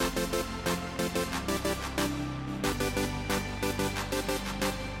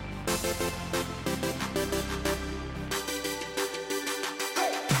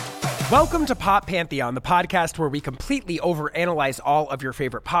Welcome to Pop Pantheon, the podcast where we completely overanalyze all of your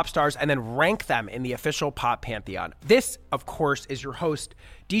favorite pop stars and then rank them in the official Pop Pantheon. This, of course, is your host,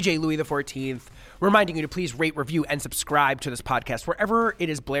 DJ Louis XIV, reminding you to please rate, review, and subscribe to this podcast wherever it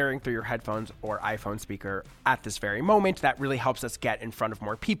is blaring through your headphones or iPhone speaker at this very moment. That really helps us get in front of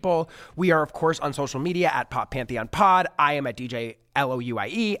more people. We are, of course, on social media at Pop Pantheon Pod. I am at DJ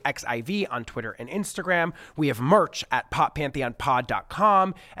LOUIEXIV on Twitter and Instagram. We have merch at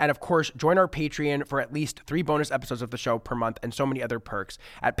poppantheonpod.com. And of course, join our Patreon for at least 3 bonus episodes of the show per month and so many other perks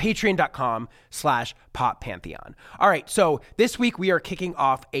at patreon.com/poppantheon. All right, so this week we are kicking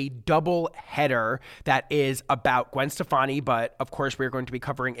off a double header that is about Gwen Stefani, but of course we're going to be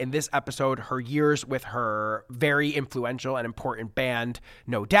covering in this episode her years with her very influential and important band,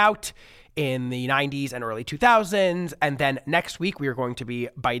 No Doubt, in the 90s and early 2000s. And then next week, we are going to be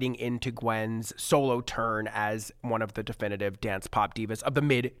biting into Gwen's solo turn as one of the definitive dance pop divas of the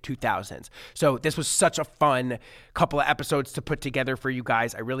mid-2000s. So this was such a fun couple of episodes to put together for you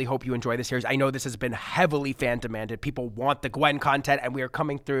guys. I really hope you enjoy this series. I know this has been heavily fan-demanded. People want the Gwen content, and we are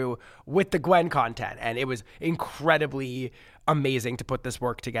coming through with the Gwen content. And it was incredibly amazing to put this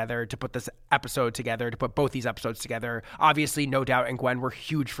work together, to put this episode together, to put both these episodes together. Obviously, No Doubt and Gwen were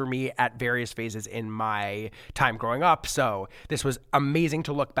huge for me at various phases in my time growing up, so this was amazing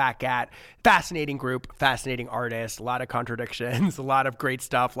to look back at. Fascinating group, fascinating artists, a lot of contradictions, a lot of great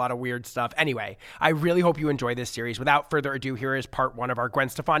stuff, a lot of weird stuff. Anyway, I really hope you enjoy this series. Without further ado, here is part 1 of our Gwen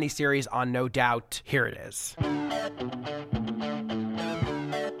Stefani series on No Doubt. Here it is.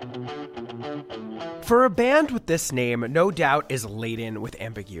 For a band with this name, No Doubt is laden with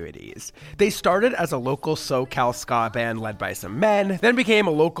ambiguities. They started as a local SoCal ska band led by some men, then became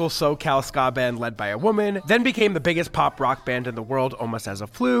a local SoCal ska band led by a woman, then became the biggest pop rock band in the world almost as a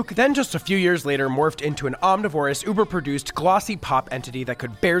fluke, then just a few years later morphed into an omnivorous, uber-produced, glossy pop entity that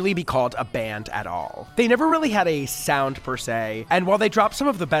could barely be called a band at all. They never really had a sound per se, and while they dropped some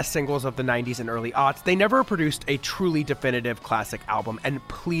of the best singles of the 90s and early aughts, they never produced a truly definitive classic album. And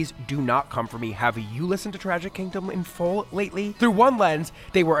please do not come for me. Have you listened to Tragic Kingdom in full lately? Through one lens,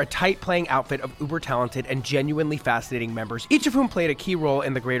 they were a tight-playing outfit of uber-talented and genuinely fascinating members, each of whom played a key role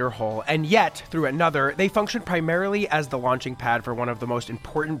in the greater whole, and yet, through another, they functioned primarily as the launching pad for one of the most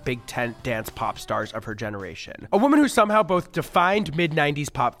important big tent dance pop stars of her generation. A woman who somehow both defined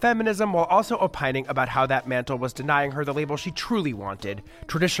mid-90s pop feminism while also opining about how that mantle was denying her the label she truly wanted,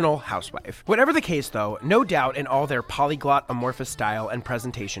 traditional housewife. Whatever the case, though, No Doubt in all their polyglot, amorphous style and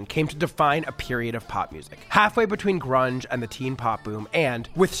presentation came to define a period of pop music, halfway between grunge and the teen pop boom, and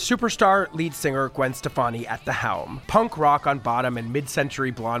with superstar lead singer Gwen Stefani at the helm, punk rock on bottom and mid-century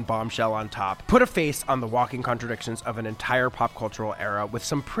blonde bombshell on top, put a face on the walking contradictions of an entire pop cultural era with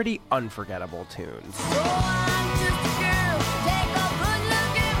some pretty unforgettable tunes.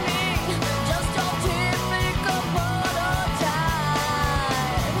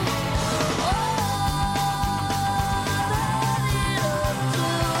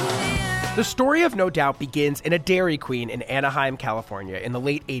 The story of No Doubt begins in a Dairy Queen in Anaheim, California in the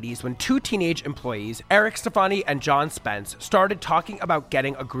late 80s when 2 teenage employees, Eric Stefani and John Spence, started talking about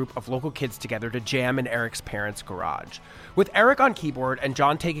getting a group of local kids together to jam in Eric's parents' garage. With Eric on keyboard and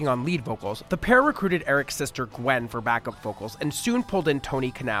John taking on lead vocals, the pair recruited Eric's sister Gwen for backup vocals and soon pulled in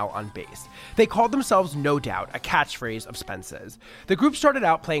Tony Kanal on bass. They called themselves No Doubt, a catchphrase of Spence's. The group started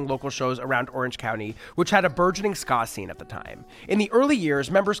out playing local shows around Orange County, which had a burgeoning ska scene at the time. In the early years,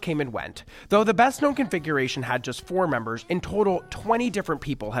 members came and went. Though the best-known configuration had just 4 members, in total, 20 different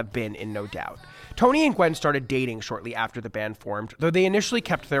people have been in No Doubt. Tony and Gwen started dating shortly after the band formed, though they initially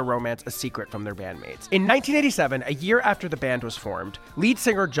kept their romance a secret from their bandmates. In 1987, a year after the band was formed, lead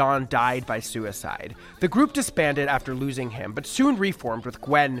singer John died by suicide. The group disbanded after losing him, but soon reformed with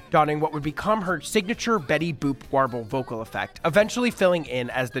Gwen donning what would become her signature Betty Boop warble vocal effect, eventually filling in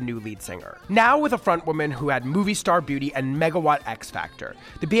as the new lead singer. Now with a frontwoman who had movie star beauty and megawatt X factor,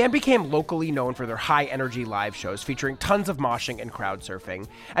 the band became locally known for their high-energy live shows featuring tons of moshing and crowd surfing,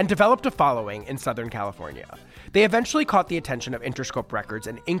 and developed a following in Southern California. They eventually caught the attention of Interscope Records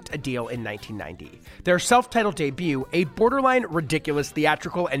and inked a deal in 1990. Their self-titled debut, a borderline ridiculous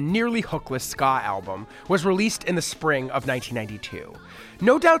theatrical and nearly hookless ska album, was released in the spring of 1992.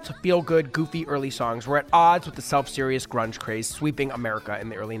 No Doubt's feel-good, goofy early songs were at odds with the self-serious grunge craze sweeping America in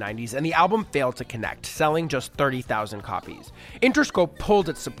the early 90s, and the album failed to connect, selling just 30,000 copies. Interscope pulled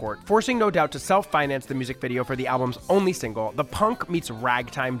its support, forcing No Doubt to self-finance the music video for the album's only single, the punk meets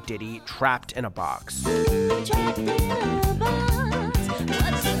ragtime ditty Trapped in a Box. Trapped in a box,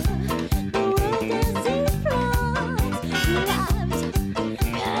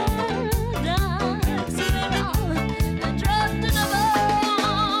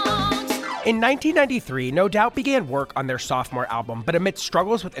 1993, No Doubt began work on their sophomore album, but amidst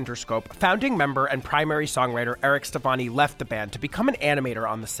struggles with Interscope, founding member and primary songwriter Eric STEFANI left the band to become an animator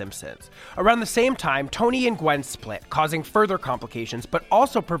on The Simpsons. Around the same time, Tony and Gwen split, causing further complications, but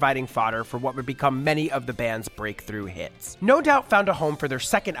also providing fodder for what would become many of the band's breakthrough hits. No Doubt found a home for their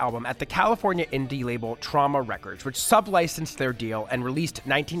second album at the California indie label Trauma Records, which sub-licensed their deal and released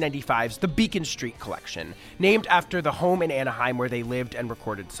 1995's The Beacon Street Collection, named after the home in Anaheim where they lived and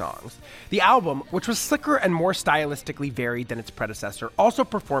recorded songs. The album, which was slicker and more stylistically varied than its predecessor, also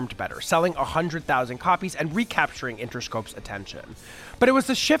performed better, selling 100,000 copies and recapturing Interscope's attention. But it was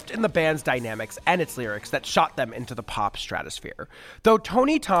the shift in the band's dynamics and its lyrics that shot them into the pop stratosphere. Though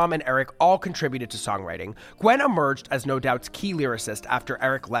Tony, Tom, and Eric all contributed to songwriting, Gwen emerged as No Doubt's key lyricist after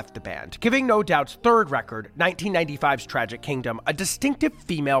Eric left the band, giving No Doubt's third record, 1995's Tragic Kingdom, a distinctive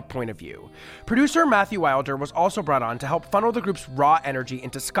female point of view. Producer Matthew Wilder was also brought on to help funnel the group's raw energy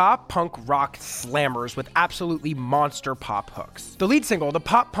into ska, punk, rock slammers with absolutely monster pop hooks. The lead single, the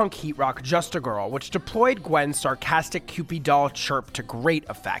pop-punk heat rock Just a Girl, which deployed Gwen's sarcastic Cupid doll chirp to great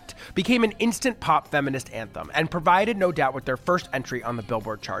effect, became an instant pop feminist anthem and provided No Doubt with their first entry on the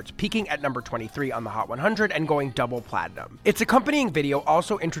Billboard charts, peaking at number 23 on the Hot 100 and going double platinum. Its accompanying video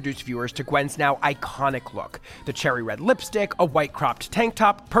also introduced viewers to Gwen's now iconic look: the cherry red lipstick, a white cropped tank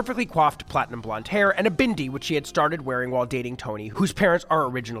top, perfectly coiffed platinum blonde hair, and a bindi which she had started wearing while dating Tony, whose parents are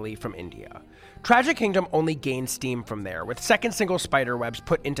originally from India. Tragic Kingdom only gained steam from there, with second single Spiderwebs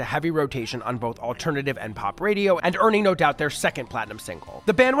put into heavy rotation on both alternative and pop radio, and earning No Doubt their second platinum single.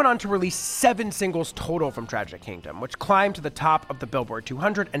 The band went on to release 7 singles total from Tragic Kingdom, which climbed to the top of the Billboard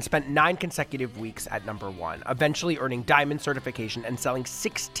 200 and spent 9 consecutive weeks at number 1, eventually earning diamond certification and selling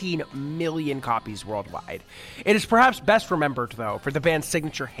 16 million copies worldwide. It is perhaps best remembered, though, for the band's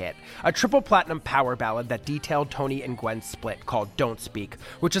signature hit, a triple platinum power ballad that detailed Tony and Gwen's split called Don't Speak,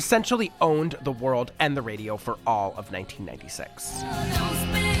 which essentially owned the world and the radio for all of 1996.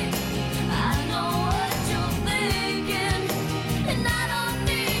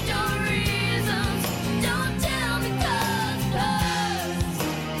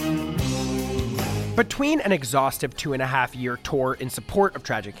 Between an exhaustive 2.5-year tour in support of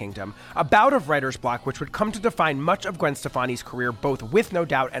Tragic Kingdom, a bout of writer's block which would come to define much of Gwen Stefani's career both with No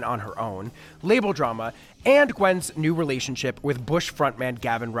Doubt and on her own, label drama, and Gwen's new relationship with Bush frontman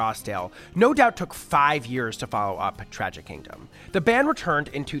Gavin Rossdale, No Doubt took 5 years to follow up Tragic Kingdom. The band returned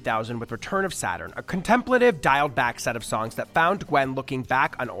in 2000 with Return of Saturn, a contemplative, dialed-back set of songs that found Gwen looking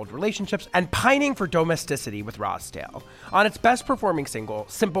back on old relationships and pining for domesticity with Rossdale. On its best-performing single,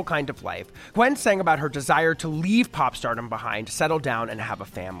 Simple Kind of Life, Gwen sang about her desire to leave pop stardom behind, settle down, and have a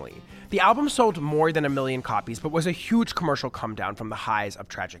family. The album sold more than 1 million copies, but was a huge commercial come-down from the highs of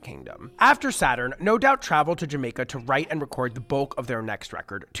Tragic Kingdom. After Saturn, No Doubt traveled to Jamaica to write and record the bulk of their next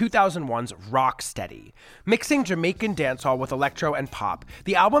record, 2001's Rock Steady. Mixing Jamaican dancehall with electro and pop,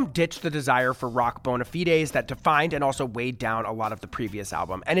 the album ditched the desire for rock bona fides that defined and also weighed down a lot of the previous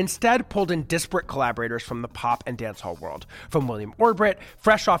album, and instead pulled in disparate collaborators from the pop and dancehall world, from William Orbit,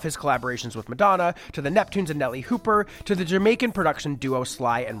 fresh off his collaborations with Madonna, to the Neptunes and Nelly Hooper, to the Jamaican production duo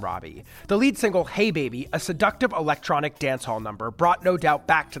Sly and Robbie. The lead single, Hey Baby, a seductive electronic dancehall number, brought No Doubt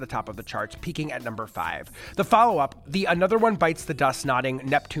back to the top of the charts, peaking at number 5. The follow-up, the Another One Bites the Dust nodding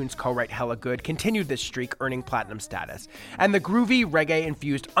Neptunes co-write Hella Good, continued this streak, earning platinum status. And the groovy,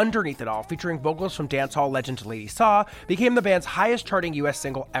 reggae-infused Underneath It All, featuring vocals from dancehall legend Lady Saw, became the band's highest-charting US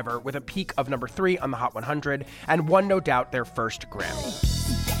single ever, with a peak of number 3 on the Hot 100, and won No Doubt their first Grammy.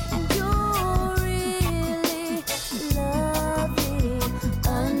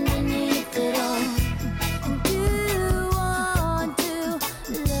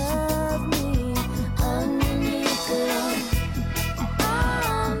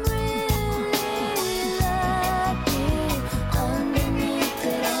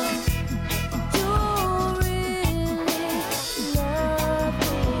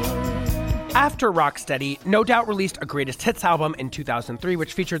 After Rocksteady, No Doubt released a greatest hits album in 2003,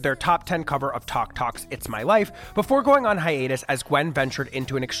 which featured their top 10 cover of Talk Talk's It's My Life, before going on hiatus as Gwen ventured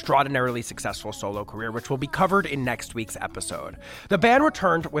into an extraordinarily successful solo career, which will be covered in next week's episode. The band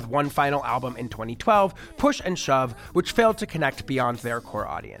returned with one final album in 2012, Push and Shove, which failed to connect beyond their core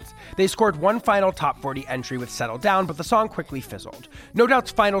audience. They scored one final top 40 entry with Settle Down, but the song quickly fizzled. No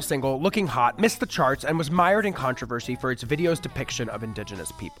Doubt's final single, Looking Hot, missed the charts and was mired in controversy for its video's depiction of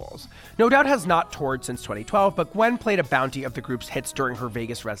indigenous peoples. No Doubt Doubt has not toured since 2012, but Gwen played a bounty of the group's hits during her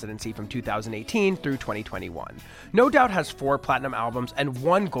Vegas residency from 2018 through 2021. No Doubt has 4 platinum albums and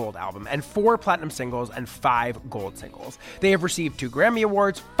 1 gold album, and 4 platinum singles and 5 gold singles. They have received 2 Grammy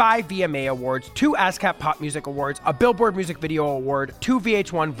Awards, 5 VMA Awards, 2 ASCAP Pop Music Awards, a Billboard Music Video Award, 2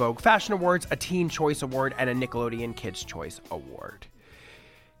 VH1 Vogue Fashion Awards, a Teen Choice Award, and a Nickelodeon Kids' Choice Award.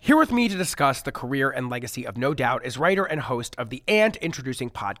 Here with me to discuss the career and legacy of No Doubt is writer and host of the And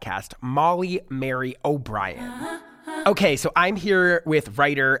Introducing podcast, Molly Mary O'Brien. Okay, so I'm here with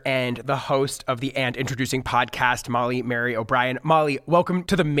writer and the host of the And Introducing podcast, Molly Mary O'Brien. Molly, welcome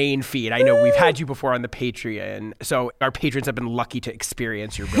to the main feed. I know we've had you before on the Patreon, so our patrons have been lucky to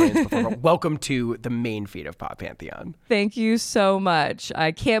experience your brilliance before, but welcome to the main feed of Pop Pantheon. Thank you so much.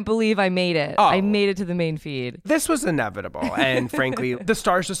 I can't believe I made it. Oh. I made it to the main feed. This was inevitable, and frankly, the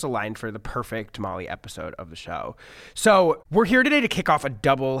stars just aligned for the perfect Molly episode of the show. So we're here today to kick off a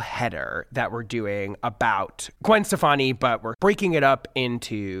double header that we're doing about Gwen Stefani, but we're breaking it up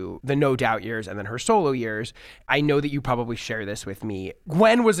into the No Doubt years and then her solo years. I know that you probably share this with me.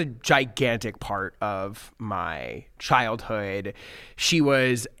 Gwen was a gigantic part of my childhood. She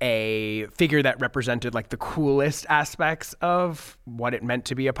was a figure that represented like the coolest aspects of what it meant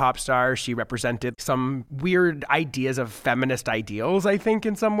to be a pop star. She represented some weird ideas of feminist ideals, I think,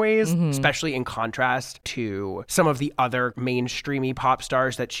 in some ways, especially in contrast to some of the other mainstreamy pop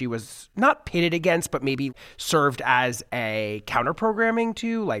stars that she was not pitted against, but maybe served as a counter-programming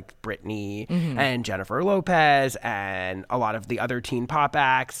to, like Britney and Jennifer Lopez and a lot of the other teen pop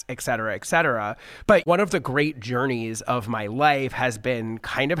acts, et cetera, et cetera. But one of the great journeys of my life has been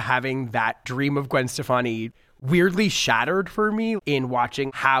kind of having that dream of Gwen Stefani weirdly shattered for me in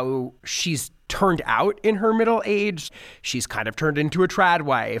watching how she's turned out in her middle age. She's kind of turned into a trad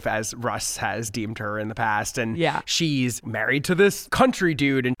wife, as Russ has deemed her in the past. And she's married to this country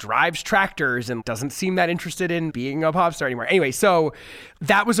dude and drives tractors and doesn't seem that interested in being a pop star anymore. Anyway, so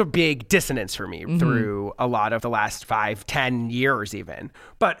that was a big dissonance for me through a lot of the last 5-10 years even.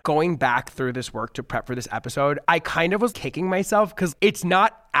 But going back through this work to prep for this episode, I kind of was kicking myself because it's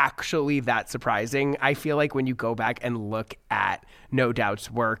not actually that surprising. I feel like when you go back and look at No Doubt's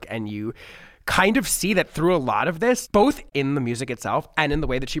work and you kind of see that through a lot of this, both in the music itself and in the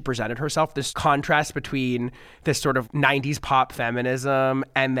way that she presented herself, this contrast between this sort of 90s pop feminism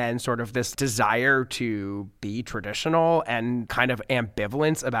and then sort of this desire to be traditional and kind of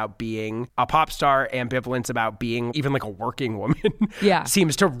ambivalence about being a pop star, ambivalence about being even like a working woman,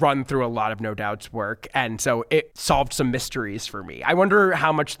 seems to run through a lot of No Doubt's work. And so it solved some mysteries for me. I wonder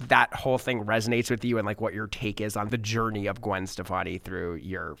how much that whole thing resonates with you and like what your take is on the journey of Gwen Stefani through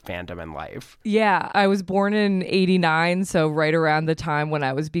your fandom and life. Yeah, I was born in 89, so right around the time when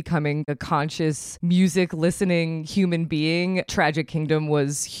I was becoming a conscious music listening human being. Tragic Kingdom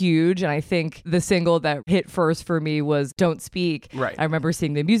was huge, and I think the single that hit first for me was Don't Speak. Right. I remember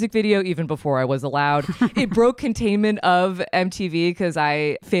seeing the music video even before I was allowed. It broke containment of MTV because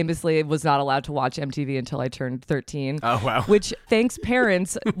I famously was not allowed to watch MTV until I turned 13. Oh, wow. Which, thanks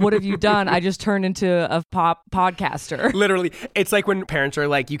parents, what have you done? I just turned into a pop podcaster. Literally, it's like when parents are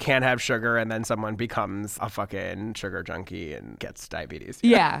like, you can't have sugar, and then someone becomes a fucking sugar junkie and gets diabetes.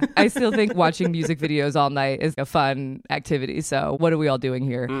 Yeah, I still think watching music videos all night is a fun activity. So what are we all doing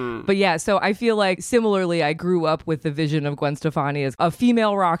here? But yeah, so I feel like similarly, I grew up with the vision of Gwen Stefani as a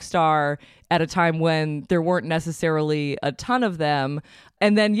female rock star at a time when there weren't necessarily a ton of them.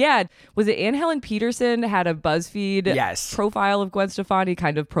 And then, was it Anne Helen Peterson had a BuzzFeed profile of Gwen Stefani,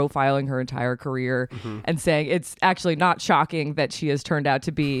 kind of profiling her entire career and saying it's actually not shocking that she has turned out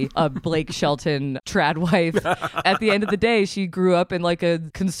to be a Blake Shelton trad wife. At the end of the day, she grew up in like a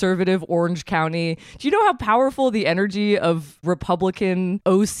conservative Orange County. Do you know how powerful the energy of Republican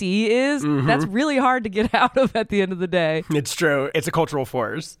OC is? That's really hard to get out of at the end of the day. It's true. It's a cultural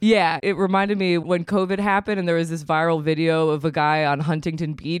force. Yeah, it reminded me when COVID happened and there was this viral video of a guy on Huntington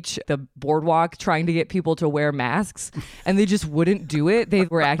Beach, the boardwalk, trying to get people to wear masks, and they just wouldn't do it. They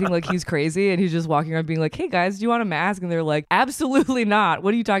were acting like he's crazy, and he's just walking around being like, hey guys, do you want a mask? And they're like, absolutely not.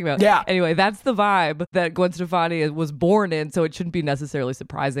 What are you talking about? Yeah. Anyway, that's the vibe that Gwen Stefani was born in, so it shouldn't be necessarily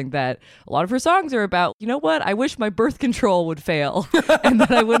surprising that a lot of her songs are about, you know what, I wish my birth control would fail and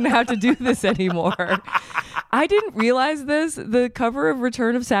that I wouldn't have to do this anymore. I didn't realize this. The cover of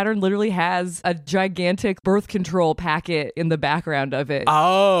Return of Saturn literally has a gigantic birth control packet in the background of it.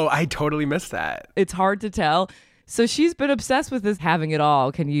 Oh, I totally missed that. It's hard to tell. So she's been obsessed with this having it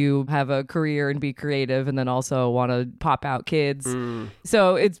all. Can you have a career and be creative and then also want to pop out kids?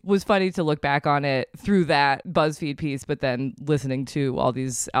 So it was funny to look back on it through that BuzzFeed piece, but then listening to all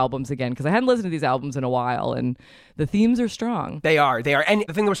these albums again, because I hadn't listened to these albums in a while, and the themes are strong. They are. And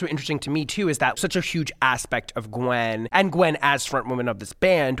the thing that was so interesting to me, too, is that such a huge aspect of Gwen, and Gwen as frontwoman of this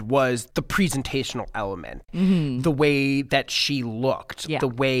band, was the presentational element. The way that she looked, the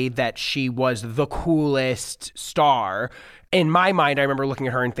way that she was the coolest star. In my mind, I remember looking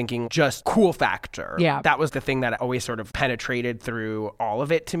at her and thinking just cool factor. Yeah. That was the thing that always sort of penetrated through all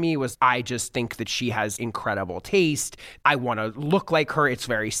of it to me, was I just think that she has incredible taste. I want to look like her. It's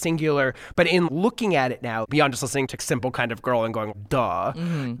very singular. But in looking at it now, beyond just listening to Simple Kind of Girl and going, duh,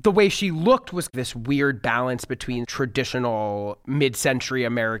 the way she looked was this weird balance between traditional mid-century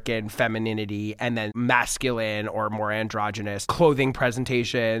American femininity and then masculine or more androgynous clothing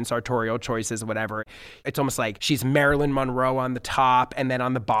presentation, sartorial choices, whatever. It's almost like she's Marilyn Monroe on the top, and then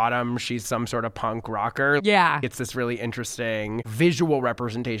on the bottom she's some sort of punk rocker. Yeah. It's this really interesting visual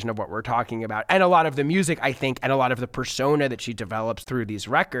representation of what we're talking about. And a lot of the music, I think, and a lot of the persona that she develops through these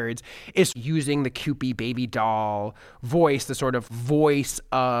records is using the Cupid baby doll voice, the sort of voice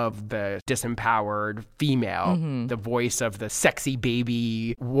of the disempowered female, the voice of the sexy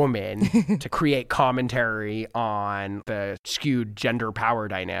baby woman to create commentary on the skewed gender power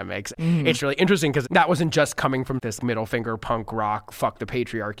dynamics. It's really interesting because that wasn't just coming from this middle finger punk rock, fuck the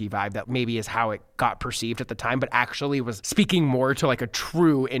patriarchy vibe that maybe is how it got perceived at the time, but actually was speaking more to like a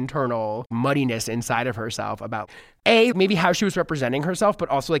true internal muddiness inside of herself about maybe how she was representing herself, but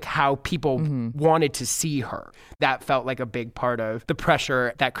also like how people wanted to see her. That felt like a big part of the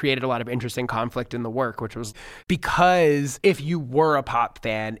pressure that created a lot of interesting conflict in the work, which was because if you were a pop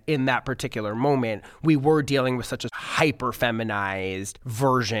fan in that particular moment, we were dealing with such a hyper feminized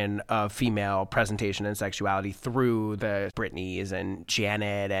version of female presentation and sexuality through the Britneys and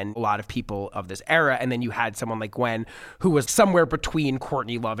Janet and a lot of people of this era. And then you had someone like Gwen, who was somewhere between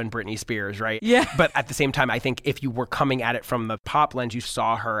Courtney Love and Britney Spears, right? Yeah. But at the same time, I think if you were coming at it from the pop lens, you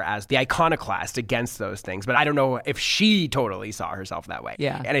saw her as the iconoclast against those things. But I don't know if she totally saw herself that way.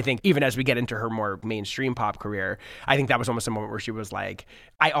 Yeah. And I think even as we get into her more mainstream pop career, I think that was almost a moment where she was like,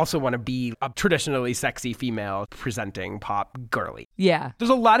 I also want to be a traditionally sexy female presenting pop girly. Yeah. There's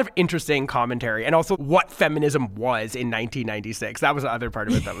a lot of interesting commentary, and also what feminism was in 1996. That was the other part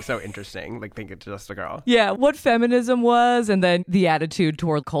of it that was so interesting. Like, think it's just a girl. Yeah, what feminism was, and then the attitude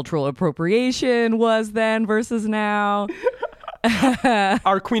toward cultural appropriation was then versus now.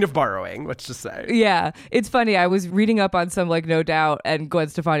 Our queen of borrowing, let's just say. Yeah, it's funny. I was reading up on some like No Doubt and Gwen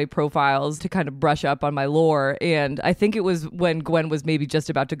Stefani profiles to kind of brush up on my lore, and I think it was when Gwen was maybe just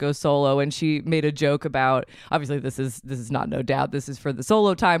about to go solo, and she made a joke about, obviously this is not No Doubt, this is for the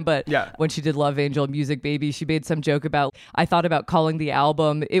solo time, but when she did Love Angel Music Baby, she made some joke about, I thought about calling the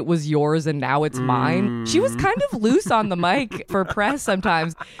album It Was Yours and Now It's Mine. She was kind of loose on the mic for press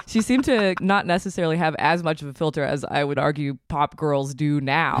sometimes. She seemed to not necessarily have as much of a filter as I would argue pop girls do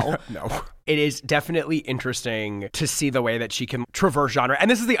now. No. It is definitely interesting to see the way that she can traverse genre.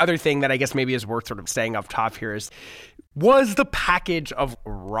 And this is the other thing that I guess maybe is worth sort of saying up top here is, was the package of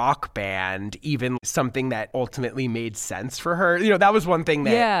rock band even something that ultimately made sense for her? You know, that was one thing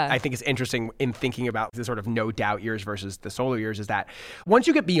that I think is interesting in thinking about the sort of No Doubt years versus the solo years, is that once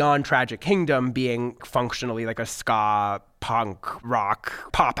you get beyond Tragic Kingdom being functionally like a ska punk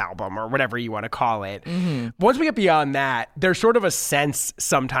rock pop album or whatever you want to call it. Once we get beyond that, there's sort of a sense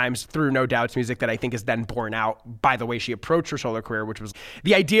sometimes through No Doubt's music that I think is then borne out by the way she approached her solo career, which was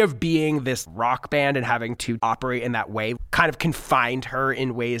the idea of being this rock band and having to operate in that way kind of confined her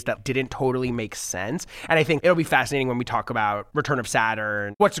in ways that didn't totally make sense. And I think it'll be fascinating when we talk about Return of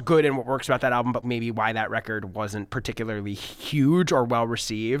Saturn, what's good and what works about that album, but maybe why that record wasn't particularly huge or well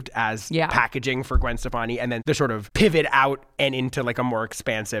received as packaging for Gwen Stefani, and then the sort of pivot out and into like a more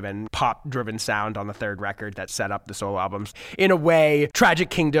expansive and pop driven sound on the third record that set up the solo albums. In a way, Tragic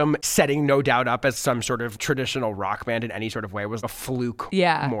Kingdom setting No Doubt up as some sort of traditional rock band in any sort of way was a fluke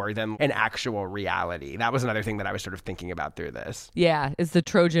more than an actual reality. That was another thing that I was sort of thinking about through this. Yeah, it's the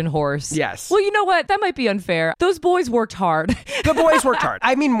Trojan horse. Yes. Well, you know what? That might be unfair. Those boys worked hard. The boys worked hard.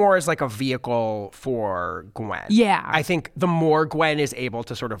 I mean more as like a vehicle for Gwen. Yeah. I think the more Gwen is able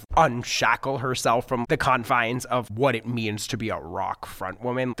to sort of unshackle herself from the confines of what it means to be a rock front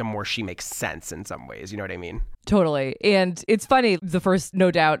woman, the more she makes sense in some ways. You know what I mean? Totally. And it's funny, the first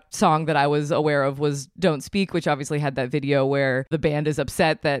No Doubt song that I was aware of was Don't Speak, which obviously had that video where the band is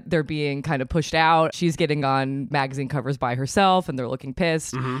upset that they're being kind of pushed out. She's getting on magazine covers by herself and they're looking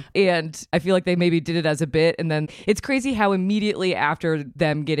pissed. And I feel like they maybe did it as a bit. And then it's crazy how immediately after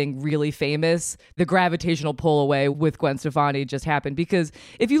them getting really famous, the gravitational pull away with Gwen Stefani just happened. Because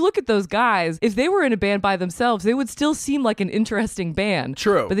if you look at those guys, if they were in a band by themselves, they would still seem like an interesting band.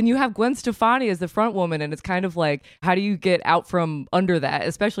 True. But then you have Gwen Stefani as the front woman, and it's kind of like, how do you get out from under that,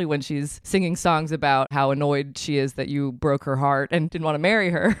 especially when she's singing songs about how annoyed she is that you broke her heart and didn't want to marry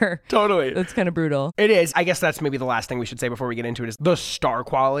her. Totally. That's kind of brutal. It is. I guess that's maybe the last thing we should say before we get into it is the star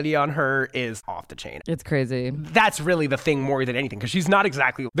quality on her is off the chain. It's crazy. That's really the thing more than anything, because she's not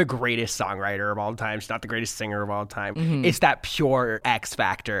exactly the greatest songwriter of all time. She's not the greatest singer of all time. It's that pure X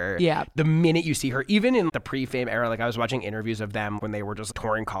factor. Yeah. The minute you see her, even in the pre-fame era, like I was watching interviews of them when they were just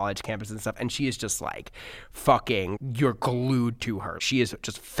touring college campuses and stuff, and she is just like fucking, you're glued to her. She is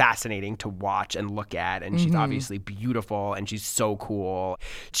just fascinating to watch and look at, and she's obviously beautiful, and she's so cool.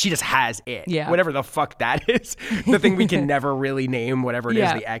 She just has it. Yeah. Whatever the fuck that is, the thing we can never really name, whatever it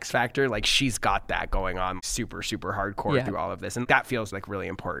is, the X factor, like she's got that going on super, super hardcore through all of this. And that feels like really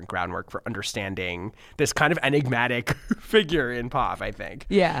important groundwork for understanding this kind of enigmatic figure in pop, I think.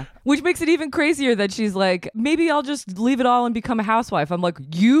 Yeah. Which makes it even crazier that she's like, maybe I'll just leave it all and become a housewife. I'm like,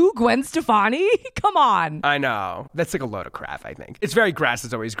 you, Gwen Stefani? Come on. I know. That's like a load of crap, I think. It's very grass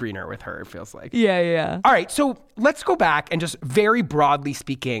is always greener with her, it feels like. Yeah. All right, so let's go back and just very broadly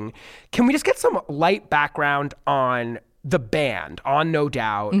speaking, can we just get some light background on the band, on No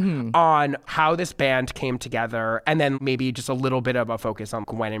Doubt, on how this band came together, and then maybe just a little bit of a focus on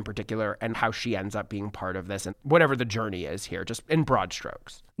Gwen in particular and how she ends up being part of this and whatever the journey is here, just in broad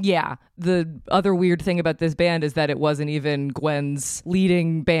strokes. Yeah. The other weird thing about this band is that it wasn't even Gwen's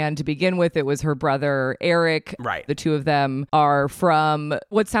leading band to begin with. It was her brother, Eric. Right. The two of them are from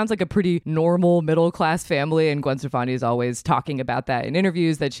what sounds like a pretty normal middle-class family, and Gwen Stefani is always talking about that in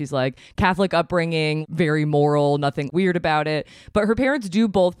interviews, that she's like Catholic upbringing, very moral, nothing weird about it. But her parents do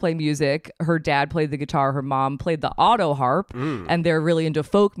both play music. Her dad played the guitar, her mom played the auto harp, and they're really into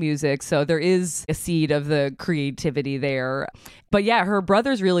folk music. So there is a seed of the creativity there. But yeah, her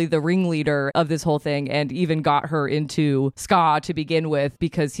brother's really the ringleader of this whole thing, and even got her into ska to begin with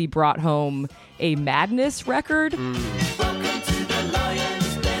because he brought home a Madness record. Welcome to the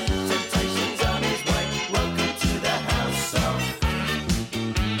Lion's Den. Temptations on his way. Welcome to the House of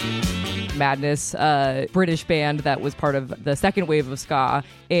Madness, British band that was part of the second wave of ska.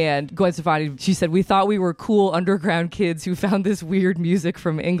 And Gwen Stefani, she said, we thought we were cool underground kids who found this weird music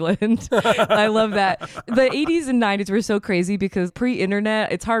from England. I love that. The 80s and 90s were so crazy because pre-internet,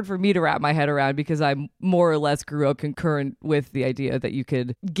 it's hard for me to wrap my head around because I more or less grew up concurrent with the idea that you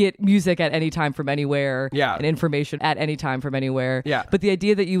could get music at any time from anywhere and information at any time from anywhere. Yeah. But the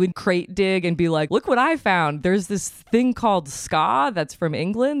idea that you would crate dig and be like, look what I found. There's this thing called ska that's from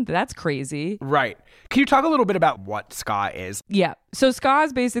England. That's crazy. Right. Can you talk a little bit about what ska is? Yeah. So ska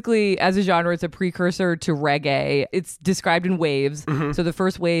is basically, as a genre, it's a precursor to reggae. It's described in waves. So the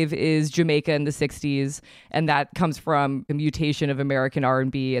first wave is Jamaica in the 60s, and that comes from a mutation of American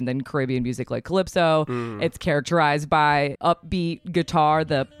R&B and then Caribbean music like calypso. It's characterized by upbeat guitar,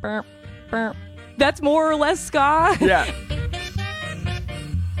 the burp, burp. That's more or less ska. Yeah.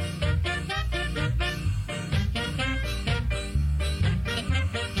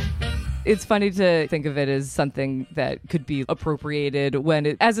 It's funny to think of it as something that could be appropriated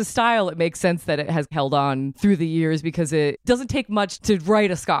when as a style, it makes sense that it has held on through the years because it doesn't take much to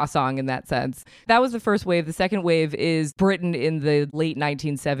write a ska song in that sense. That was the first wave. The second wave is Britain in the late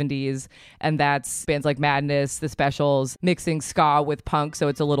 1970s, and that's bands like Madness, The Specials, mixing ska with punk, so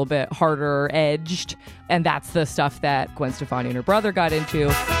it's a little bit harder edged, and that's the stuff that Gwen Stefani and her brother got into.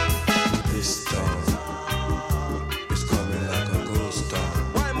 This dog is coming like a ghost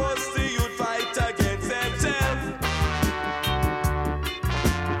dog. Why must the youth fight against themselves?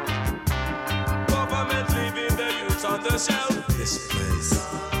 Government leaving the youth on the shelf. This place.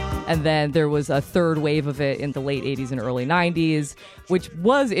 And then there was a third wave of it in the late 80s and early 90s, which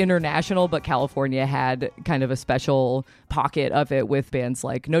was international, but California had kind of a special pocket of it with bands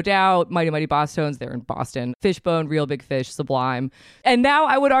like No Doubt, Mighty Mighty Boss Tones, they're in Boston, Fishbone, Real Big Fish, Sublime. And now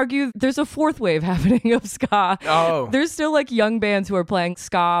I would argue there's a fourth wave happening of ska. Oh. There's still like young bands who are playing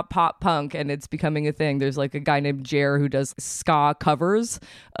ska, pop punk, and it's becoming a thing. There's like a guy named Jer who does ska covers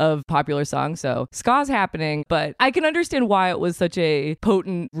of popular songs. So ska's happening, but I can understand why it was such a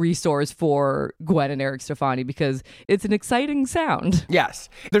potent resource resource for Gwen and Eric Stefani because it's an exciting sound. Yes.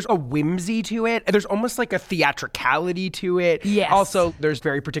 There's a whimsy to it. There's almost like a theatricality to it. Yes. Also, there's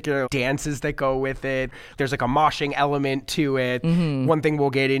very particular dances that go with it. There's like a moshing element to it. One thing we'll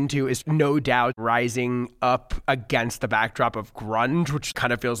get into is No Doubt rising up against the backdrop of grunge, which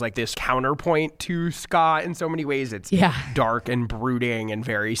kind of feels like this counterpoint to ska in so many ways. It's dark and brooding and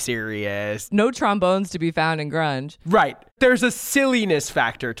very serious. No trombones to be found in grunge. Right. There's a silliness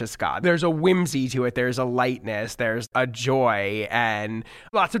factor to ska. There's a whimsy to it. There's a lightness. There's a joy and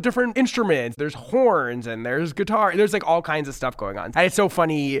lots of different instruments. There's horns and there's guitar. There's like all kinds of stuff going on. And it's so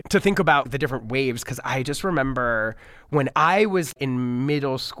funny to think about the different waves because I just remember when I was in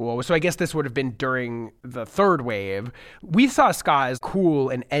middle school, so I guess this would have been during the third wave, we saw ska as cool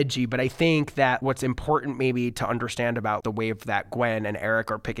and edgy, but I think that what's important maybe to understand about the wave that Gwen and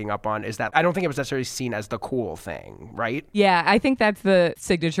Eric are picking up on is that I don't think it was necessarily seen as the cool thing, right? Yeah, I think that's the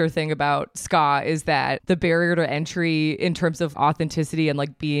signature thing about ska is that the barrier to entry in terms of authenticity and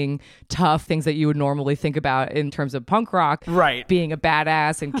like being tough, things that you would normally think about in terms of punk rock, right? Being a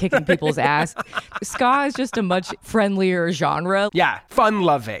badass and kicking people's ass. Ska is just a much friendlier genre. Yeah,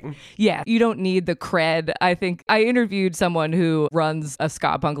 fun-loving. Yeah, you don't need the cred. I think I interviewed someone who runs a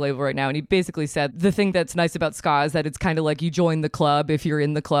ska punk label right now, and he basically said the thing that's nice about ska is that it's kind of like you join the club if you're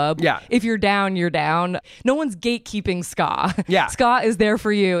in the club. Yeah. If you're down, you're down. No one's gatekeeping ska. Yeah. Ska is there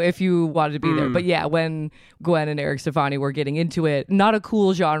for you if you wanted to be there. But yeah, when Gwen and Eric Stefani were getting into it, not a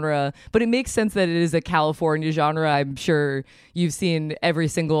cool genre, but it makes sense that it is a California genre. I'm sure you've seen every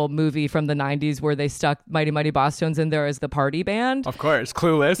single movie from the 90s where they stuck Mighty Mighty Bosstones in there as the party band. Of course,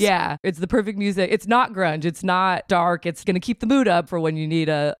 Clueless. Yeah, it's the perfect music. It's not grunge. It's not dark. It's going to keep the mood up for when you need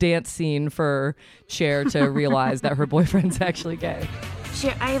a dance scene for Cher to realize that her boyfriend's actually gay.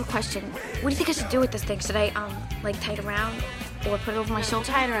 Cher, I have a question. What do you think I should do with this thing? Should I, like, tie it around or put it over my shoulder?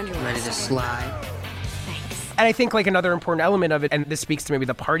 Tie it around your waist. Ready to slide. Thanks. And I think like another important element of it, and this speaks to maybe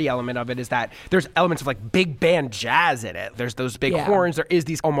the party element of it, is that there's elements of like big band jazz in it. There's those big horns. There is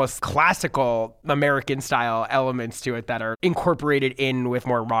these almost classical American style elements to it that are incorporated in with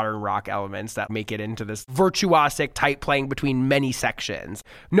more modern rock elements that make it into this virtuosic type playing between many sections.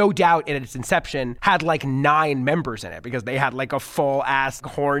 No Doubt in its inception had like 9 members in it because they had like a full ass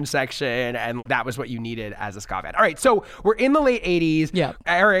horn section and that was what you needed as a ska band. All right, so we're in the late 80s. Yeah.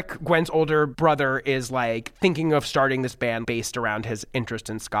 Eric, Gwen's older brother, is like thinking of starting this band based around his interest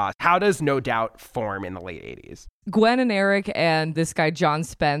in ska. How does No Doubt form in the late 80s? Gwen and Eric and this guy John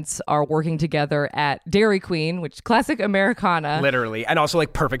Spence are working together at Dairy Queen, which classic Americana. Literally. And also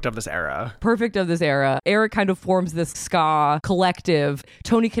like perfect of this era. Perfect of this era. Eric kind of forms this ska collective.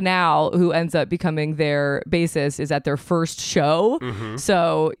 Tony Kanal, who ends up becoming their bassist, is at their first show. Mm-hmm.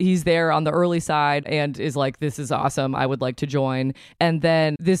 So he's there on the early side and is like, this is awesome. I would like to join. And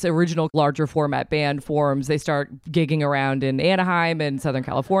then this original larger format band forms. They start gigging around in Anaheim and Southern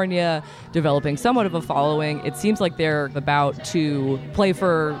California, developing somewhat of a following. It seems like they're about to play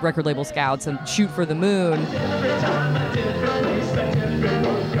for record label scouts and shoot for the moon.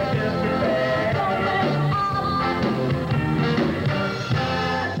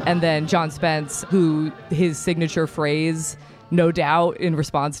 And then John Spence, who his signature phrase, No Doubt, in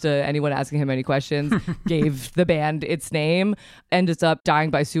response to anyone asking him any questions, gave the band its name, ends up dying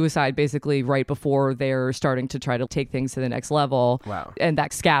by suicide basically right before they're starting to try to take things to the next level. Wow. And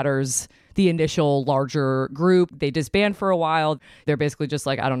that scatters the initial larger group. They disband for a while. They're basically just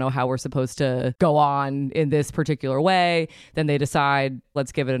like, I don't know how we're supposed to go on in this particular way. Then they decide,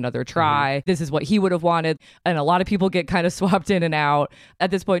 let's give it another try. Mm-hmm. This is what he would have wanted. And a lot of people get kind of swapped in and out.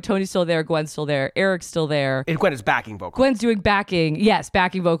 At this point, Tony's still there, Gwen's still there, Eric's still there. And Gwen is backing vocals. Gwen's doing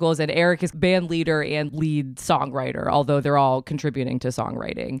backing vocals, and Eric is band leader and lead songwriter, although they're all contributing to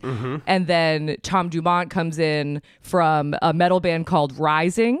songwriting. Mm-hmm. And then Tom Dumont comes in from a metal band called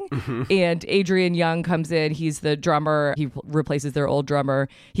Rising. Mm-hmm. And Adrian Young comes in. He's the drummer. He replaces their old drummer.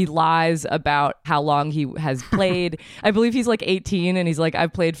 He lies about how long he has played. I believe he's like 18 and he's like,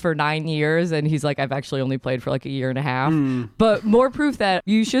 I've played for 9 years. And he's like, I've actually only played for like a year and a half. But more proof that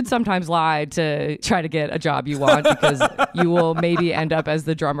you should sometimes lie to try to get a job you want because you will maybe end up as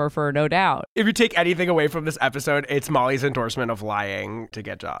the drummer for No Doubt. If you take anything away from this episode, it's Molly's endorsement of lying to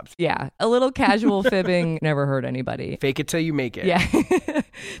get jobs. Yeah. A little casual fibbing never hurt anybody. Fake it till you make it. Yeah.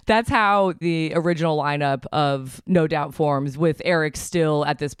 That's how the original lineup of No Doubt forms, with Eric still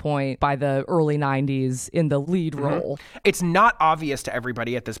at this point by the early 90s in the lead role. It's not obvious to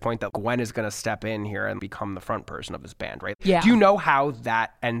everybody at this point that Gwen is going to step in here and become the front person of this band, right? Yeah. Do you know how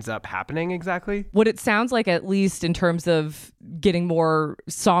that ends up happening exactly? What it sounds like, at least in terms of getting more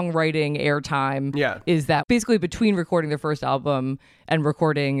songwriting airtime, is that basically between recording their first album and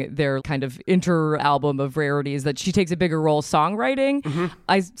recording their kind of inter-album of rarities that she takes a bigger role songwriting.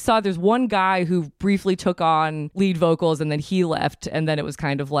 I saw there's one guy who briefly took on lead vocals and then he left, and then it was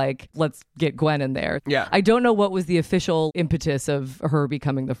kind of like, let's get Gwen in there. Yeah. I don't know what was the official impetus of her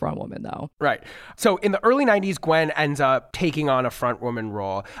becoming the front woman, though. Right. So in the early 90s, Gwen ends up taking on a front woman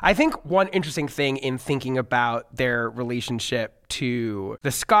role. I think one interesting thing in thinking about their relationship to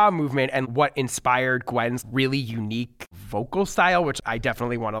the ska movement and what inspired Gwen's really unique vocal style, which I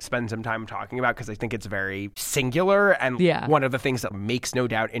definitely want to spend some time talking about because I think it's very singular. And one of the things that makes No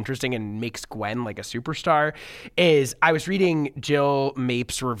Doubt interesting and makes Gwen like a superstar is I was reading Jill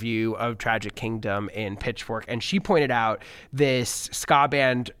Mapes' review of Tragic Kingdom in Pitchfork, and she pointed out this ska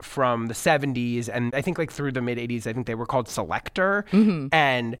band from the 70s and I think like through the mid 80s, I think they were called Selector.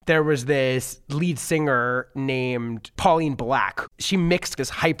 And there was this lead singer named Pauline Black. She mixed this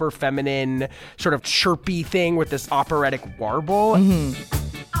hyper feminine sort of chirpy thing with this operatic warble.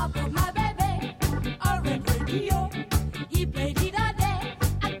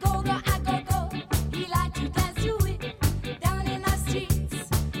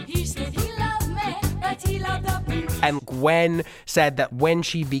 And Gwen said that when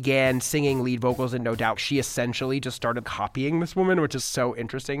she began singing lead vocals in No Doubt, she essentially just started copying this woman, which is so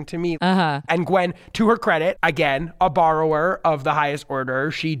interesting to me. And Gwen, to her credit, again, a borrower of the highest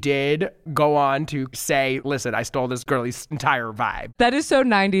order, she did go on to say, listen, I stole this girlie's entire vibe. That is so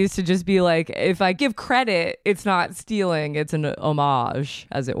 90s to just be like, if I give credit, it's not stealing, it's an homage,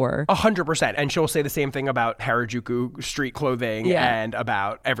 as it were. 100%. And she'll say the same thing about Harajuku street clothing and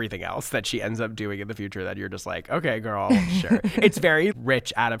about everything else that she ends up doing in the future that you're just like, okay, girl, sure. It's very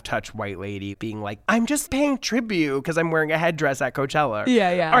rich, out of touch white lady being like, I'm just paying tribute because I'm wearing a headdress at Coachella.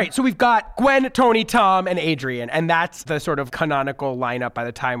 All right, so we've got Gwen, Tony, Tom, and Adrian, and that's the sort of canonical lineup by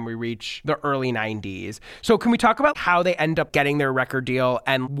the time we reach the early 90s. So can we talk about how they end up getting their record deal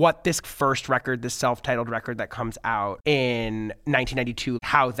and what this first record, this self-titled record that comes out in 1992,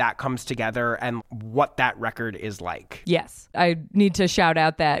 how that comes together and what that record is like? Yes. I need to shout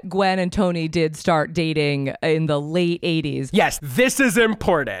out that Gwen and Tony did start dating in the late 80s. Yes, this is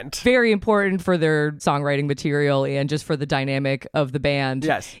important. Very important for their songwriting material and just for the dynamic of the band.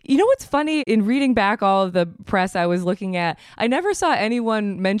 Yes. You know what's funny? In reading back all of the press I was looking at, I never saw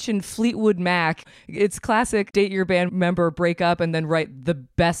anyone mention Fleetwood Mac. It's classic date your band member, break up, and then write the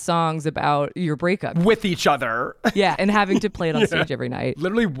best songs about your breakup. With each other. Yeah, and having to play it on stage every night.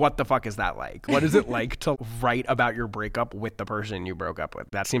 Literally, what the fuck is that like? What is it like to write about your breakup with the person you broke up with?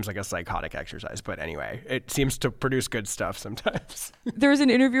 That seems like a psychotic exercise, but anyway, it seems to produce good stuff sometimes. There was an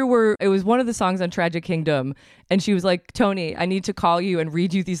interview where it was one of the songs on Tragic Kingdom, and she was like, Tony, I need to call you and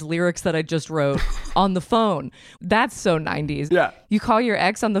read you these lyrics that I just wrote on the phone. That's so 90s. Yeah. You call your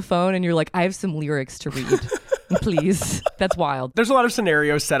ex on the phone and you're like, I have some lyrics to read. Please. That's wild. There's a lot of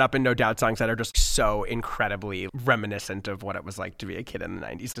scenarios set up in No Doubt songs that are just so incredibly reminiscent of what it was like to be a kid in the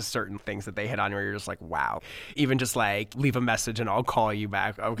 90s. Just certain things that they hit on where you're just like, wow. Even just like, leave a message and I'll call you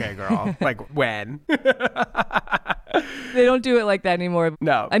back. Okay, girl. Like, when? They don't do it like that anymore.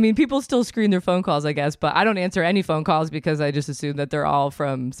 No. I mean, people still screen their phone calls, I guess, but I don't answer any phone calls because I just assume that they're all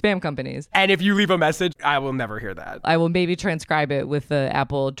from spam companies. And if you leave a message, I will never hear that. I will maybe transcribe it with the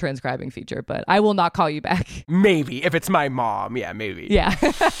Apple transcribing feature, but I will not call you back. Maybe. If it's my mom. Yeah, maybe. Yeah.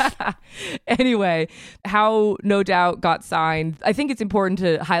 Anyway, how No Doubt got signed, I think it's important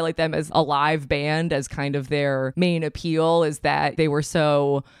to highlight them as a live band as kind of their main appeal is that they were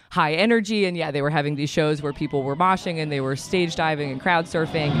so high energy and they were having these shows where people were moshing and they were stage diving and crowd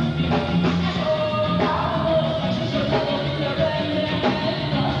surfing.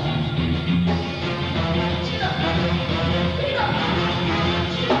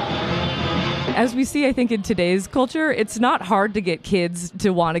 As we see, I think, in today's culture, it's not hard to get kids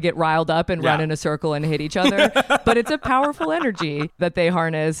to want to get riled up and run in a circle and hit each other, but it's a powerful energy that they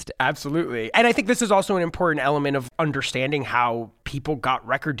harnessed. Absolutely. And I think this is also an important element of understanding how people got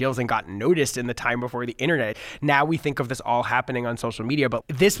record deals and got noticed in the time before the internet. Now we think of this all happening on social media, but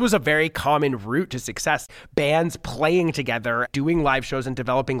this was a very common route to success. Bands playing together, doing live shows and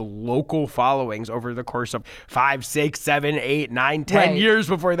developing local followings over the course of 5, 6, 7, 8, 9, 10 years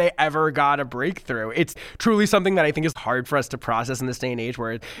before they ever got a breakthrough. It's truly something that I think is hard for us to process in this day and age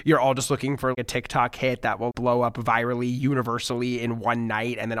where you're all just looking for a TikTok hit that will blow up virally, universally in one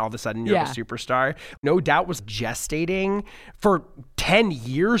night, and then all of a sudden you're a superstar. No Doubt was gestating for 10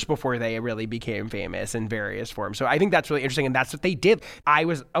 years before they really became famous in various forms. So I think that's really interesting, and that's what they did. I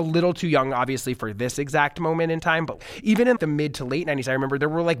was a little too young, obviously, for this exact moment in time, but even in the mid to late 90s, I remember there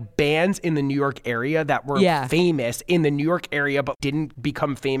were like bands in the New York area that were famous in the New York area, but didn't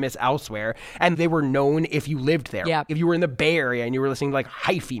become famous elsewhere, and they were known if you lived there. Yeah. If you were in the Bay Area and you were listening to like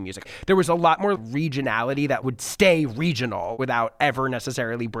hi-fi music, there was a lot more regionality that would stay regional without ever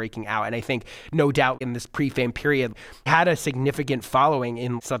necessarily breaking out. And I think, no doubt, in this pre-fame period, had a significant following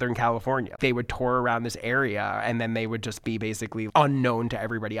in Southern California. They would tour around this area and then they would just be basically unknown to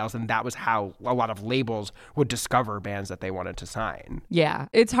everybody else. And that was how a lot of labels would discover bands that they wanted to sign. Yeah.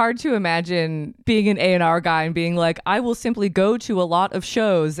 It's hard to imagine being an A&R guy and being like, I will simply go to a lot of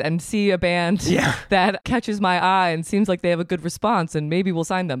shows and see a band that catches my eye and seems like they have a good response and maybe we'll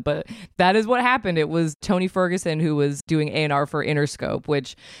sign them. But that is what happened. It was Tony Ferguson who was doing A&R for Interscope,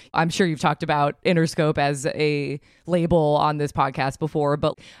 which I'm sure you've talked about Interscope as a label on this podcast before,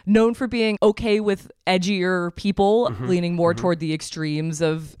 but known for being okay with edgier people, leaning more toward the extremes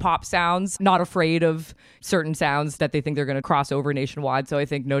of pop sounds, not afraid of certain sounds that they think they're going to cross over nationwide. So I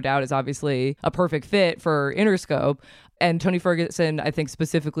think No Doubt is obviously a perfect fit for Interscope. And Tony Ferguson, I think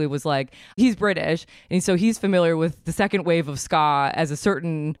specifically, was like, he's British. And so he's familiar with the second wave of ska as a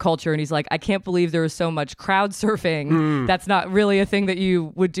certain culture. And he's like, I can't believe there was so much crowd surfing. That's not really a thing that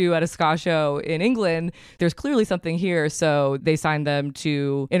you would do at a ska show in England. There's clearly something here. So they signed them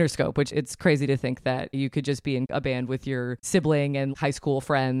to Interscope, which it's crazy to think that you could just be in a band with your sibling and high school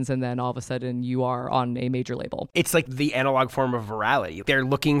friends. And then all of a sudden you are on a major label. It's like the analog form of virality. They're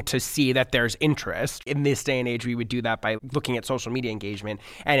looking to see that there's interest. In this day and age, we would do that by looking at social media engagement.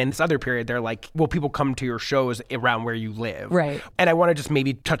 And in this other period, they're like, will people come to your shows around where you live? Right. And I want to just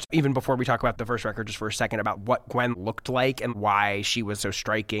maybe touch, even before we talk about the first record, just for a second about what Gwen looked like and why she was so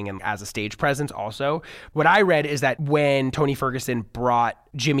striking and as a stage presence also. What I read is that when Tony Ferguson brought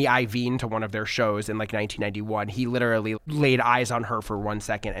Jimmy Iovine to one of their shows in like 1991, he literally laid eyes on her for 1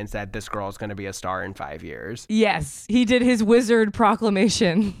 second and said, this girl is going to be a star in 5 years. Yes, he did his wizard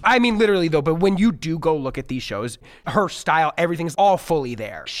proclamation. I mean, literally though, but when you do go look at these shows, her style, everything's all fully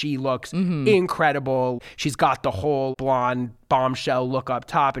there. She looks incredible. She's got the whole blonde bombshell look up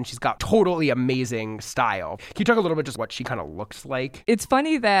top, and she's got totally amazing style. Can you talk a little bit just what she kind of looks like? It's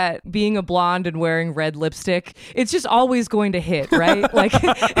funny that being a blonde and wearing red lipstick, it's just always going to hit, right? Like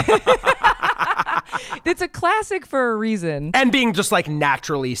it's a classic for a reason. And being just like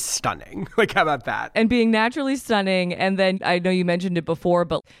naturally stunning. Like, how about that? And being naturally stunning. And then I know you mentioned it before,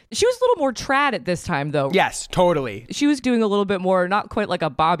 but she was a little more trad at this time, though. Yes, totally. She was doing a little bit more, not quite like a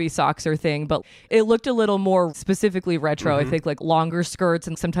Bobby Soxer thing, but it looked a little more specifically retro. I think like longer skirts,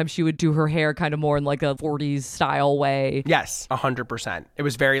 and sometimes she would do her hair kind of more in like a 40s style way. Yes, 100%. It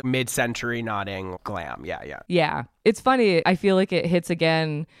was very mid-century nodding glam. Yeah. Yeah. It's funny. I feel like it hits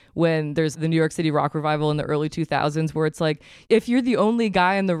again when there's the New York City rock revival in the early 2000s, where it's like, if you're the only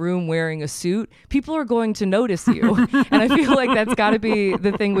guy in the room wearing a suit, people are going to notice you. And I feel like that's got to be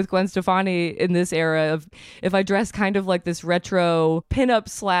the thing with Gwen Stefani in this era of, if I dress kind of like this retro pinup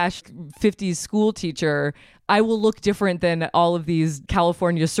 / 50s school teacher, I will look different than all of these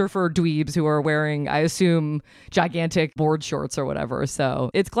California surfer dweebs who are wearing, I assume, gigantic board shorts or whatever. So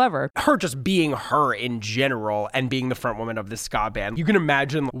it's clever. Her just being her in general and being the front woman of this ska band. You can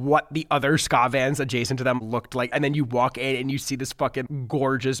imagine what the other ska bands adjacent to them looked like. And then you walk in and you see this fucking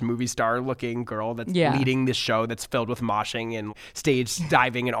gorgeous movie star looking girl that's leading this show that's filled with moshing and stage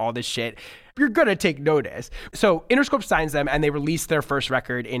diving and all this shit. You're going to take notice. So Interscope signs them and they release their first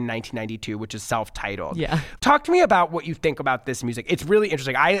record in 1992, which is self-titled. Yeah. Talk to me about what you think about this music. It's really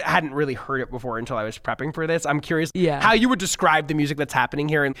interesting. I hadn't really heard it before until I was prepping for this. I'm curious how you would describe the music that's happening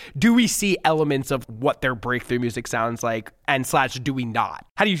here. And do we see elements of what their breakthrough music sounds like, and / do we not?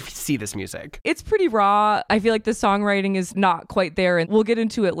 How do you see this music? It's pretty raw. I feel like the songwriting is not quite there, and we'll get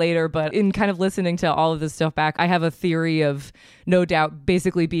into it later, but in kind of listening to all of this stuff back, I have a theory of No Doubt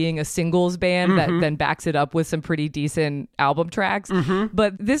basically being a singles band that then backs it up with some pretty decent album tracks.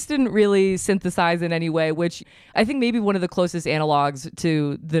 But this didn't really synthesize in any way, which I think maybe one of the closest analogs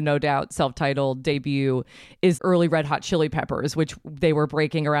to the No Doubt self-titled debut is early Red Hot Chili Peppers, which they were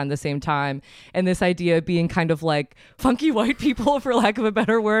breaking around the same time. And this idea of being kind of like funky white people, for lack of a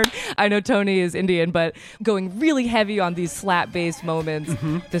better word. I know Tony is Indian, but going really heavy on these slap-based moments.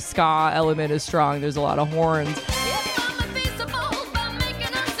 The ska element is strong. There's a lot of horns.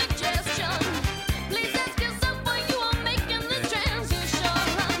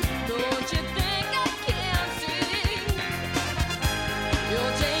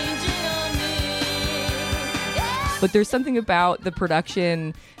 But there's something about the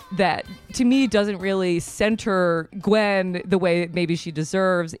production that to me doesn't really center Gwen the way maybe she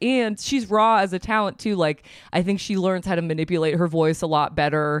deserves. And she's raw as a talent too. Like, I think she learns how to manipulate her voice a lot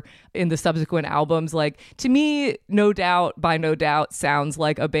better in the subsequent albums. Like, to me, No Doubt by No Doubt sounds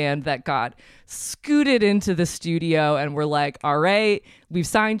like a band that got scooted into the studio and were like, all right, we've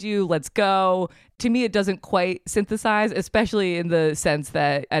signed you, let's go. To me, it doesn't quite synthesize, especially in the sense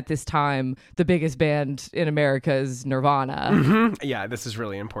that at this time, the biggest band in America is Nirvana. Mm-hmm. Yeah, this is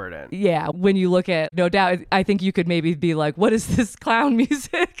really important. Yeah, when you look at No Doubt, I think you could maybe be like, what is this clown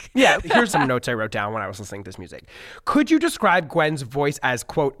music? Yeah, here's some notes I wrote down when I was listening to this music. Could you describe Gwen's voice as,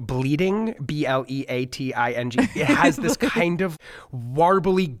 quote, bleating, B-L-E-A-T-I-N-G? It has this kind of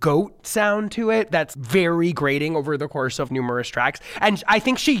warbly goat sound to it that's very grating over the course of numerous tracks. And I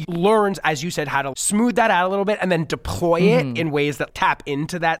think she learns, as you said, how to smooth that out a little bit and then deploy it in ways that tap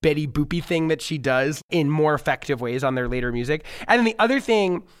into that Betty Boopy thing that she does in more effective ways on their later music. And then the other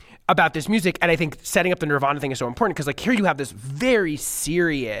thing about this music, and I think setting up the Nirvana thing is so important, because like here you have this very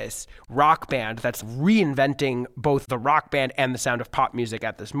serious rock band that's reinventing both the rock band and the sound of pop music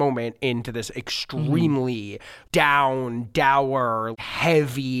at this moment into this extremely dour,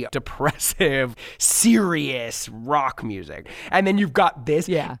 heavy, depressive, serious rock music. And then you've got this.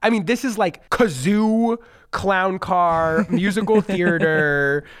 Yeah. I mean, this is like kazoo, clown car, musical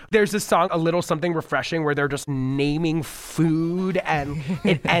theater. There's this song, A Little Something Refreshing, where they're just naming food and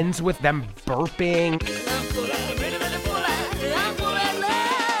it ends with them burping.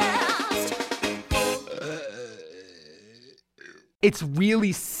 It's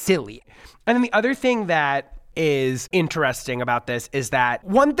really silly. And then the other thing that is interesting about this is that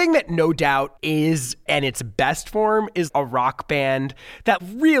one thing that No Doubt is, and its best form, is a rock band that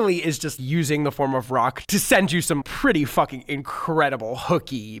really is just using the form of rock to send you some pretty fucking incredible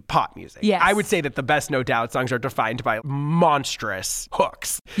hooky pop music. Yes. I would say that the best No Doubt songs are defined by monstrous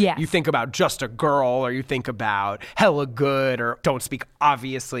hooks. Yes. You think about Just a Girl, or you think about Hella Good, or Don't Speak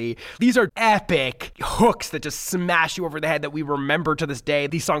Obviously. These are epic hooks that just smash you over the head that we remember to this day.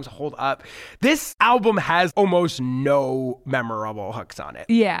 These songs hold up. This album has almost no memorable hooks on it.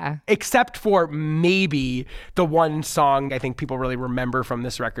 Yeah. Except for maybe the one song I think people really remember from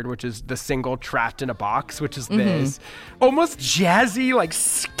this record, which is the single Trapped in a Box, which is this almost jazzy, like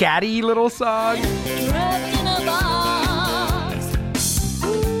scatty little song. Trapped in a box.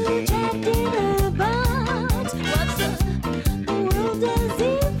 Ooh, trapped in a box. What's the world does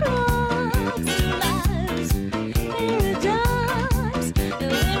it promise? Lives paradise. Trapped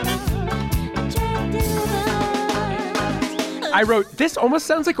in a box. I wrote, this almost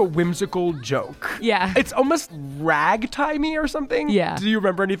sounds like a whimsical joke. Yeah. It's almost ragtimey or something. Yeah. Do you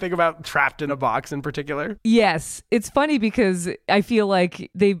remember anything about Trapped in a Box in particular? Yes. It's funny because I feel like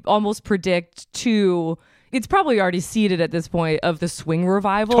they almost predict it's probably already seeded at this point of the swing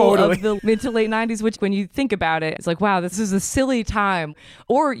revival of the mid to late 90s, which when you think about it, it's like, wow, this is a silly time.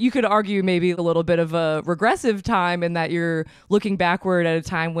 Or you could argue maybe a little bit of a regressive time in that you're looking backward at a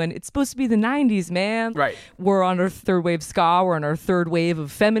time when it's supposed to be the 90s, man. Right. We're on our third wave ska. We're on our third wave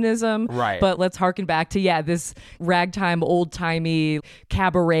of feminism. Right. But let's harken back to, this ragtime, old-timey,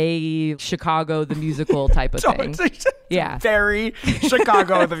 cabaret, Chicago, the musical type of thing. It's Yeah. very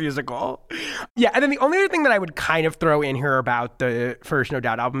Chicago the musical. Yeah, and then the only other thing that I would kind of throw in here about the first No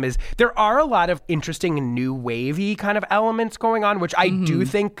Doubt album is there are a lot of interesting new wavy kind of elements going on, which I do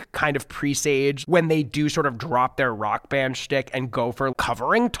think kind of presage when they do sort of drop their rock band shtick and go for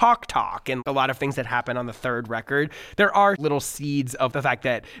covering Talk Talk and a lot of things that happen on the third record. There are little seeds of the fact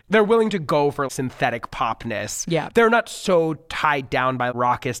that they're willing to go for synthetic popness. Yeah. They're not so tied down by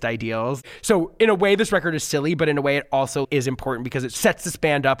rockist ideals. So in a way, this record is silly, but in a way it also is important because it sets this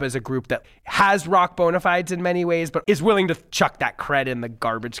band up as a group that has rock bona fides in many ways, but is willing to chuck that cred in the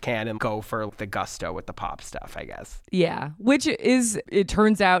garbage can and go for the gusto with the pop stuff, I guess. Yeah, which is, it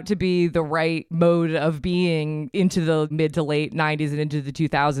turns out to be the right mode of being into the mid to late 90s and into the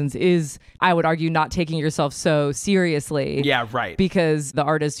 2000s is, I would argue, not taking yourself so seriously. Yeah, right. Because the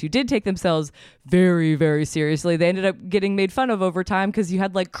artists who did take themselves very, very seriously, they ended up getting made fun of over time because you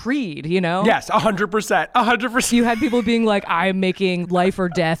had like Creed, you know? Yes, 100%. 100%. You had people being like, I'm making life or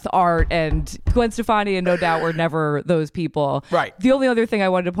death art, and Gwen Stefani and No Doubt were never those people. Right. The only other thing I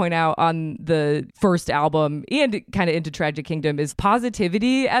wanted to point out on the first album and kind of into Tragic Kingdom is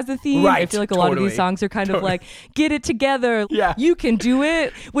positivity as a theme. Right. I feel like a lot of these songs are kind of like, get it together. Yeah. You can do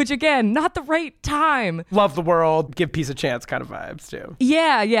it, which again, not the right time. Love the world, give peace a chance kind of vibes too.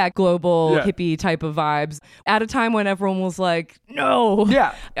 Yeah. Global Yeah. hippie type of vibes at a time when everyone was like, no,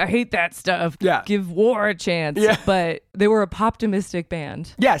 Yeah. I hate that stuff. Yeah. Give war a chance. Yeah. But They were a pop-optimistic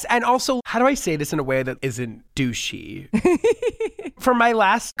band. Yes, and also, how do I say this in a way that isn't douchey? For my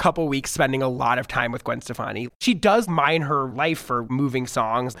last couple weeks spending a lot of time with Gwen Stefani, she does mine her life for moving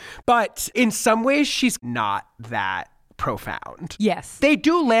songs, but in some ways she's not that profound. Yes. They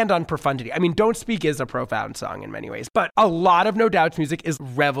do land on profundity. I mean, Don't Speak is a profound song in many ways, but a lot of No Doubt's music is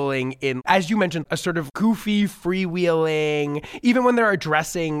reveling in, as you mentioned, a sort of goofy, freewheeling, even when they're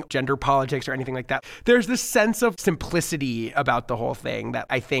addressing gender politics or anything like that, there's this sense of simplicity about the whole thing that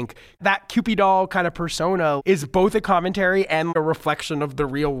I think that Cupid doll kind of persona is both a commentary and a reflection of the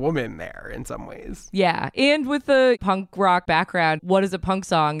real woman there in some ways. Yeah. And with the punk rock background, what is a punk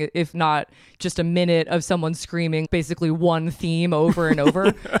song if not just a minute of someone screaming basically one theme over and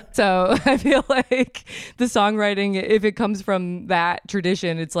over? So I feel like the songwriting, if it comes from that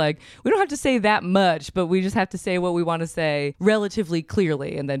tradition, it's like, we don't have to say that much, but we just have to say what we want to say relatively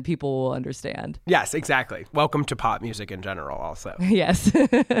clearly, and then people will understand. Yes, exactly. Welcome to pop music in general also. Yes.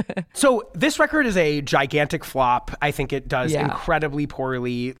 So this record is a gigantic flop. I think it does incredibly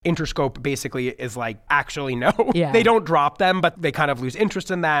poorly. Interscope basically is like, actually no. Yeah. They don't drop them, but they kind of lose interest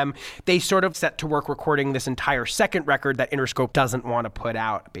in them. They sort of set to work recording this entire second record that Interscope doesn't want to put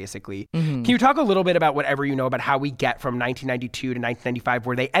out, basically. Can you talk a little bit about whatever you know about how we get from 1992 to 1995,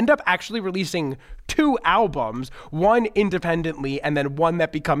 where they end up actually releasing 2 albums, one independently and then one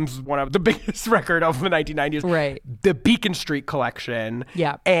that becomes one of the biggest record of the 1990s. Right. The Beacon Street collection.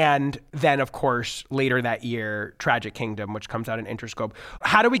 Yeah. And then, of course, later that year, Tragic Kingdom, which comes out in Interscope.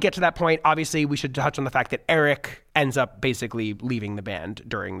 How do we get to that point? Obviously, we should touch on the fact that Eric ends up basically leaving the band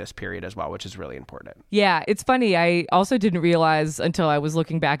during this period as well, which is really important. Yeah, it's funny. I also didn't realize until I was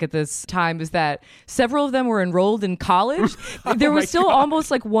looking back at this time is that several of them were enrolled in college. There was still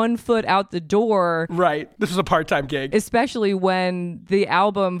almost like one foot out the door. Right. This was a part-time gig. Especially when the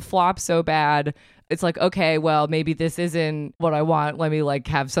album flopped so bad. It's like, okay, well, maybe this isn't what I want. Let me like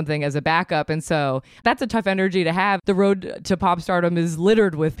have something as a backup. And so that's a tough energy to have. The road to pop stardom is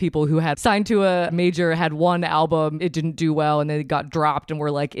littered with people who had signed to a major, had one album, it didn't do well, and they got dropped and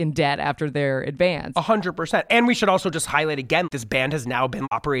were like in debt after their advance. 100%. And we should also just highlight again, this band has now been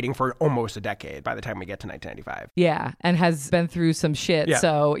operating for almost a decade by the time we get to 1995. Yeah, and has been through some shit. Yeah.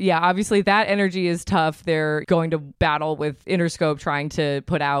 So yeah, obviously that energy is tough. They're going to battle with Interscope trying to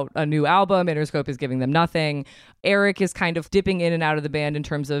put out a new album. Interscope is giving them nothing. Eric is kind of dipping in and out of the band in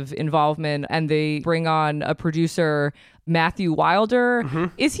terms of involvement, and they bring on a producer, Matthew Wilder.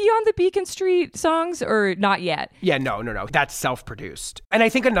 Is he on the Beacon Street songs or not yet? Yeah, no. That's self-produced. And I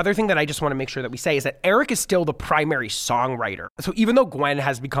think another thing that I just want to make sure that we say is that Eric is still the primary songwriter. So even though Gwen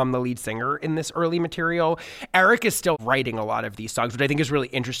has become the lead singer in this early material, Eric is still writing a lot of these songs, which I think is really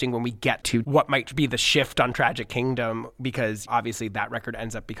interesting when we get to what might be the shift on Tragic Kingdom, because obviously that record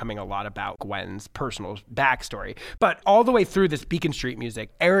ends up becoming a lot about Gwen's personal backstory. But all the way through this Beacon Street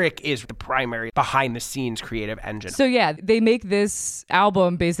music, Eric is the primary behind-the-scenes creative engine. So yeah, they make this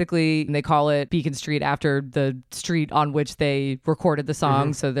album basically, and they call it Beacon Street after the street on which they recorded the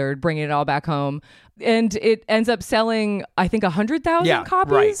song. So they're bringing it all back home. And it ends up selling, I think, 100,000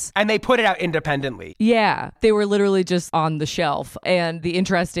 copies. Right. And they put it out independently. Yeah. They were literally just on the shelf. And the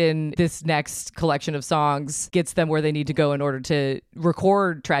interest in this next collection of songs gets them where they need to go in order to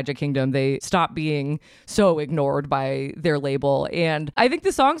record Tragic Kingdom. They stop being so ignored by their label. And I think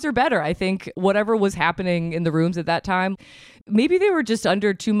the songs are better. I think whatever was happening in the rooms at that time, maybe they were just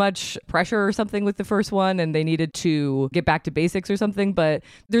under too much pressure or something with the first one and they needed to get back to basics or something. But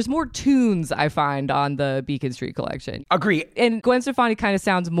there's more tunes, I find, on the Beacon Street collection. Agree. And Gwen Stefani kind of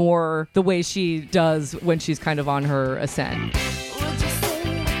sounds more the way she does when she's kind of on her ascent. Would you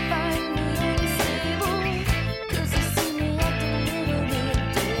say you find me unstable? 'Cause you see me acting a little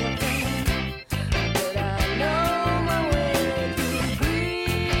bit different. But I know my way through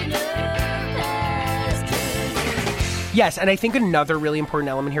greener pastures. Yes, and I think another really important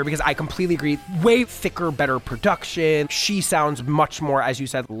element here, because I completely agree, way thicker, better production. She sounds much more, as you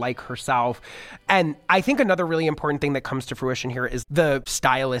said, like herself. And I think another really important thing that comes to fruition here is the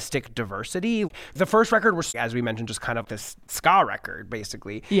stylistic diversity. The first record was, as we mentioned, just kind of this ska record,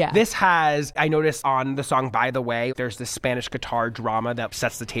 basically. Yeah. This has, I noticed on the song By the Way, there's this Spanish guitar drama that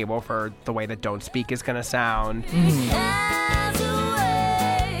sets the table for the way that Don't Speak is going to sound. As a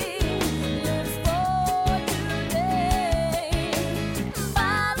way lives for today.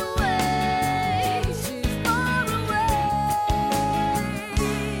 By the way, she's far away.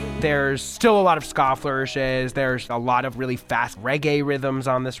 There's still a lot of ska flourishes. There's a lot of really fast reggae rhythms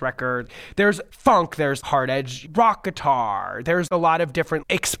on this record. There's funk. There's hard edge rock guitar. There's a lot of different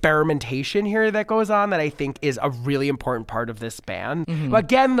experimentation here that goes on that I think is a really important part of this band.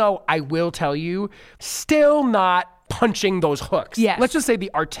 Again, though, I will tell you, still not punching those hooks. Yes. Let's just say the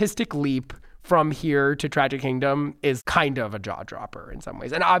artistic leap from here to Tragic Kingdom is kind of a jaw dropper in some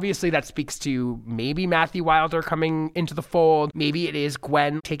ways. And obviously that speaks to maybe Matthew Wilder coming into the fold. Maybe it is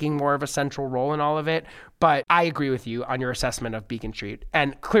Gwen taking more of a central role in all of it. But I agree with you on your assessment of Beacon Street.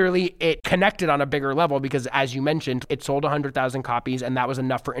 And clearly it connected on a bigger level because, as you mentioned, it sold 100,000 copies, and that was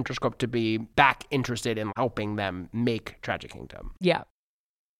enough for Interscope to be back interested in helping them make Tragic Kingdom. Yeah.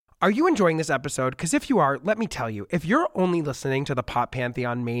 Are you enjoying this episode? Because if you are, let me tell you, if you're only listening to the Pop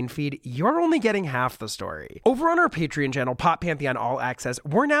Pantheon main feed, you're only getting half the story. Over on our Patreon channel, Pop Pantheon All Access,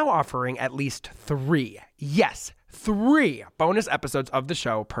 we're now offering at least 3 bonus episodes of the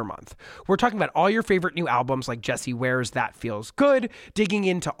show per month. We're talking about all your favorite new albums like Jessie Ware's That Feels Good, digging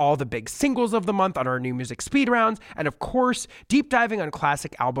into all the big singles of the month on our new music speed rounds, and of course, deep diving on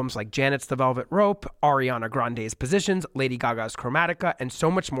classic albums like Janet's The Velvet Rope, Ariana Grande's Positions, Lady Gaga's Chromatica, and so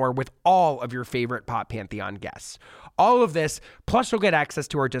much more with all of your favorite Pop Pantheon guests. All of this, plus you'll get access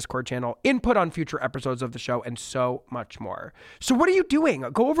to our Discord channel, input on future episodes of the show, and so much more. So what are you doing?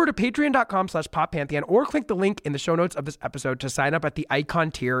 Go over to patreon.com/poppantheon or click the link in the show notes of this episode to sign up at the icon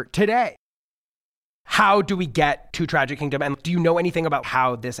tier today. How do we get to Tragic Kingdom? And do you know anything about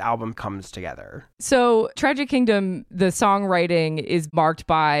how this album comes together? So Tragic Kingdom, the songwriting is marked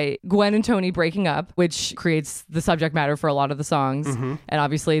by Gwen and Tony breaking up, which creates the subject matter for a lot of the songs. And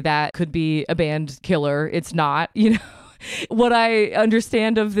obviously that could be a band killer. It's not, you know. What I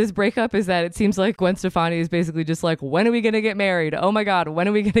understand of this breakup is that it seems like Gwen Stefani is basically just like, when are we going to get married? Oh my God, when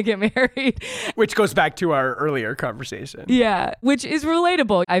are we going to get married? Which goes back to our earlier conversation. Yeah, which is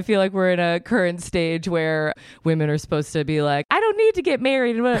relatable. I feel like we're in a current stage where women are supposed to be like, I don't need to get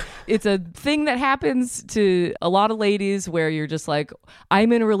married. It's a thing that happens to a lot of ladies where you're just like,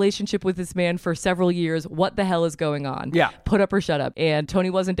 I'm in a relationship with this man for several years. What the hell is going on? Yeah. Put up or shut up. And Tony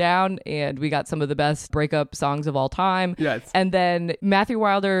wasn't down, and we got some of the best breakup songs of all time. Yes. And then Matthew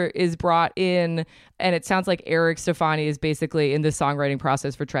Wilder is brought in, and it sounds like Eric Stefani is basically in the songwriting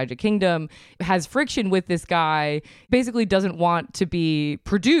process for Tragic Kingdom, has friction with this guy, basically doesn't want to be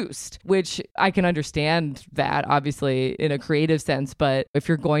produced, which I can understand that, obviously, in a creative sense. But if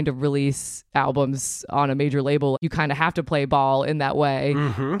you're going to release albums on a major label, you kind of have to play ball in that way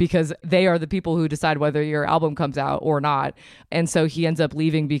because they are the people who decide whether your album comes out or not. And so he ends up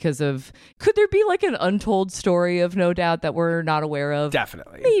leaving because of, could there be like an untold story of No Doubt that we're not aware of?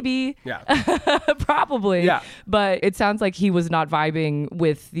 Definitely. Maybe. Yeah. Probably. Yeah. But it sounds like he was not vibing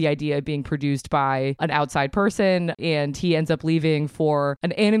with the idea of being produced by an outside person, and he ends up leaving for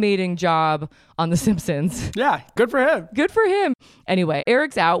an animating job on The Simpsons. Yeah, good for him. Good for him. Anyway,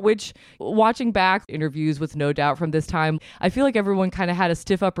 Eric's out, which, watching back interviews with No Doubt from this time, I feel like everyone kind of had a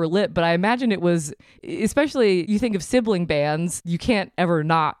stiff upper lip, but I imagine it was, especially you think of sibling bands, you can't ever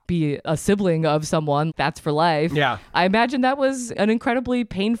not be a sibling of someone. That's for life. Yeah. I imagine that was an incredibly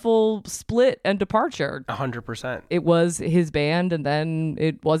painful split and departure. 100%. It was his band, and then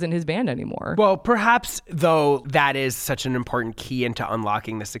it wasn't his band anymore. Well, perhaps, though, that is such an important key into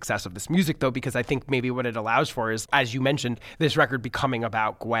unlocking the success of this music, though, because I think maybe what it allows for is, as you mentioned, this record becoming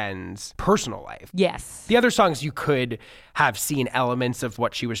about Gwen's personal life. Yes. The other songs you could have seen elements of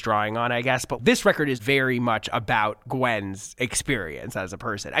what she was drawing on, I guess, but this record is very much about Gwen's experience as a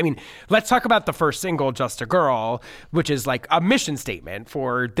person. I mean, let's talk about the first single, Just a Girl, which is like a mission statement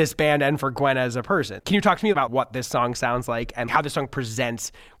for this band and for Gwen as a person. Can you talk to me about what this song sounds like and how this song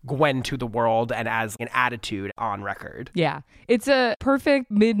presents Gwen to the world and as an attitude on record? Yeah. It's a perfect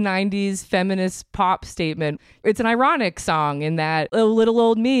mid-90s feminist pop statement. It's an ironic song in that, oh, little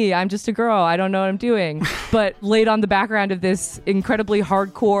old me, I'm just a girl, I don't know what I'm doing. But laid on the background of this incredibly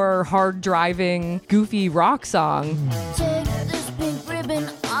hardcore, hard-driving, goofy rock song. Take this pink ribbon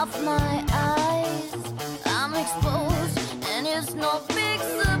off my eyes. I'm exposed, and it's no big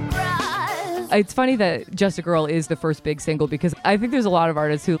surprise. It's funny that Just a Girl is the first big single because I think there's a lot of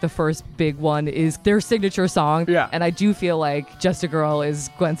artists who the first big one is their signature song. Yeah. And I do feel like Just a Girl is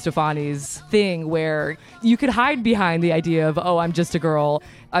Gwen Stefani's thing where you could hide behind the idea of, oh, I'm just a girl.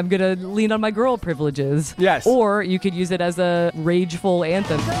 I'm going to lean on my girl privileges. Yes. Or you could use it as a rageful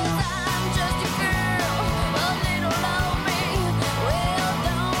anthem. I'm just a girl, a little lonely. Well,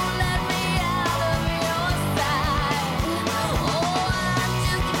 don't let me out of your sight. Oh, I'm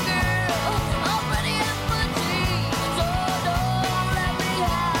just a girl, already have my dreams. So don't let me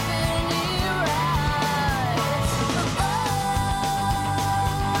have any rights.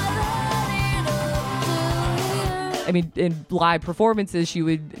 Oh, I mean, in live performances, she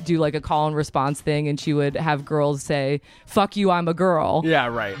would do like a call and response thing, and she would have girls say, fuck you, I'm a girl. Yeah,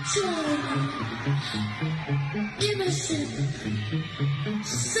 right. innocent,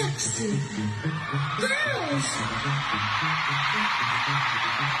 sexy girls.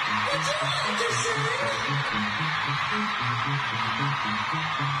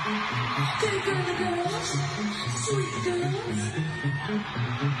 Okay, girly girls, sweet girls.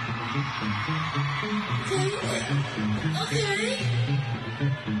 Okay.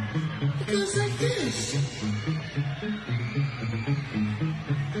 It goes like this.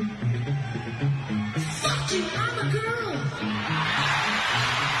 Fuck you, I'm a girl.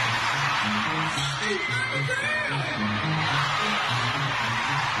 Fuck you, I'm a girl.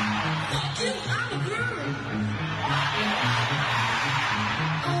 Fuck you, I'm a girl.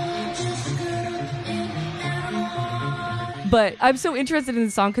 I'm just a girl in Anaheim. But I'm so interested in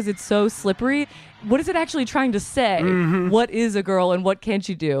the song because it's so slippery. What is it actually trying to say? What is a girl and what can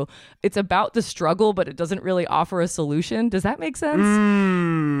she do? It's about the struggle, but it doesn't really offer a solution. Does that make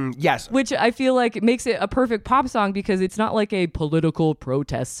sense? Yes. Which I feel like it makes it a perfect pop song because it's not like a political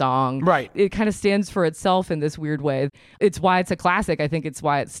protest song. Right. It kind of stands for itself in this weird way. It's why it's a classic. I think it's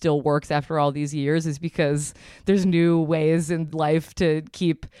why it still works after all these years is because there's new ways in life to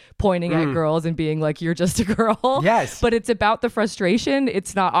keep pointing at girls and being like, you're just a girl. Yes. But it's about the frustration.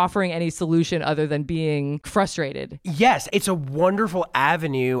 It's not offering any solution other than being frustrated. Yes, it's a wonderful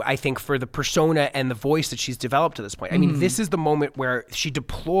avenue, I think, for the persona and the voice that she's developed to this point. I mean, this is the moment where she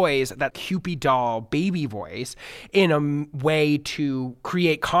deploys that Cupid doll baby voice in a way to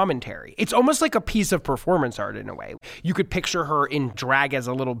create commentary. It's almost like a piece of performance art in a way. You could picture her in drag as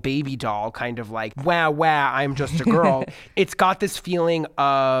a little baby doll, kind of like, wow, I'm just a girl. It's got this feeling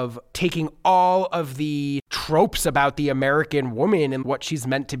of taking all of the tropes about the American woman and what she's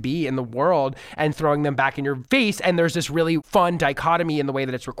meant to be in the world and throwing them back in your face. And there's this really fun dichotomy in the way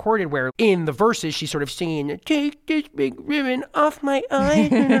that it's recorded where in the verses she's sort of singing, take this big ribbon off my eye.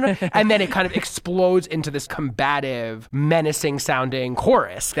 And then it kind of explodes into this combative, menacing sounding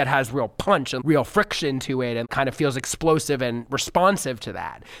chorus that has real punch and real friction to it and kind of feels explosive and responsive to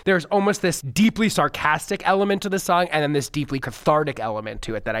that. There's almost this deeply sarcastic element to the song and then this deeply cathartic element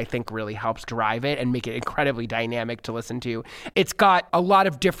to it that I think really helps drive it and make it incredibly dynamic to listen to. It's got a lot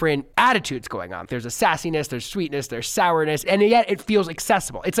of different attitudes going on. There's a sassiness, there's sweetness, there's sourness, and yet it feels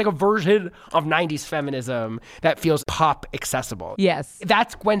accessible. It's like a version of 90s feminism that feels pop accessible. Yes.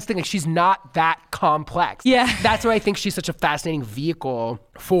 That's Gwen's thing. Like, she's not that complex. Yeah. That's why I think she's such a fascinating vehicle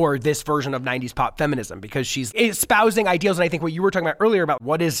for this version of 90s pop feminism because she's espousing ideals. And I think what you were talking about earlier about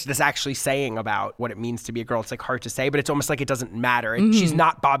what is this actually saying about what it means to be a girl, it's like hard to say, but it's almost like it doesn't matter. She's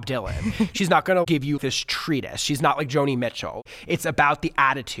not Bob Dylan. She's not going to give you this treatise. She's not like Joni Mitchell. It's about the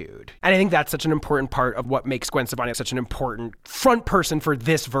attitude. And I think that's such an important part of what makes Gwen Stefani such an important front person for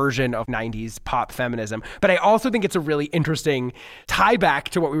this version of 90s pop feminism. But I also think it's a really interesting tie back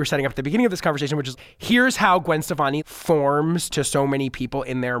to what we were setting up at the beginning of this conversation, which is here's how Gwen Stefani forms to so many people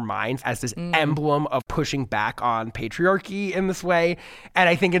in their minds as this emblem of pushing back on patriarchy in this way. And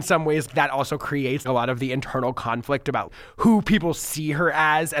I think in some ways that also creates a lot of the internal conflict about who people see her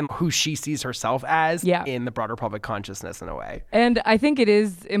as and who she sees herself as in the broader public consciousness in a way. And I think it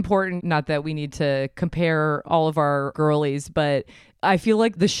is important, not that we need to compare all of our girlies, but I feel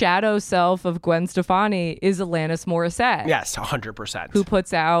like the shadow self of Gwen Stefani is Alanis Morissette. Yes, 100%. Who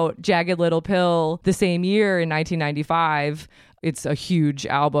puts out Jagged Little Pill the same year in 1995. It's a huge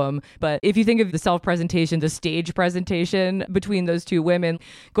album. But if you think of the self-presentation, the stage presentation between those two women,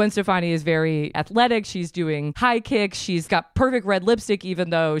 Gwen Stefani is very athletic. She's doing high kicks. She's got perfect red lipstick, even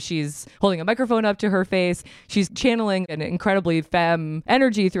though she's holding a microphone up to her face. She's channeling an incredibly femme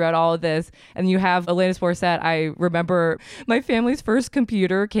energy throughout all of this. And you have Alanis Morissette. I remember my family's first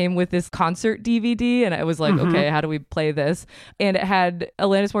computer came with this concert DVD, and I was like, okay, how do we play this? And it had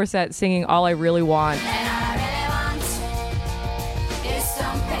Alanis Morissette singing All I Really Want.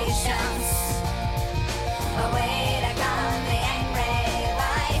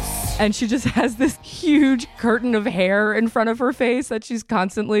 And she just has this huge curtain of hair in front of her face that she's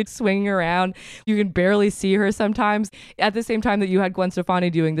constantly swinging around. You can barely see her sometimes. At the same time that you had Gwen Stefani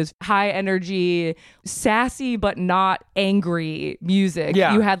doing this high energy, sassy but not angry music.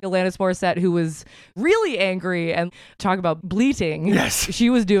 Yeah. You had Alanis Morissette who was really angry and talk about bleating. Yes. She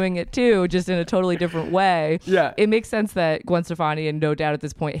was doing it too, just in a totally different way. Yeah. It makes sense that Gwen Stefani, and no doubt at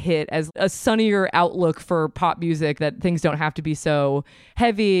this point, hit as a sunnier outlook for pop music, that things don't have to be so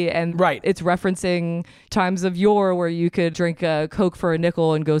heavy and and Right. it's referencing times of yore where you could drink a Coke for a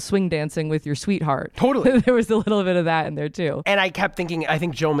nickel and go swing dancing with your sweetheart. Totally. There was a little bit of that in there too. And I kept thinking, I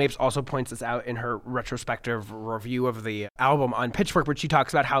think Jill Mapes also points this out in her retrospective review of the album on Pitchfork, where she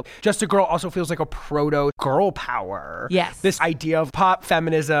talks about how Just a Girl also feels like a proto-girl power. Yes. This idea of pop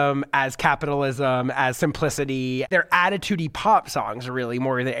feminism as capitalism, as simplicity. They're attitude-y pop songs, really,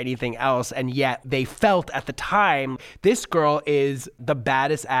 more than anything else. And yet they felt at the time, this girl is the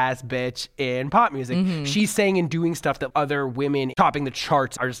baddest ass bitch in pop music. She's saying and doing stuff that other women topping the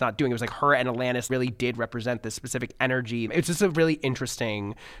charts are just not doing. It was like her and Alanis really did represent this specific energy. It's just a really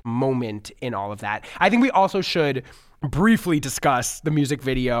interesting moment in all of that. I think we also should briefly discuss the music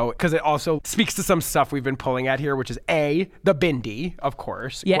video because it also speaks to some stuff we've been pulling at here, which is A, the bindi, of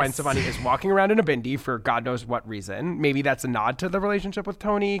course. Yes. Gwen Stefani is walking around in a bindi for God knows what reason. Maybe that's a nod to the relationship with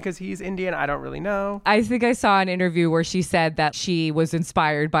Tony because he's Indian. I don't really know. I think I saw an interview where she said that she was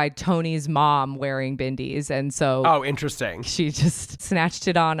inspired by Tony's mom wearing bindis. And so Oh, interesting. she just snatched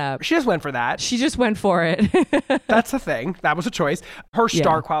it on up. She just went for that. She just went for it. That's the thing. That was a choice. Her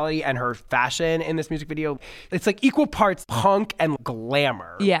star quality and her fashion in this music video, it's like equal parts punk and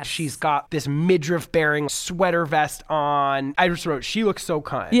glamour. Yes. She's got this midriff-bearing sweater vest on. I just wrote, she looks so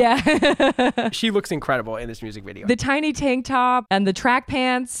cunt. Yeah. She looks incredible in this music video. The tiny tank top and the track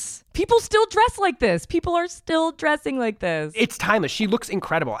pants. People still dress like this. People are still dressing like this. It's timeless. She looks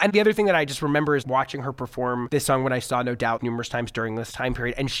incredible. And the other thing that I just remember is watching her perform this song when I saw No Doubt numerous times during this time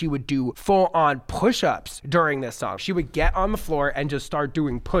period. And she would do full-on push-ups during this song. She would get on the floor and just start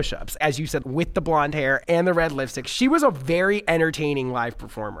doing push-ups. As you said, with the blonde hair and the red lipstick. She was a very entertaining live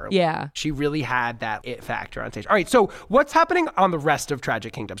performer. Yeah. She really had that it factor on stage. All right, so what's happening on the rest of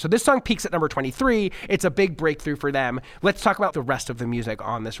Tragic Kingdom? So this song peaks at number 23. It's a big breakthrough for them. Let's talk about the rest of the music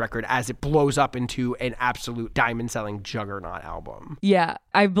on this record as it blows up into an absolute diamond-selling juggernaut album. Yeah.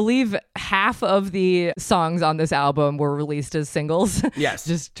 I believe half of the songs on this album were released as singles. Yes.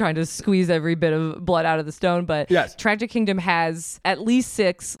 Just trying to squeeze every bit of blood out of the stone. But Yes. Tragic Kingdom has at least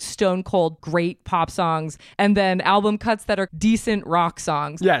 6 stone cold great pop songs and then album cuts that are decent rock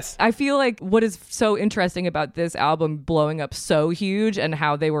songs. Yes. I feel like what is so interesting about this album blowing up so huge and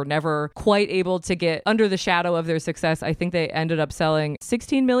how they were never quite able to get under the shadow of their success. I think they ended up selling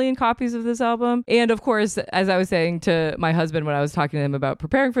 16 million copies of this album. And of course, as I was saying to my husband when I was talking to him about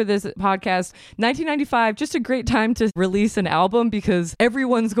preparing for this podcast, 1995, just a great time to release an album because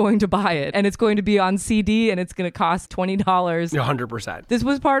everyone's going to buy it and it's going to be on CD and it's going to cost $20. 100%. This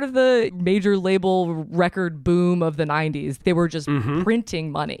was part of the major label record boom of the 90s. They were just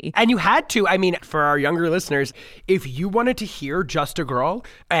printing money. And you had to, I mean, for our younger listeners, if you wanted to hear Just a Girl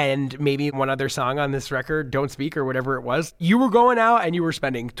and maybe one other song on this record, Don't Speak or whatever it was, you were going out and you were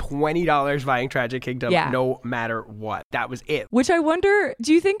spending $20 buying Tragic Kingdom no matter what. That was it. Which I wonder,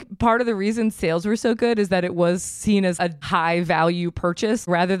 do you think part of the reason sales were so good is that it was seen as a high value purchase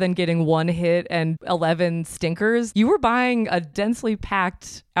rather than getting one hit and 11 stinkers? You were buying a densely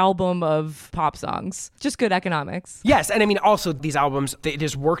packed album of pop songs. Just good economics. Yes, and I mean, also these albums, they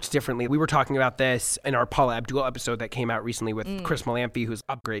just worked differently. We were talking about this in our Paula Abdul episode that came out recently with Chris Malamphy, who's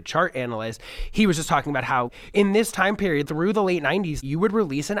a great chart analyst. He was just talking about how in this time period, through the late 90s, you would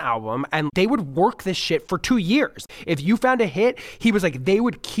release an album and they would work this shit for 2 years. If you found a hit, he was like, they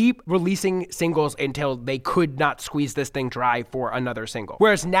would keep releasing singles until they could not squeeze this thing dry for another single.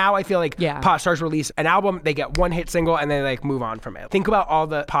 Whereas now I feel like pop stars release an album, they get one hit single and then they like move on from it. Think about all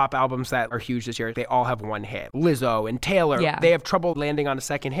the pop albums that are huge this year. They all have one hit. Lizzo and Taylor, they have trouble landing on a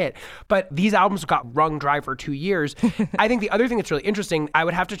second hit. But these albums got wrung dry for 2 years. I think the other thing that's really interesting, I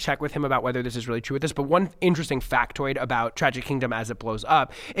would have to check with him about whether this is really true with this, but one interesting factoid about Tragic Kingdom as it blows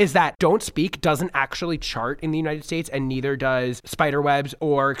up is that Don't Speak doesn't actually chart in the United States, and neither does Spiderwebs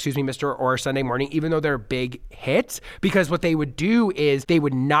or Mr. or Sunday Morning, even though they're big hits, because what they would do is they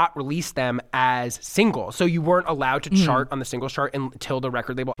would not release them as singles. So you weren't allowed to chart on the singles chart until the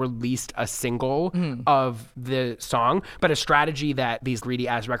record label released a single of the song. But a strategy that these greedy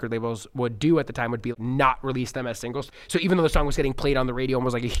ass record labels would do at the time would be not release them as singles. So even though the song was getting played on the radio and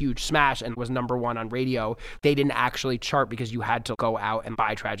was like a huge smash and was number one on radio, they didn't actually chart because you had to go out and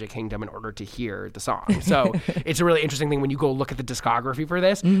buy Tragic Kingdom in order to hear the song. So it's a really interesting thing when you go look at the discography for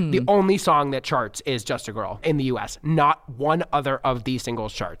this. The only song that charts is Just a Girl in the US. Not one other of these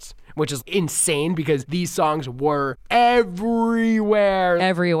singles charts, which is insane because these songs were everywhere.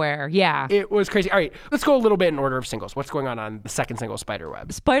 Everywhere, yeah. It was crazy. All right, let's go a little bit in order of singles. What's going on the second single,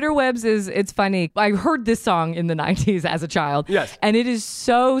 Spiderwebs? Spiderwebs it's funny. I heard this song in the 90s as a child. Yes. And it is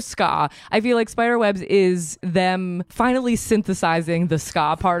so ska. I feel like Spiderwebs is them finally synthesizing the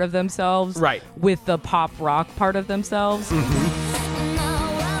ska part of themselves Right. with the pop rock part of themselves.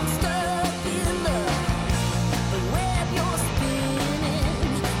 Now I'm stuck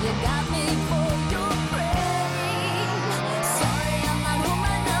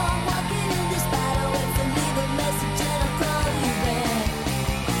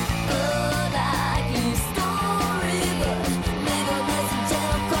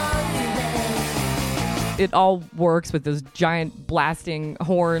It all works with those giant blasting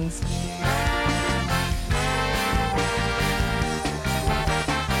horns.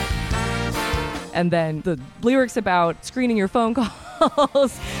 And then the lyrics about screening your phone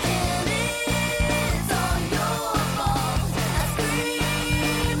calls.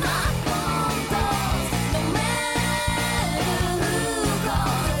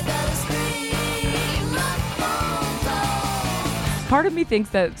 Part of me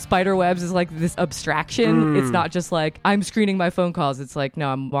thinks that spider webs is like this abstraction. It's not just like, I'm screening my phone calls. It's like,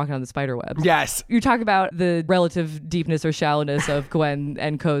 no, I'm walking on the spider web. Yes. You talk about the relative deepness or shallowness of Gwen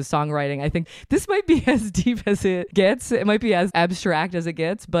and Co's songwriting. I think this might be as deep as it gets. It might be as abstract as it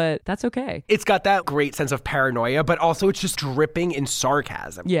gets, but that's okay. It's got that great sense of paranoia, but also it's just dripping in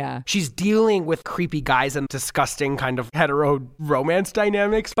sarcasm. Yeah. She's dealing with creepy guys and disgusting kind of hetero romance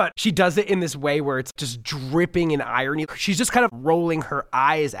dynamics, but she does it in this way where it's just dripping in irony. She's just kind of rolling her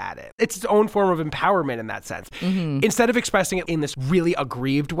eyes at it. It's its own form of empowerment in that sense. Instead of expressing it in this really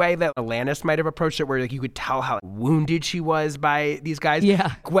aggrieved way that Alanis might have approached it, where like you could tell how wounded she was by these guys.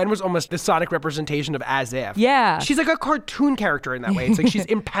 Yeah. Gwen was almost the sonic representation of as if. Yeah. She's like a cartoon character in that way. It's like she's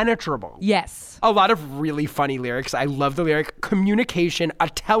impenetrable. Yes. A lot of really funny lyrics. I love the lyric, communication, a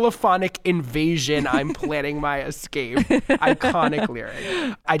telephonic invasion. I'm planning my escape. Iconic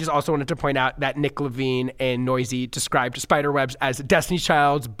lyric. I just also wanted to point out that Nick Levine in Noisy described spiderwebs as Destiny's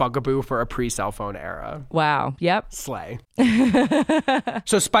Child's bugaboo for a pre-cell phone era. Wow. Yep. Slay.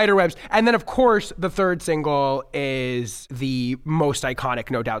 So spiderwebs. And then, of course, the third single is the most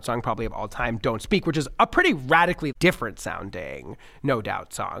iconic No Doubt song probably of all time, Don't Speak, which is a pretty radically different sounding No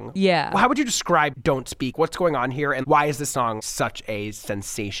Doubt song. Yeah. How would you describe Don't Speak? What's going on here? And why is this song such a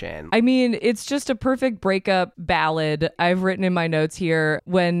sensation? I mean, it's just a perfect breakup ballad. I've written in my notes here,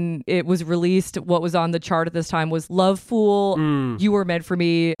 when it was released, what was on the chart at this time was Love Fool, You Were Meant for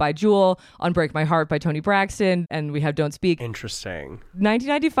Me by Jewel, Unbreak My Heart by Toni Braxton, and we have Don't Speak. Interesting.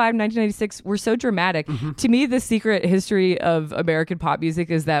 1995, 1996 were so dramatic. To me, the secret history of American pop music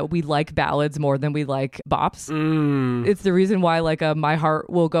is that we like ballads more than we like bops. It's the reason why like a My Heart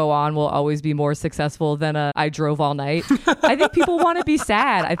Will Go On will always be more successful than a I Drove All Night. I think people want to be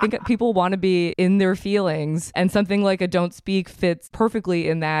sad. I think people want to be in their feelings, and something like a Don't Speak fits perfectly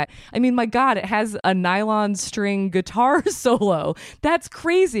in that. I mean, my God, it has a nylon string guitar solo. That's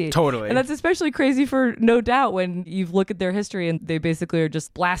crazy. Totally. And that's especially crazy for No Doubt when you look at their history and they basically are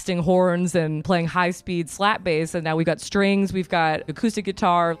just blasting horns and playing high-speed slap bass, and now we've got strings, we've got acoustic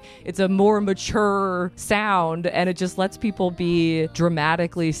guitar. It's a more mature sound, and it just lets people be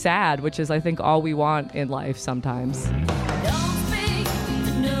dramatically sad, which is, I think, all we want in life sometimes. Don't speak,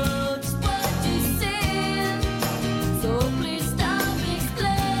 know just what you said. So please stop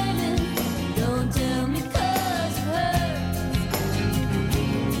explaining. Don't tell me 'cause it hurts.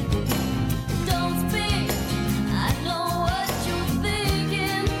 Don't speak, I know what you're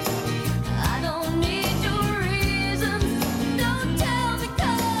thinking. I don't need your reasons. Don't tell me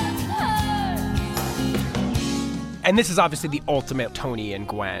 'cause it hurts. And this is obviously the ultimate Toni and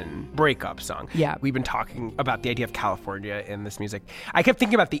Gwen breakup song. Yeah. We've been talking about the idea of California in this music. I kept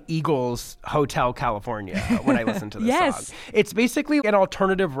thinking about the Eagles' Hotel California when I listened to this Yes. song. It's basically an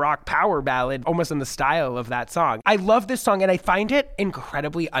alternative rock power ballad, almost in the style of that song. I love this song, and I find it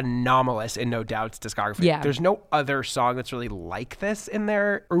incredibly anomalous in No Doubt's discography. Yeah. There's no other song that's really like this in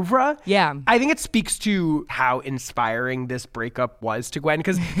their oeuvre. Yeah. I think it speaks to how inspiring this breakup was to Gwen,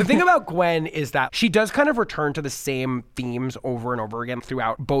 because the thing about Gwen is that she does kind of return to the same themes over and over again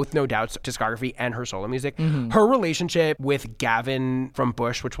throughout both No Doubt's discography and her solo music. Her relationship with Gavin from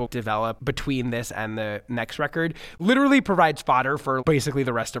Bush, which will develop between this and the next record, literally provides fodder for basically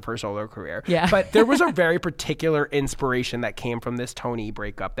the rest of her solo career. Yeah. But there was a very particular inspiration that came from this Toni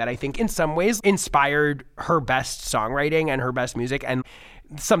breakup that I think in some ways inspired her best songwriting and her best music, and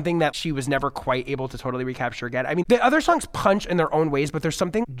something that she was never quite able to totally recapture again. I mean, the other songs punch in their own ways, but there's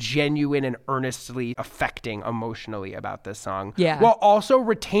something genuine and earnestly affecting emotionally about this song. Yeah. While also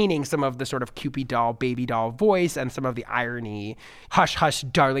retaining some of the sort of Cupid doll, baby doll voice and some of the irony. Hush, hush,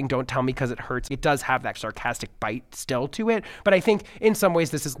 darling, don't tell me 'cause it hurts. It does have that sarcastic bite still to it. But I think in some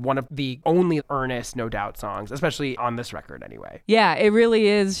ways this is one of the only earnest No Doubt songs, especially on this record anyway. Yeah, it really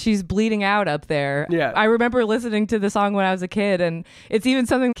is. She's bleeding out up there. Yeah. I remember listening to the song when I was a kid, and it's even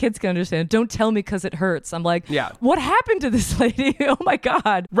something kids can understand. Don't tell me 'cause it hurts. I'm like, Yeah. What happened to this lady? Oh my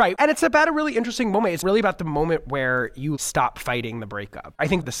God. Right. And it's about a really interesting moment. It's really about the moment where you stop fighting the breakup. I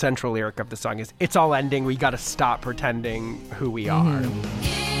think the central lyric of the song is, it's all ending. We got to stop pretending who we are.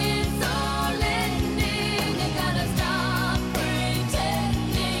 It's all ending. You gotta stop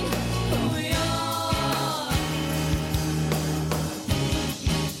pretending who we are.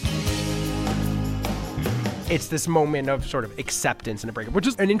 It's this moment of sort of acceptance in a breakup, which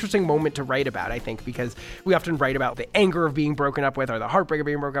is an interesting moment to write about, I think, because we often write about the anger of being broken up with or the heartbreak of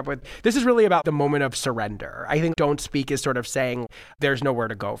being broken up with. This is really about the moment of surrender. I think Don't Speak is sort of saying there's nowhere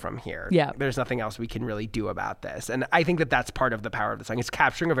to go from here. Yeah. There's nothing else we can really do about this. And I think that that's part of the power of the song. It's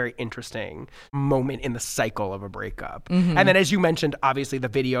capturing a very interesting moment in the cycle of a breakup. And then, as you mentioned, obviously the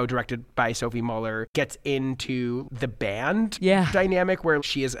video directed by Sophie Muller gets into the band dynamic where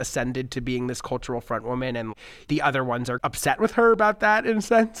she is ascended to being this cultural front woman and the other ones are upset with her about that in a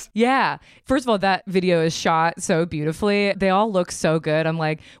sense. Yeah. First of all, that video is shot so beautifully. They all look so good. I'm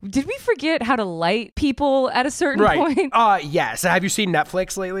like, did we forget how to light people at a certain point? Yes. Have you seen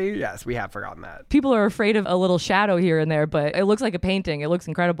Netflix lately? Yes, we have forgotten that. People are afraid of a little shadow here and there, but it looks like a painting. It looks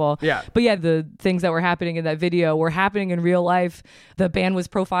incredible. Yeah. But yeah, the things that were happening in that video were happening in real life. The band was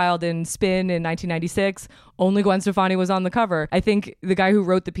profiled in Spin in 1996. Only Gwen Stefani was on the cover. I think the guy who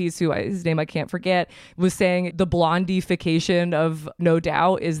wrote the piece, his name I can't forget, was saying the blondification of No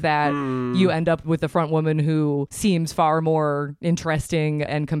Doubt is that you end up with a front woman who seems far more interesting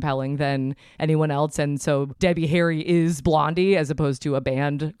and compelling than anyone else. And so Debbie Harry is Blondie as opposed to a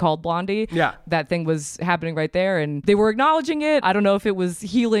band called Blondie. Yeah. That thing was happening right there and they were acknowledging it. I don't know if it was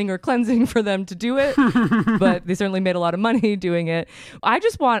healing or cleansing for them to do it, but they certainly made a lot of money doing it. I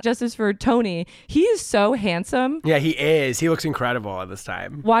just want justice for Tony. He is so handsome. Yeah, he is. He looks incredible at this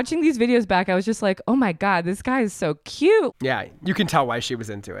time. Watching these videos back, I was just like, oh my God, this guy is so cute. Yeah, you can tell why she was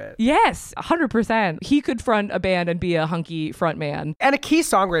into it. Yes, 100%. He could front a band and be a hunky front man. And a key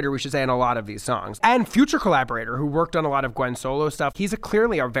songwriter, we should say, in a lot of these songs. And future collaborator who worked on a lot of Gwen solo stuff. He's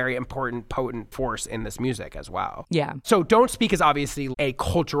clearly a very important, potent force in this music as well. Yeah. So Don't Speak is obviously a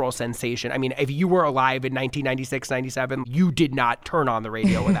cultural sensation. I mean, if you were alive in 1996, 97, you did not turn on the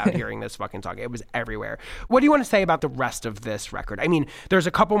radio without hearing this fucking song. It was everywhere. What do you want to say about the rest of this record? I mean, there's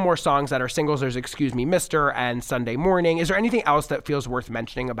a couple more songs that are singles. There's Excuse Me, Mister and Sunday Morning. Is there anything else that feels worth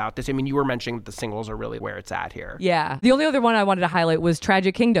mentioning about this? I mean, you were mentioning that the singles are really where it's at here. Yeah. The only other one I wanted to highlight was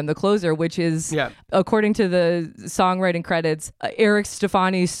Tragic Kingdom, the closer, which is, according to the songwriting credits, Eric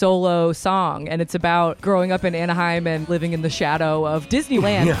Stefani's solo song. And it's about growing up in Anaheim and living in the shadow of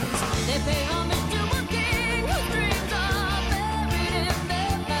Disneyland. They pay homage to a king whose dreams are buried in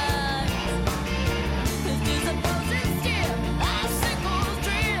their minds. His disappointing skin, icicles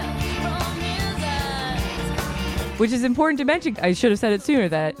drip from his eyes. Which is important to mention. I should have said it sooner,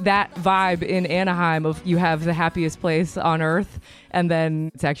 that vibe in Anaheim of you have the happiest place on earth and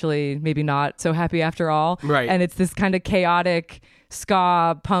then it's actually maybe not so happy after all. Right. And it's this kind of chaotic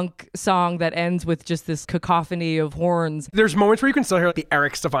ska punk song that ends with just this cacophony of horns. There's moments where you can still hear the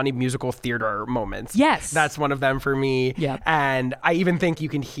Eric Stefani musical theater moments. Yes. That's one of them for me. Yep. And I even think you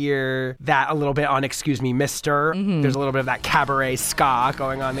can hear that a little bit on Excuse Me, Mister. There's a little bit of that cabaret ska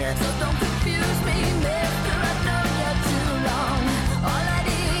going on there. So don't confuse me, mister, I've known you too long. All I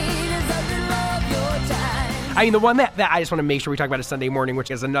need is a little of your time. I mean, the one that I just want to make sure we talk about is Sunday Morning,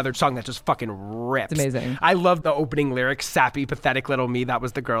 which is another song that just fucking rips. It's amazing. I love the opening lyrics, sappy, pathetic little me. That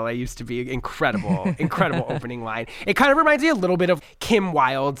was the girl I used to be. Incredible, incredible opening line. It kind of reminds me a little bit of Kim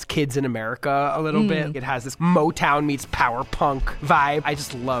Wilde's Kids in America a little bit. It has this Motown meets power punk vibe. I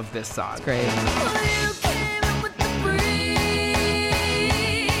just love this song. It's great. You came in with the breeze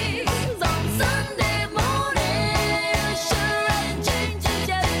on Sunday morning. Sure, I changed it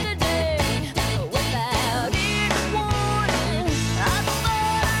yesterday without any warning. I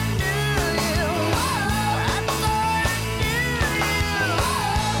thought I knew you. I thought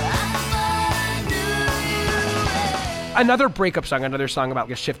I knew you. Another breakup song, another song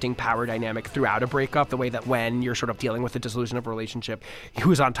about a shifting power dynamic throughout a breakup, the way that when you're sort of dealing with the dissolution of a relationship,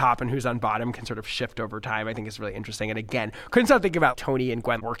 who's on top and who's on bottom can sort of shift over time, I think is really interesting. And again, couldn't stop thinking about Tony and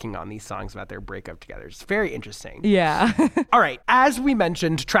Gwen working on these songs about their breakup together. It's very interesting. Yeah. All right, as we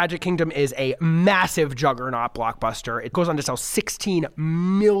mentioned, Tragic Kingdom is a massive juggernaut blockbuster. It goes on to sell 16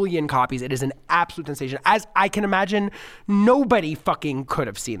 million copies. It is an absolute sensation. As I can imagine, nobody fucking could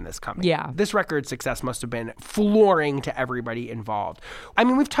have seen this coming. Yeah. This record's success must have been flooring to everybody involved. I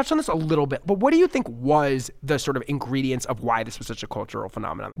mean, we've touched on this a little bit, but what do you think was the sort of ingredients of why this was such a cultural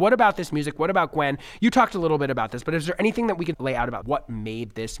phenomenon? What about this music? What about Gwen? You talked a little bit about this, but is there anything that we could lay out about what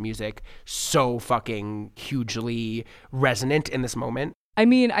made this music so fucking hugely resonant in this moment? I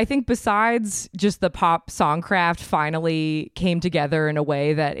mean, I think besides just the pop songcraft finally came together in a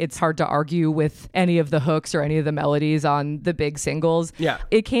way that it's hard to argue with any of the hooks or any of the melodies on the big singles. Yeah.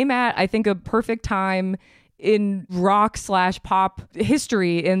 It came at, I think, a perfect time in rock/pop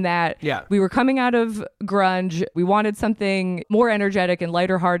history in that we were coming out of grunge. We wanted something more energetic and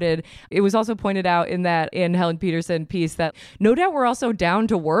lighter hearted. It was also pointed out in that in Helen Peterson piece that No Doubt were also down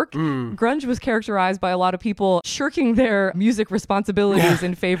to work. Grunge was characterized by a lot of people shirking their music responsibilities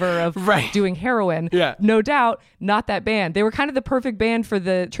in favor of doing heroin. No Doubt, not that band. They were kind of the perfect band for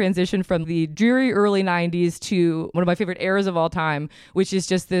the transition from the dreary early 90s to one of my favorite eras of all time, which is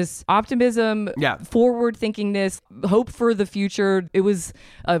just this optimism, forward thinkingness, hope for the future. It was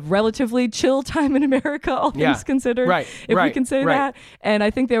a relatively chill time in America, all things considered, if we can say that. And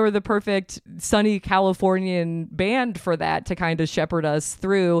I think they were the perfect sunny Californian band for that to kind of shepherd us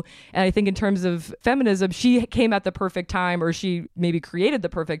through. And I think in terms of feminism, she came at the perfect time, or she maybe created the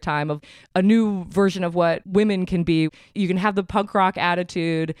perfect time of a new version of what women can be. You can have the punk rock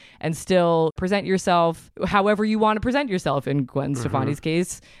attitude and still present yourself however you want to present yourself, in Gwen Stefani's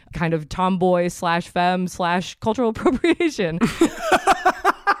case, kind of tomboy/femme/cultural appropriation.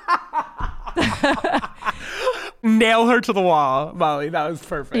 Nail her to the wall, Molly. That was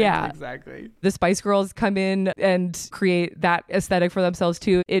perfect. Yeah. Exactly. The Spice Girls come in and create that aesthetic for themselves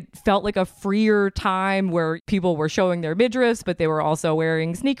too. It felt like a freer time where people were showing their midriffs, but they were also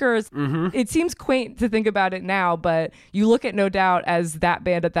wearing sneakers. It seems quaint to think about it now, but you look at No Doubt as that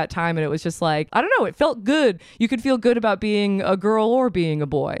band at that time and it was just like, I don't know, it felt good. You could feel good about being a girl or being a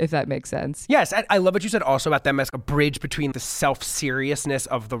boy, if that makes sense. Yes, and I love what you said also about them as a bridge between the self-seriousness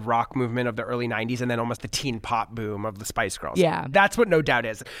of the rock movement of the early 90s and then almost the teen pop boom of the Spice Girls. Yeah. That's what No Doubt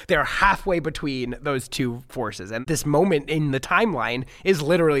is. They're halfway between those two forces. And this moment in the timeline is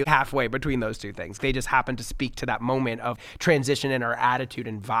literally halfway between those two things. They just happen to speak to that moment of transition in our attitude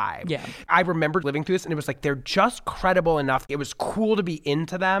and vibe. Yeah. I remember living through this and it was like, they're just credible enough. It was cool to be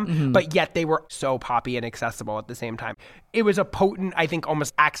into them, but yet they were so poppy and accessible at the same time. It was a potent, I think,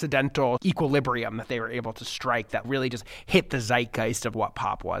 almost accidental equilibrium that they were able to strike that really just hit the zeitgeist of what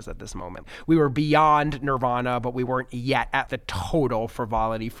pop was at this moment. We were beyond Nirvana, but we weren't yet at the total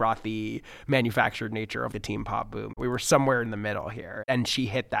frivolity, frothy, manufactured nature of the teen pop boom. We were somewhere in the middle here, and she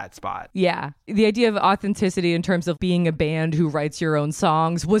hit that spot. Yeah. The idea of authenticity in terms of being a band who writes your own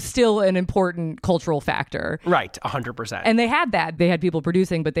songs was still an important cultural factor. Right, 100%. And they had that. They had people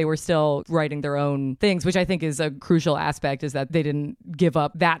producing, but they were still writing their own things, which I think is a crucial aspect, is that they didn't give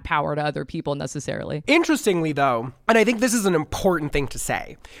up that power to other people necessarily. Interestingly, though, and I think this is an important thing to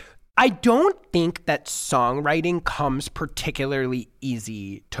say, I don't think that songwriting comes particularly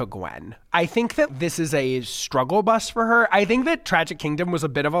easy to Gwen. I think that this is a struggle bus for her. I think that Tragic Kingdom was a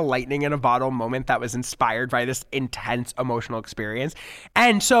bit of a lightning in a bottle moment that was inspired by this intense emotional experience.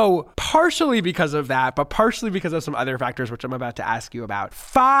 And so partially because of that, but partially because of some other factors, which I'm about to ask you about,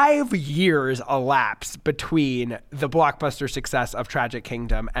 5 years elapsed between the blockbuster success of Tragic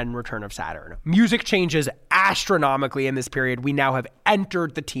Kingdom and Return of Saturn. Music changes astronomically in this period. We now have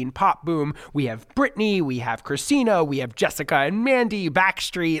entered the teen pop boom. We have Britney, we have Christina, we have Jessica and Mandy,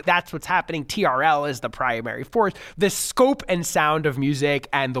 Backstreet. That's what's happening. TRL is the primary force. The scope and sound of music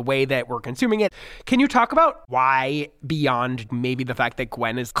and the way that we're consuming it. Can you talk about why, beyond maybe the fact that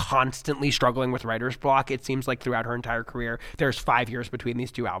Gwen is constantly struggling with writer's block, it seems like throughout her entire career, there's 5 years between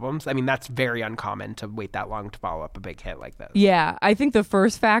these two albums? I mean, that's very uncommon to wait that long to follow up a big hit like this. Yeah, I think the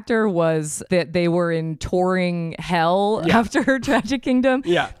first factor was that they were in touring hell after Tragic Kingdom.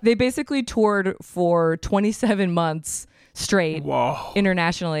 Yeah. They basically toured for 27 months straight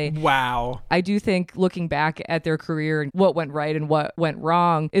internationally. Wow. I do think looking back at their career and what went right and what went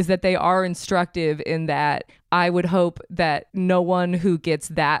wrong is that they are instructive in that I would hope that no one who gets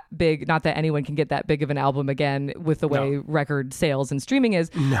that big, not that anyone can get that big of an album again with the way record sales and streaming is,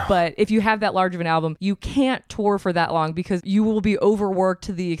 but if you have that large of an album, you can't tour for that long because you will be overworked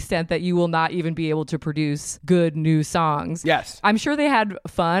to the extent that you will not even be able to produce good new songs. Yes. I'm sure they had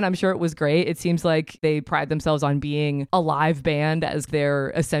fun. I'm sure it was great. It seems like they pride themselves on being a live band as their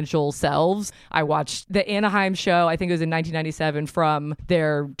essential selves. I watched the Anaheim show, I think it was in 1997, from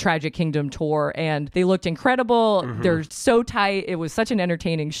their Tragic Kingdom tour, and they looked incredible. They're so tight. It was such an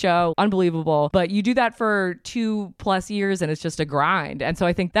entertaining show. Unbelievable. But you do that for 2+ years and it's just a grind. And so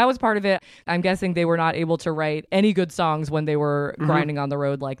I think that was part of it. I'm guessing they were not able to write any good songs when they were grinding on the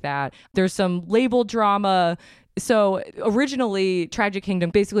road like that. There's some label drama. So originally, Tragic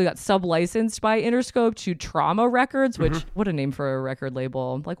Kingdom basically got sub-licensed by Interscope to Trauma Records, which, what a name for a record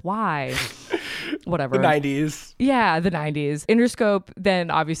label. Like, why? whatever. The 90s. Yeah, the 90s. Interscope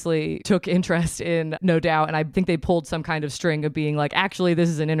then obviously took interest in No Doubt, and I think they pulled some kind of string of being like, actually, this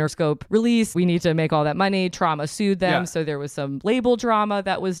is an Interscope release. We need to make all that money. Trauma sued them, so there was some label drama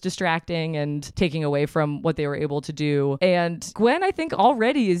that was distracting and taking away from what they were able to do. And Gwen, I think,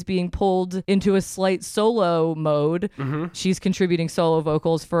 already is being pulled into a slight solo mode. She's contributing solo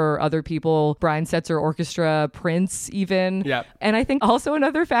vocals for other people, Brian Setzer Orchestra, Prince even. Yep. And I think also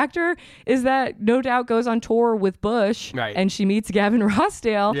another factor is that No Doubt goes on tour with Bush, Right. and she meets Gavin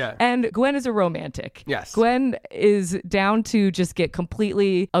Rossdale, Yeah. and Gwen is a romantic. Yes. Gwen is down to just get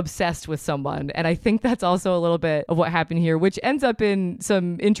completely obsessed with someone, and I think that's also a little bit of what happened here, which ends up in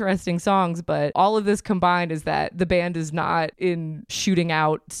some interesting songs, but all of this combined is that the band is not in shooting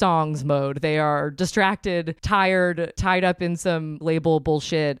out songs mode. They are distracted, tired, tied up in some label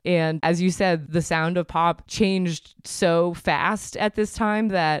bullshit, and as you said, the sound of pop changed so fast at this time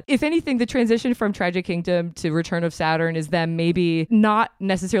that, if anything, the transition from Tragic Kingdom to Return of Saturn is them maybe not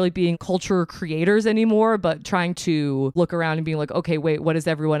necessarily being culture creators anymore, but trying to look around and being like, okay, wait, what is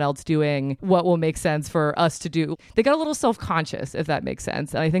everyone else doing? What will make sense for us to do? They got a little self-conscious, if that makes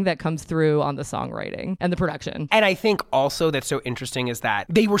sense. And I think that comes through on the songwriting and the production. And I think also that's so interesting is that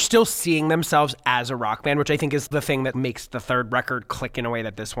they were still seeing themselves as a rock band, which I think is the thing that makes the third record click in a way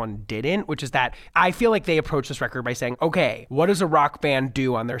that this one didn't, which is that I feel like they approached this record by saying, okay, what does a rock band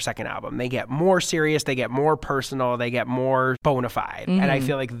do on their second album? They get more serious, they get more personal, they get more bona fide. And I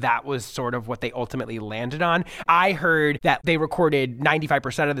feel like that was sort of what they ultimately landed on. I heard that they recorded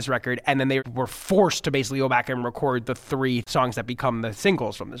 95% of this record, and then they were forced to basically go back and record the 3 songs that become the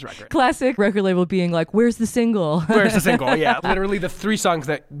singles from this record. Classic record label being like, where's the single? Where's the single? Yeah. Literally the 3 songs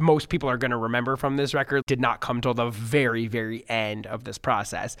that most people are going to remember from this record did not come till the very, very end of this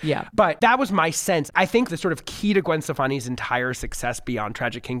process. Yeah. But that was my sense. I think the sort of key to Gwen Stefani's entire success beyond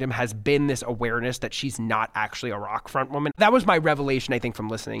Tragic Kingdom has been this awareness that she's not actually a rock front woman. That was my revelation, I think, from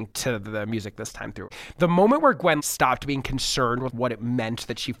listening to the music this time through. The moment where Gwen stopped being concerned with what it meant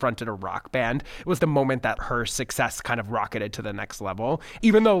that she fronted a rock band was the moment that her success kind of rocketed to the next level.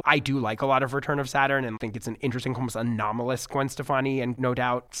 Even though I do like a lot of Return of Saturn and think it's an interesting, almost anomalous Gwen Stefani and No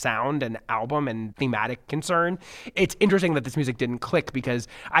Doubt sound and album and thematic concern, it's interesting that this music didn't click because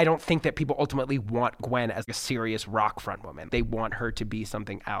I don't think that people ultimately want Gwen as a serious rock front woman. They want her to be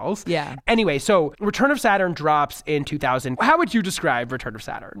something else. Yeah. Anyway, so Return of Saturn drops in 2000. How would you describe Return of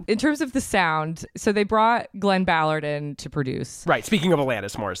Saturn? In terms of the sound, so they brought Glenn Ballard in to produce. Right. Speaking of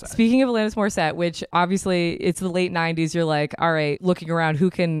Alanis Morissette. Speaking of Alanis Morissette, which obviously it's the late 90s, you're like, all right, looking around, who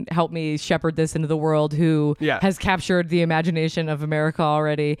can help me shepherd this into the world? Who has captured the imagination of America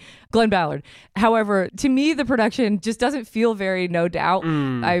already? Glenn Ballard. However, to me, the production just doesn't feel very No Doubt.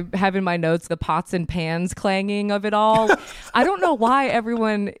 I have in my notes the pots and pans clanging of it all. I don't know why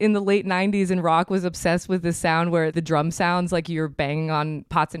everyone in the late 90s in rock was obsessed with this sound where the drum sounds like you're banging on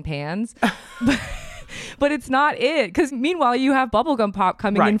pots and pans. But it's not it. Because meanwhile, you have bubblegum pop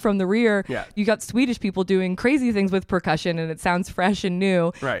coming in from the rear. Yeah. You got Swedish people doing crazy things with percussion, and it sounds fresh and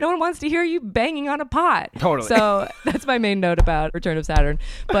new. Right. No one wants to hear you banging on a pot. Totally. So that's my main note about Return of Saturn.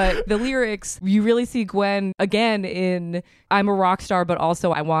 But the lyrics, you really see Gwen again in I'm a rock star, but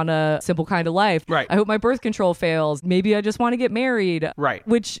also I want a simple kind of life. Right. I hope my birth control fails. Maybe I just want to get married. Right.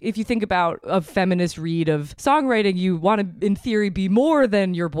 Which, if you think about a feminist read of songwriting, you want to, in theory, be more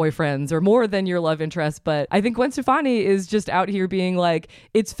than your boyfriends or more than your love interests. But I think Gwen Stefani is just out here being like,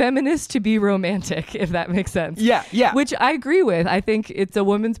 it's feminist to be romantic, if that makes sense. Yeah, yeah. Which I agree with. I think it's a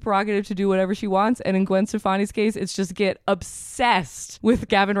woman's prerogative to do whatever she wants. And in Gwen Stefani's case, it's just get obsessed with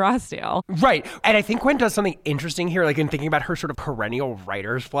Gavin Rossdale. Right. And I think Gwen does something interesting here, like in thinking about her sort of perennial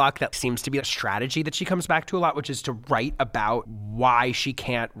writer's block that seems to be a strategy that she comes back to a lot, which is to write about why she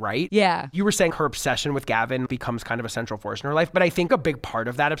can't write. Yeah. You were saying her obsession with Gavin becomes kind of a central force in her life, but I think a big part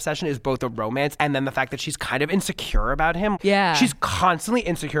of that obsession is both a romance and then the fact that she's kind of insecure about him. Yeah. She's constantly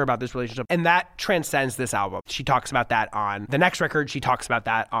insecure about this relationship, and that transcends this album. She talks about that on the next record. She talks about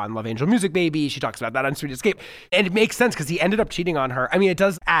that on Love Angel Music Baby. She talks about that on Sweet Escape. And it makes sense because he ended up cheating on her. I mean, it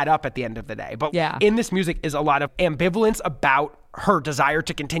does add up at the end of the day. But in this music is a lot of ambivalence about her desire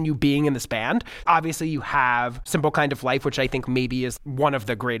to continue being in this band. Obviously, you have Simple Kind of Life, which I think maybe is one of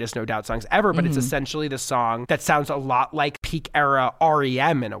the greatest No Doubt songs ever, but it's essentially the song that sounds a lot like peak era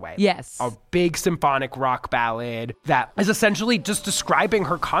REM in a way. Yes. A big symphonic rock ballad that is essentially just describing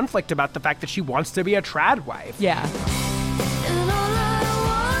her conflict about the fact that she wants to be a trad wife. Yeah. And all I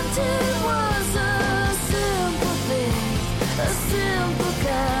wanted was a simple thing, a simple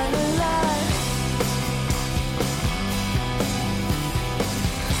kind of life.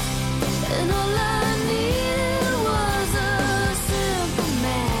 And all I needed was a simple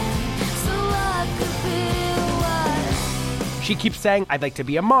man, so I She keeps saying, I'd like to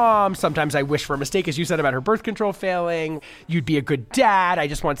be a mom. Sometimes I wish for a mistake, as you said about her birth control failing. You'd be a good dad. I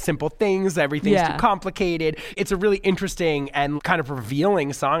just want simple things. Everything's too complicated. It's a really interesting and kind of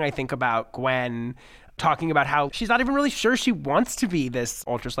revealing song, I think, about Gwen talking about how she's not even really sure she wants to be this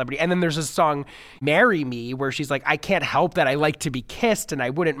ultra celebrity. And then there's a song, Marry Me, where she's like, I can't help that I like to be kissed and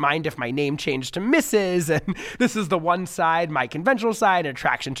I wouldn't mind if my name changed to Mrs. And this is the one side, my conventional side,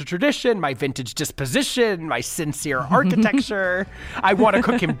 attraction to tradition, my vintage disposition, my sincere architecture. I want to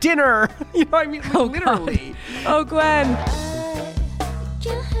cook him dinner. You know what I mean? Literally. God. Oh, Gwen. I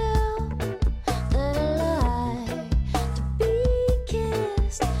can't help that I like to be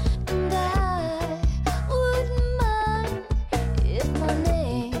kissed, and I wouldn't mind if my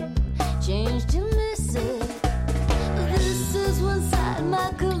name changed to Mrs. This is one side,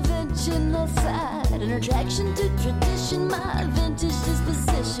 my conventional side, an attraction to tradition, my vintage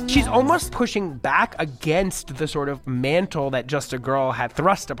disposition. She's almost pushing back against the sort of mantle that Just a Girl had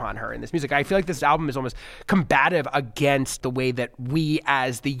thrust upon her in this music. I feel like this album is almost combative against the way that we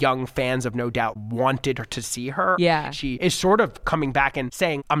as the young fans of No Doubt wanted her to see her. Yeah. She is sort of coming back and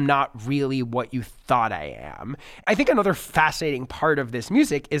saying, I'm not really what you thought I am. I think another fascinating part of this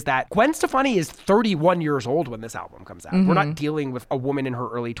music is that Gwen Stefani is 31 years old when this album comes out. We're not dealing with a woman in her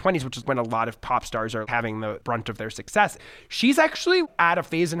early 20s, which is when a lot of pop stars are having the brunt of their success. She's actually at a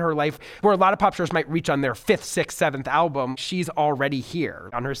phase in her life where a lot of pop stars might reach on their 5th, 6th, 7th album. She's already here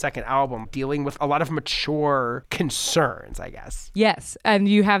on her 2nd album, dealing with a lot of mature concerns, I guess. Yes. And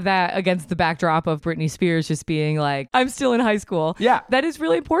you have that against the backdrop of Britney Spears just being like, I'm still in high school. Yeah. That is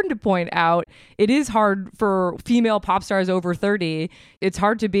really important to point out. It is hard for female pop stars over 30. It's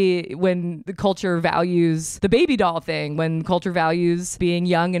hard to be when the culture values the baby doll thing, when culture values being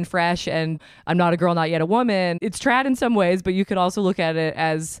young and fresh and I'm not a girl, not yet a woman. It's trad in some ways, but you could also look at it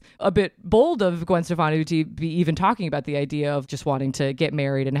as a bit bold of Gwen Stefani to be even talking about the idea of just wanting to get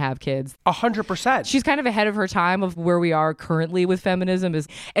married and have kids. 100%. She's kind of ahead of her time of where we are currently with feminism. Is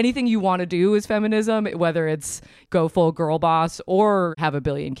anything you want to do is feminism, whether it's go full girl boss or have a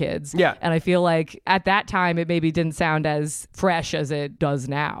billion kids. Yeah. And I feel like at that time, it maybe didn't sound as fresh as it does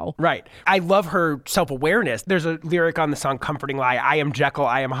now. Right. I love her self-awareness. There's a lyric on the song Comforting Lie, I am Jekyll,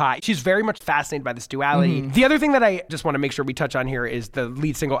 I am Hyde. She's very much fascinated by this duality. The other thing that I just want to make sure we touch on here is the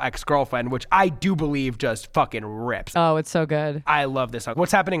lead single Ex-Girlfriend, which I do believe just fucking rips. Oh, it's so good. I love this song.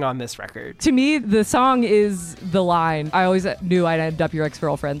 What's happening on this record? To me, the song is the line. I always knew I'd end up your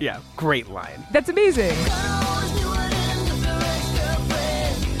ex-girlfriend. Yeah, great line. That's amazing.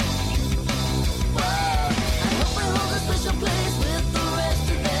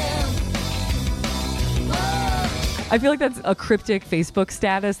 I feel like that's a cryptic Facebook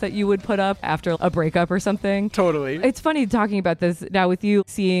status that you would put up after a breakup or something. Totally. It's funny talking about this now with you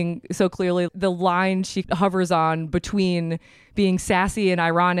seeing so clearly the line she hovers on between being sassy and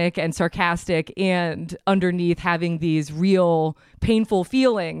ironic and sarcastic and underneath having these real painful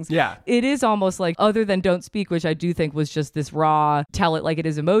feelings. Yeah. It is almost like, other than Don't Speak, which I do think was just this raw, tell it like it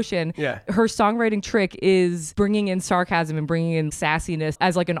is emotion. Yeah. Her songwriting trick is bringing in sarcasm and bringing in sassiness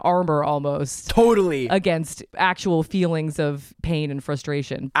as like an armor almost. Totally. Against actual feelings of pain and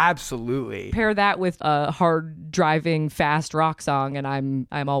frustration. Absolutely. Pair that with a hard driving fast rock song and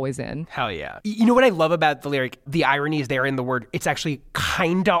I'm always in. Hell yeah. You know what I love about the lyric? The irony is there in the word, it's actually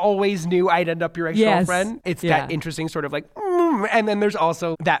kinda always knew I'd end up your ex-girlfriend. Yes. It's Yeah. that interesting sort of like, and then there's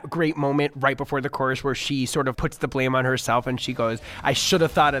also that great moment right before the chorus where she sort of puts the blame on herself and she goes, I should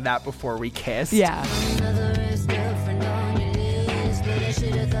have thought of that before we kissed. Yeah. Another ex-girlfriend on your list, but I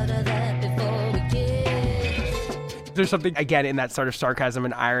should have thought of that before we kissed. There's something, again, in that sort of sarcasm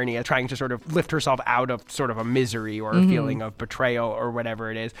and irony of trying to sort of lift herself out of sort of a misery or a feeling of betrayal or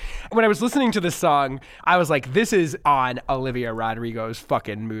whatever it is. When I was listening to this song, I was like, this is on Olivia Rodrigo's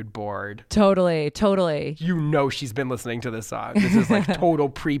fucking mood board. Totally. You know she's been listening to this song. This is like total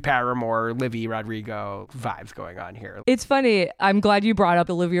pre-Paramore, Livy Rodrigo vibes going on here. It's funny. I'm glad you brought up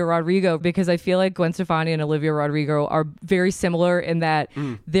Olivia Rodrigo because I feel like Gwen Stefani and Olivia Rodrigo are very similar in that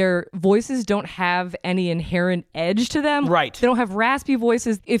their voices don't have any inherent edge to them. Right. They don't have raspy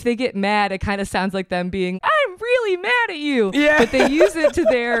voices. If they get mad, it kind of sounds like them being, I'm really mad at you. Yeah. But they use it to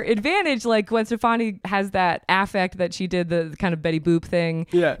their advantage. Like Gwen Stefani has that affect that she did, the kind of Betty Boop thing,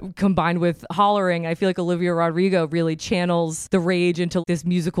 combined with hollering. I feel like Olivia Rodrigo really channels the rage into this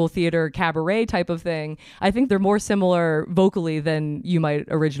musical theater cabaret type of thing. I think they're more similar vocally than you might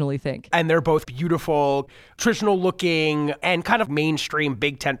originally think. And they're both beautiful, traditional looking, and kind of mainstream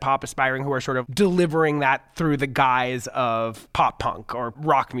big tent pop aspiring who are sort of delivering that through the guise guise of pop punk or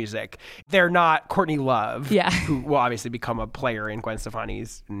rock music. They're not Courtney Love, who will obviously become a player in Gwen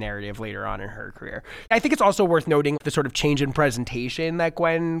Stefani's narrative later on in her career. I think it's also worth noting the sort of change in presentation that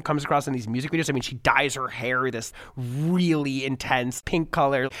Gwen comes across in these music videos. I mean, she dyes her hair this really intense pink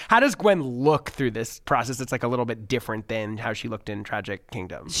color. How does Gwen look through this process? It's like a little bit different than how she looked in Tragic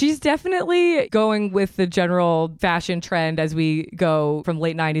Kingdom. She's definitely going with the general fashion trend as we go from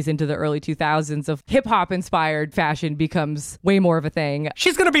late 90s into the early 2000s of hip-hop inspired fashion becomes way more of a thing.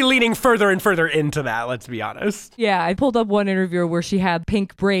 She's going to be leaning further and further into that, let's be honest. Yeah, I pulled up one interview where she had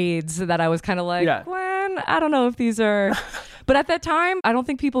pink braids that I was kind of like, Gwen, I don't know if these are... But at that time, I don't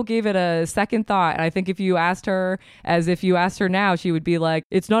think people gave it a second thought. And I think if you asked her, as if you asked her now, she would be like,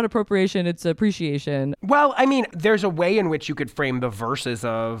 it's not appropriation, it's appreciation. Well, I mean, there's a way in which you could frame the verses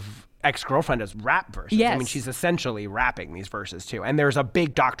of Ex-Girlfriend as rap verses. Yes. I mean, she's essentially rapping these verses too. And there's a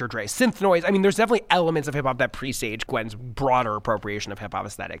big Dr. Dre synth noise. I mean, there's definitely elements of hip-hop that presage Gwen's broader appropriation of hip-hop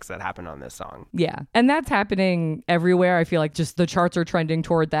aesthetics that happen on this song. Yeah. And that's happening everywhere. I feel like just the charts are trending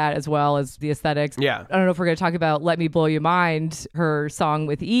toward that as well as the aesthetics. Yeah. I don't know if we're going to talk about Let Me Blow Your Mind, her song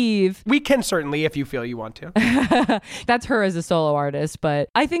with Eve. We can certainly if you feel you want to. That's her as a solo artist. But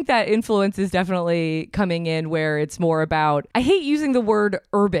I think that influence is definitely coming in where it's more about, I hate using the word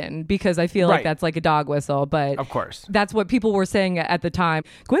urban because I feel like that's like a dog whistle, but of course, that's what people were saying at the time.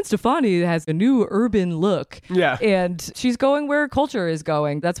 Gwen Stefani has a new urban look. Yeah. And she's going where culture is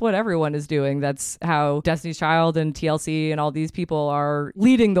going. That's what everyone is doing. That's how Destiny's Child and TLC and all these people are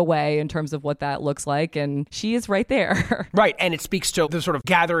leading the way in terms of what that looks like. And she is right there. Right. And it speaks to the sort of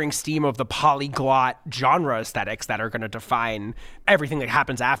gathering steam of the polyglot genre aesthetics that are going to define everything that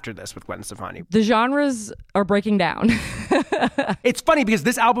happens after this with Gwen Stefani. The genres are breaking down. It's funny because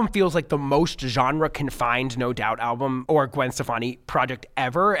this album feels like the most genre confined, no doubt, album or Gwen Stefani project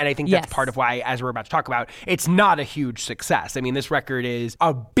ever. And I think that's part of why, as we're about to talk about, it's not a huge success. I mean, this record is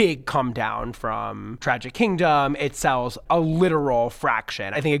a big come down from Tragic Kingdom. It sells a literal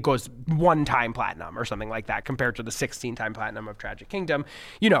fraction. I think it goes 1-time platinum or something like that compared to the 16-time platinum of Tragic Kingdom.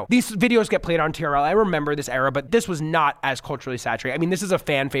 You know, these videos get played on TRL. I remember this era, but this was not as culturally saturated. I mean, this is a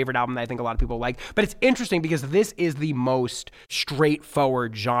fan favorite album that I think a lot of people like, but it's interesting because this is the most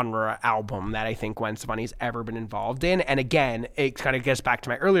straightforward genre album that I think Gwen Stefani's ever been involved in. And again, it kind of gets back to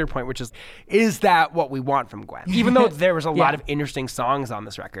my earlier point, which is that what we want from Gwen? Even though there was a lot of interesting songs on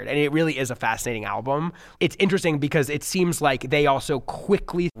this record, and it really is a fascinating album, it's interesting because it seems like they also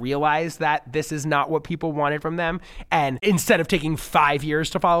quickly realized that this is not what people wanted from them. And instead of taking 5 years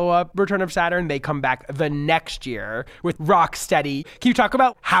to follow up Return of Saturn, they come back the next year with Rocksteady. Can you talk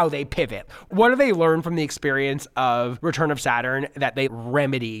about how they pivot? What do they learn from the experience of Return of Saturn that they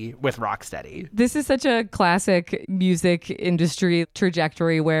remedy with Rocksteady? This is such a classic music industry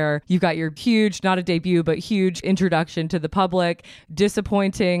trajectory where you've got your huge, not a debut, but huge introduction to the public,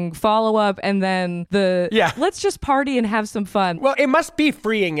 disappointing follow-up, and then let's just party and have some fun. Well, it must be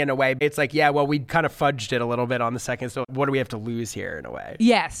freeing in a way. It's like, we kind of fudged it a little bit on the second, so what do we have to lose here in a way?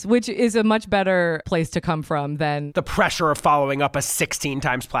 Yes, which is a much better place to come from than the pressure of following up a 16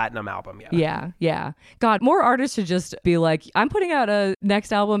 times platinum album. Yeah. God, more artists should just be like, I'm putting out a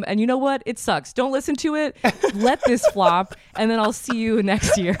next album, and you know what? It sucks. Don't listen to it. Let this flop, and then I'll see you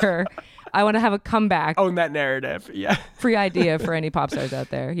next year. I want to have a comeback. Own that narrative. Yeah. Free idea for any pop stars out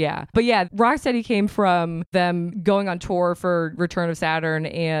there. Yeah. But yeah, Rocksteady came from them going on tour for Return of Saturn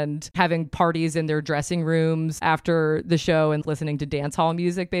and having parties in their dressing rooms after the show and listening to dance hall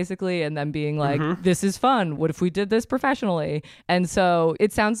music, basically, and them being like, this is fun. What if we did this professionally? And so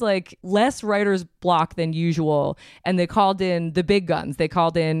it sounds like less writer's block than usual. And they called in the big guns. They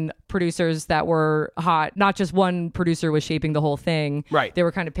called in producers that were hot. Not just one producer was shaping the whole thing. Right. They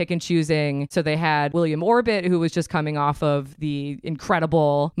were kind of pick and choosing. So they had William Orbit, who was just coming off of the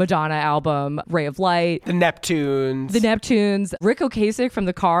incredible Madonna album, Ray of Light. The Neptunes. Rick Ocasek from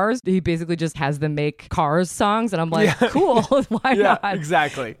the Cars. He basically just has them make Cars songs. And I'm like, cool. Why not?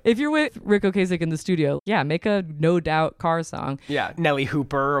 Exactly. If you're with Rick Ocasek in the studio, make a No Doubt Cars song. Yeah. Nelly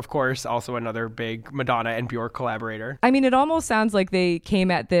Hooper, of course, also another big Madonna and Bjork collaborator. I mean, it almost sounds like they came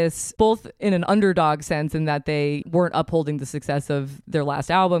at this both in an underdog sense in that they weren't upholding the success of their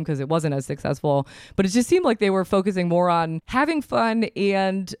last album because it wasn't as successful, but it just seemed like they were focusing more on having fun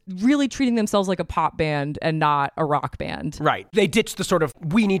and really treating themselves like a pop band and not a rock band. Right. They ditched the sort of,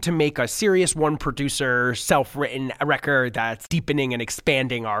 we need to make a serious one producer, self-written record that's deepening and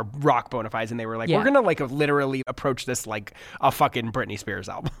expanding our rock bona fides. And they were like, we're going to literally approach this like a fucking Britney Spears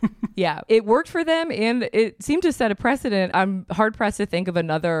album. Yeah, it worked for them and it seemed to set a precedent. I'm hard pressed to think of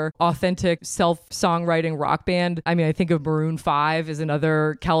another authentic self-songwriting rock band. I mean, I think of Maroon 5 as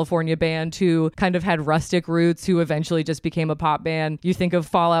another California band who kind of had rustic roots, who eventually just became a pop band. You think of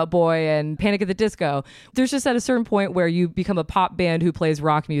Fall Out Boy and Panic at the Disco. There's just at a certain point where you become a pop band who plays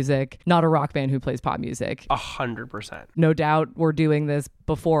rock music, not a rock band who plays pop music. 100%. No doubt we're doing this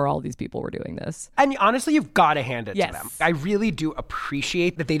before all these people were doing this. And honestly, you've got to hand it Yes. to them. I really do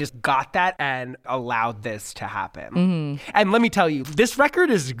appreciate that they just got that and allowed this to happen. And let me tell you, this record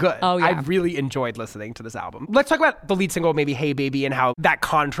is good. Oh, yeah. I really enjoyed listening to this album. Let's talk about the lead single, maybe Hey Baby, and how that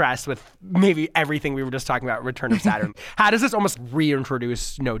contrasts with maybe everything we were just talking about, Return of Saturn. How does this almost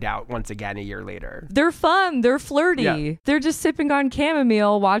reintroduce No Doubt once again a year later? They're fun. They're flirty. Yeah. They're just sipping on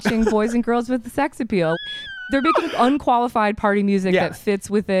chamomile, watching boys and girls with the sex appeal. They're making unqualified party music that fits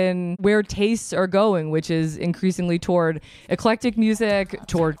within where tastes are going, which is increasingly toward eclectic music,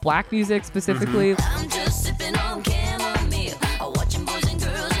 toward black music specifically. I'm just sipping on chamomile, watching boys and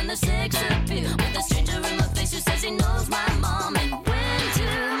girls in the sex appeal. With a stranger in my face who says he knows my mom and went to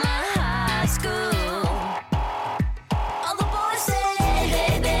my high school. All the boys say,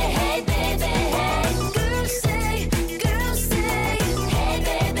 hey baby, hey. Girls say, hey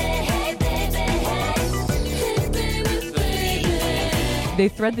baby, hey baby. They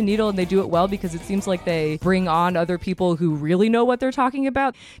thread the needle and they do it well because it seems like they bring on other people who really know what they're talking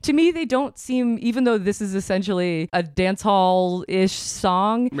about. To me, they don't seem, even though this is essentially a dance hall-ish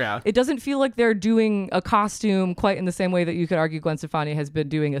song, it doesn't feel like they're doing a costume quite in the same way that you could argue Gwen Stefani has been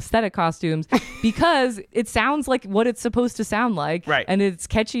doing aesthetic costumes because it sounds like what it's supposed to sound like. Right. And it's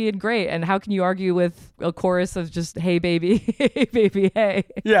catchy and great. And how can you argue with a chorus of just, hey baby, hey baby, hey.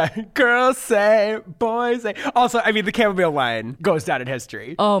 Yeah, girls say, boys say. Also, I mean, the chamomile line goes down in history.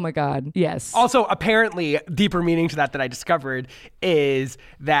 Oh my God, yes. Also, apparently, deeper meaning to that I discovered is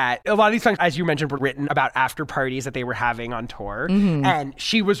that a lot of these songs, as you mentioned, were written about after parties that they were having on tour. And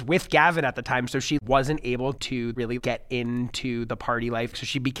she was with Gavin at the time, so she wasn't able to really get into the party life. So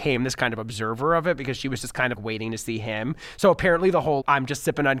she became this kind of observer of it because she was just kind of waiting to see him. So apparently the whole, I'm just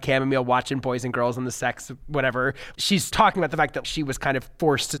sipping on chamomile, watching boys and girls in the sex, whatever. She's talking about the fact that she was kind of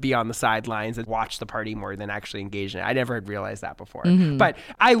forced to be on the sidelines and watch the party more than actually engage in it. I never had realized that before. But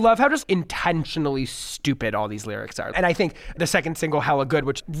I love how just intentionally stupid all these lyrics are. And I think the second single, Hella Good,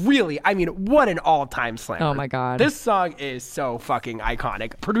 which really, I mean, what an all-time slammer. Oh my God. This song is so fucking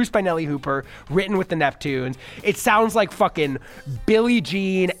iconic. Produced by Nelly Hooper, written with the Neptunes. It sounds like fucking Billie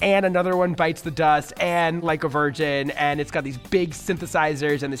Jean and Another One Bites the Dust and Like a Virgin. And it's got these big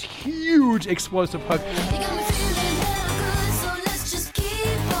synthesizers and this huge explosive hook. You got me feeling hella good, so let's just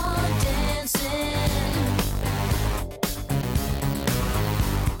keep on dancing.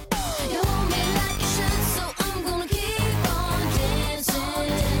 You hold me like you should, so I'm gonna keep on dancing.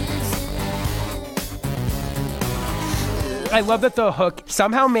 I love that the hook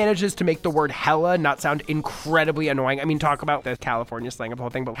somehow manages to make the word hella not sound incredibly annoying. I mean, talk about the California slang of the whole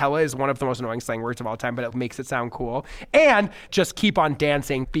thing, but hella is one of the most annoying slang words of all time, but it makes it sound cool. And just keep on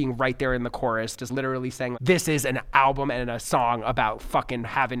dancing, being right there in the chorus, just literally saying, this is an album and a song about fucking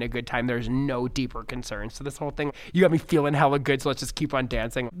having a good time. There's no deeper concerns to this whole thing. You got me feeling hella good, so let's just keep on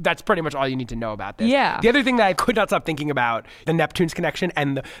dancing. That's pretty much all you need to know about this. Yeah. The other thing that I could not stop thinking about, the Neptunes connection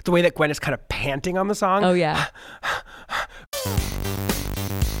and the way that Gwen is kind of panting on the song. Oh yeah.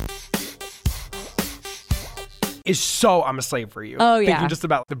 Is so I'm a Slave for You. Oh, yeah. Thinking just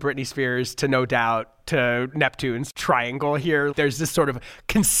about the Britney Spears to No Doubt to Neptune's triangle here. There's this sort of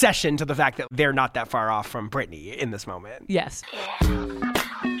concession to the fact that they're not that far off from Britney in this moment. Yes.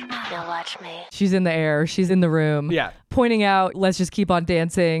 Now watch me. She's in the air. She's in the room. Yeah. Pointing out, let's just keep on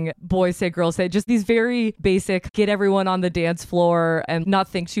dancing. Boys say, girls say. Just these very basic, get everyone on the dance floor and not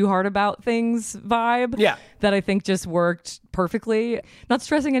think too hard about things vibe. Yeah. That I think just worked perfectly. Not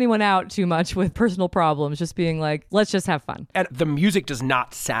stressing anyone out too much with personal problems. Just being like, let's just have fun. And the music does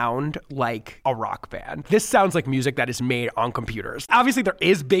not sound like a rock band. This sounds like music that is made on computers. Obviously, there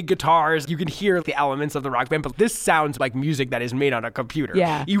is big guitars. You can hear the elements of the rock band, but this sounds like music that is made on a computer.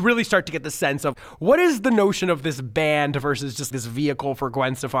 Yeah. You really start to get the sense of what is the notion of this band versus just this vehicle for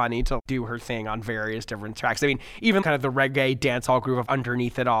Gwen Stefani to do her thing on various different tracks. I mean, even kind of the reggae dancehall groove of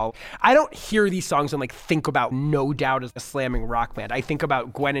underneath it all. I don't hear these songs and like think about No Doubt as a slamming rock band. I think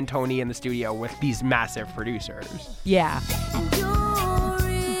about Gwen and Tony in the studio with these massive producers. Yeah. You're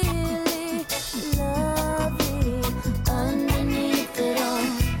really lovely underneath it all.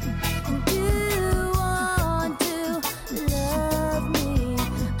 Do you want to love me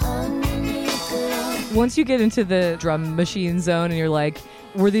underneath it all? Once you get into the drum machine zone and you're like,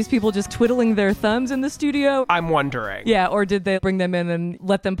 Were these people just twiddling their thumbs in the studio? I'm wondering. Yeah, or did they bring them in and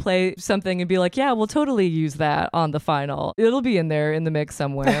let them play something and be like, yeah, we'll totally use that on the final. It'll be in there in the mix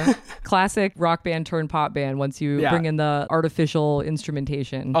somewhere. Classic rock band turned pop band once you bring in the artificial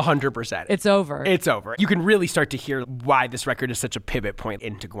instrumentation. 100%. It's over. It's over. You can really start to hear why this record is such a pivot point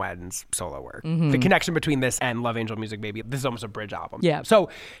into Gwen's solo work. The connection between this and Love Angel Music Baby, this is almost a bridge album. Yeah. So,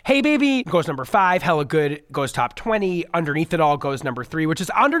 Hey Baby goes number 5, Hella Good goes top 20, Underneath It All goes number 3, which is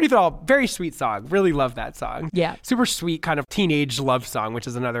Underneath It All, very sweet song. Really love that song. Yeah. Super sweet kind of teenage love song, which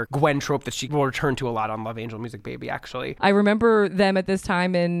is another Gwen trope that she will return to a lot on Love Angel Music Baby, actually. I remember them at this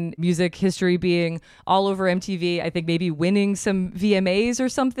time in music history being all over MTV, I think maybe winning some VMAs or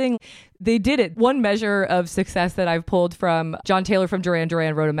something. They did it. One measure of success that I've pulled from John Taylor from Duran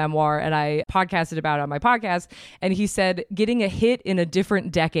Duran wrote a memoir, and I podcasted about it on my podcast. And he said, getting a hit in a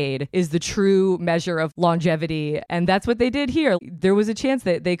different decade is the true measure of longevity. And that's what they did here. There was a chance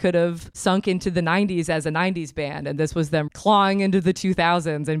that they could have sunk into the 90s as a 90s band. And this was them clawing into the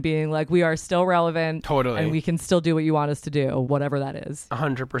 2000s and being like, we are still relevant. Totally. And we can still do what you want us to do, whatever that is.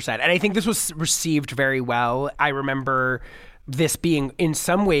 100%. And I think this was received very well. I remember this being in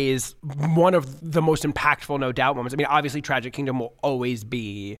some ways one of the most impactful No Doubt moments. I mean, obviously Tragic Kingdom will always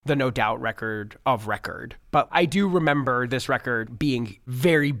be the No Doubt record of record, but I do remember this record being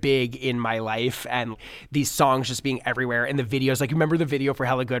very big in my life and these songs just being everywhere and the videos. Like, you remember the video for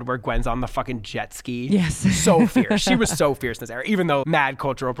Hella Good where Gwen's on the fucking jet ski? Yes. So fierce. She was so fierce in this era, even though mad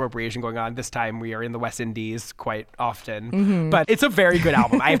cultural appropriation going on. This time we are in the West Indies quite often, but it's a very good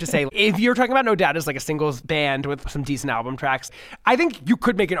album. I have to say, if you're talking about No Doubt as like a singles band with some decent album tracks, I think you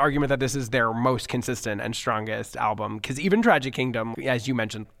could make an argument that this is their most consistent and strongest album, because even Tragic Kingdom, as you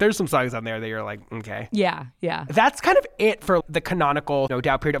mentioned, there's some songs on there that you're like, okay. Yeah. That's kind of it for the canonical No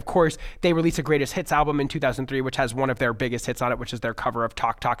Doubt period. Of course, they released a greatest hits album in 2003, which has one of their biggest hits on it, which is their cover of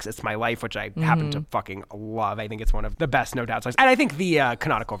Talk Talk's It's My Life, which I happen to fucking love. I think it's one of the best No Doubt songs. And I think the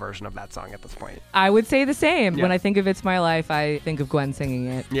canonical version of that song at this point. I would say the same. Yeah. When I think of It's My Life, I think of Gwen singing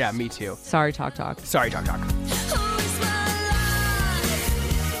it. Yeah, me too. Sorry, Talk Talk. Sorry, Talk Talk. Oh, it's my life.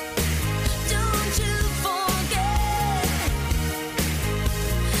 Don't you forget.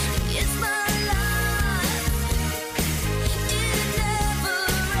 It's my life. It never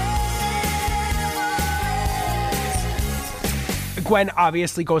ends. Gwen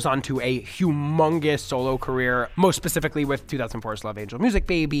obviously goes on to a humongous solo career, most specifically with 2004's Love Angel Music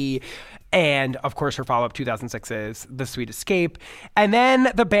Baby, and of course her follow-up 2006's The Sweet Escape. And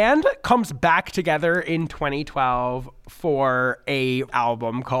then the band comes back together in 2012 for a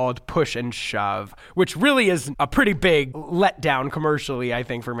album called Push and Shove, which really is a pretty big letdown commercially, I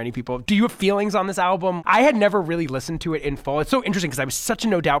think, for many people. Do you have feelings on this album? I had never really listened to it in full. It's so interesting because I was such a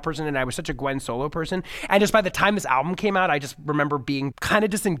No Doubt person and I was such a Gwen solo person. And just by the time this album came out, I just remember being kind of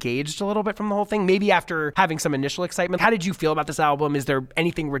disengaged a little bit from the whole thing, maybe after having some initial excitement. How did you feel about this album? Is there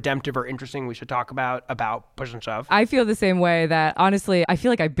anything redemptive or interesting we should talk about Push and Shove? I feel the same way, that honestly, I feel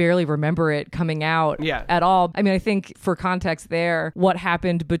like I barely remember it coming out at all. I mean, I think for context there, what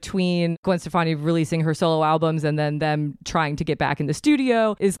happened between Gwen Stefani releasing her solo albums and then them trying to get back in the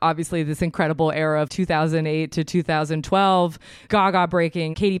studio is obviously this incredible era of 2008 to 2012, Gaga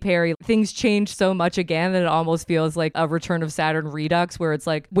breaking, Katy Perry. Things changed so much again that it almost feels like a Return of Saturn redux, where it's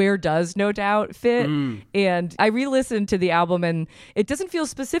like, where does No Doubt fit? And I re-listened to the album and it doesn't feel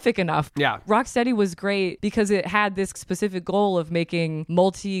specific enough. Yeah. Rocksteady was great because it had this specific goal of making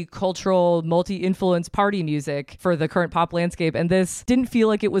multicultural, multi-influence party music for the current pop landscape. And this didn't feel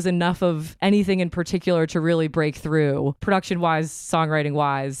like it was enough of anything in particular to really break through, production-wise,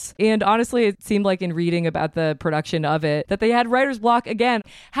 songwriting-wise. And honestly, it seemed like in reading about the production of it that they had writer's block again.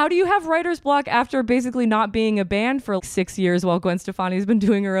 How do you have writer's block after basically not being a band for 6 years while Gwen Stefani's been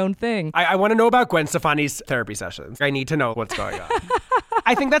doing her own thing? I want to know about Gwen Stefani's therapy sessions. I need to know what's going on.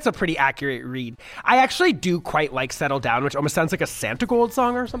 I think that's a pretty accurate read. I actually do quite like Settle Down, which almost sounds like a Santa Gold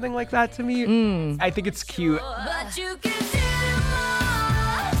song or something like that to me. I think it's cute. But you can tell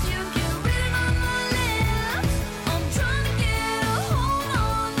my life, you can read it on my lips. I'm trying to get a hold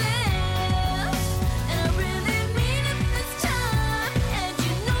on this, and I really mean it this time. And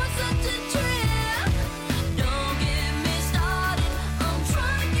you know it's such a trip. Don't get me started. I'm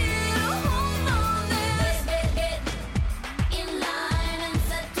trying to get a hold on this. Get in line and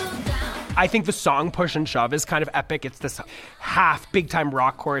settle down. I think the song Push and Shove is kind of epic. It's this half big-time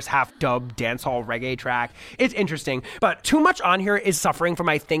rock chorus, half dub dancehall reggae track. It's interesting, but too much on here is suffering from,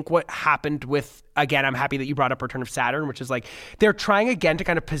 I think, what happened with again, I'm happy that you brought up Return of Saturn, which is like, they're trying again to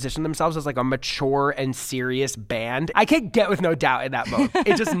kind of position themselves as like a mature and serious band. I can't get with No Doubt in that mode.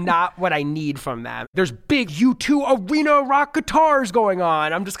 It's just not what I need from them. There's big U2 arena rock guitars going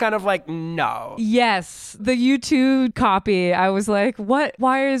on. I'm just kind of like, no. Yes, the U2 copy. I was like, what?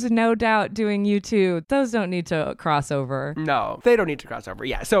 Why is No Doubt doing U2? Those don't need to cross over. No, they don't need to cross over.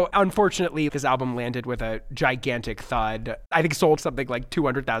 Yeah. So unfortunately, this album landed with a gigantic thud. I think sold something like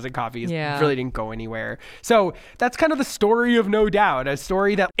 200,000 copies. Yeah. Really didn't go anywhere. So that's kind of the story of No Doubt, a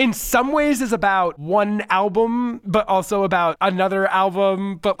story that in some ways is about one album, but also about another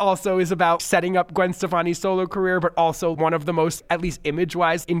album, but also is about setting up Gwen Stefani's solo career, but also one of the most, at least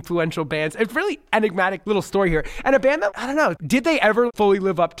image-wise, influential bands. It's really enigmatic little story here. And a band that, I don't know, did they ever fully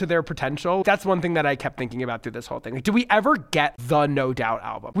live up to their potential? That's one thing that I kept thinking about through this whole thing. Like, do we ever get the No Doubt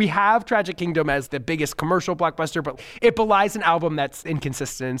album? We have Tragic Kingdom as the biggest commercial blockbuster, but it belies an album that's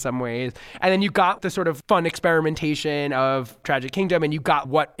inconsistent in some ways. And then you got the sort of fun experimentation of Tragic Kingdom, and you got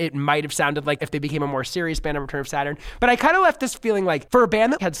what it might have sounded like if they became a more serious band on Return of Saturn. But I kind of left this feeling like, for a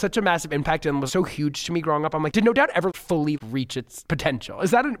band that had such a massive impact and was so huge to me growing up, I'm like, did No Doubt ever fully reach its potential?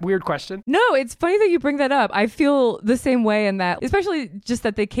 Is that a weird question? No, it's funny that you bring that up. I feel the same way in that, especially just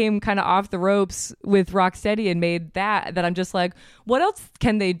that they came kind of off the ropes with Rocksteady and made that I'm just like, what else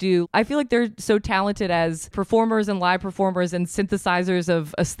can they do? I feel like they're so talented as performers and live performers and synthesizers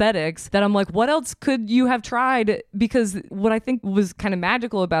of aesthetics that I'm like, what else could you have tried? Because what I think was kind of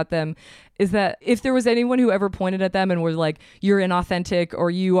magical about them is that if there was anyone who ever pointed at them and was like, you're inauthentic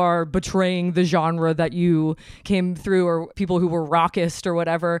or you are betraying the genre that you came through, or people who were rockist or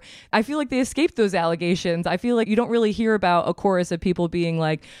whatever, I feel like they escaped those allegations. I feel like you don't really hear about a chorus of people being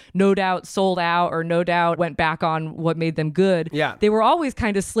like, No Doubt sold out or No Doubt went back on what made them good. Yeah. They were always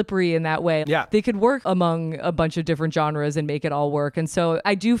kind of slippery in that way. Yeah. They could work among a bunch of different genres and make it all work. And so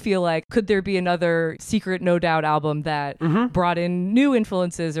I do feel like, could there be another secret No Doubt album that brought in new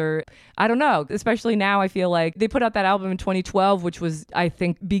influences, or I don't know, especially now I feel like they put out that album in 2012, which was, I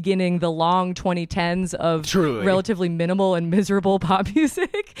think, beginning the long 2010s of Truly. relatively minimal and miserable pop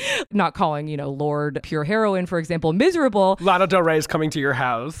music. Not calling, Lord Pure Heroine, for example, miserable. Lana Del Rey is coming to your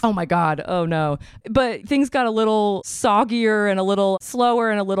house. Oh my God. Oh no. But things got a little soggier and a little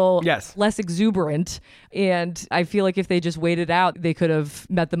slower and a little less exuberant. And I feel like if they just waited out, they could have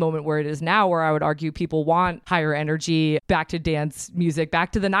met the moment where it is now, where I would argue people want higher energy, back to dance music,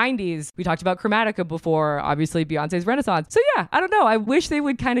 back to the 90s. We talked about Chromatica before, obviously Beyonce's Renaissance. So yeah, I don't know. I wish they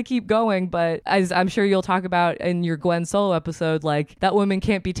would kind of keep going, but as I'm sure you'll talk about in your Gwen solo episode, like, that woman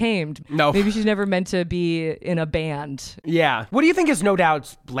can't be tamed. No. Maybe she's never meant to be in a band. Yeah. What do you think is No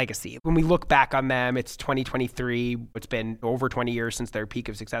Doubt's legacy? When we look back on them, it's 2023. It's been over 20 years since their peak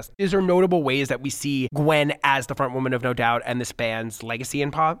of success. Is there notable ways that we see Gwen as the front woman of No Doubt and this band's legacy in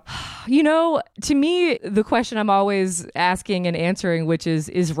pop? To me, the question I'm always asking and answering, which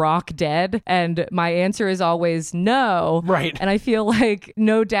is rock dead? And my answer is always no. Right. And I feel like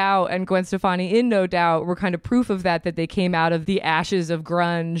No Doubt and Gwen Stefani in No Doubt were kind of proof of that they came out of the ashes of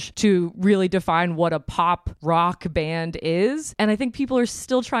grunge to really define what a pop rock band is. And I think people are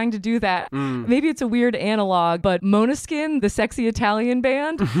still trying to do that. Maybe it's a weird analog, but Måneskin, the sexy Italian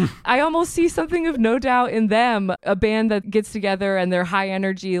band, I almost see something of No Doubt in them, a band that gets together and they're high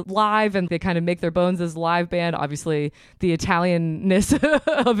energy live and they kind of make their bones as a live band. Obviously, the Italianness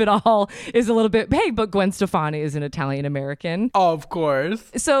of it all is a little bit, hey, but Gwen Stefani is an Italian American. Of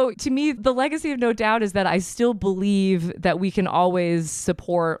course. So to me, the legacy of No Doubt is that I still believe that we can always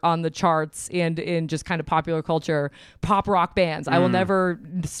support on the charts and in just kind of popular culture pop rock bands. I will never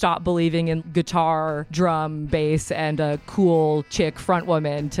stop believing in guitar, drum, bass, and a cool chick front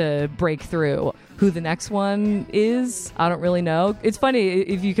woman to break through. Who the next one is, I don't really know. It's funny,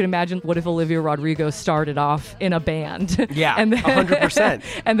 if you can imagine, what if Olivia Rodrigo started off in a band? Yeah, and then, 100%.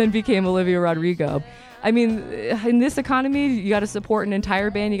 And then became Olivia Rodrigo. I mean, in this economy, you got to support an entire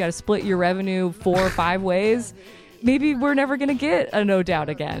band. You got to split your revenue 4 or 5 ways. Maybe we're never going to get a No Doubt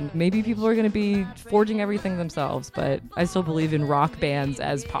again. Maybe people are going to be forging everything themselves, but I still believe in rock bands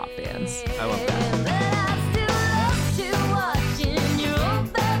as pop bands. I love that.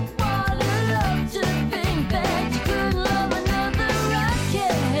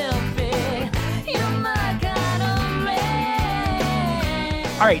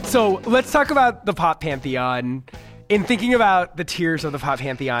 All right, so let's talk about the pop pantheon. In thinking about the tiers of the pop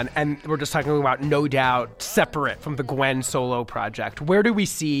pantheon, and we're just talking about No Doubt separate from the GWEN solo project, where do we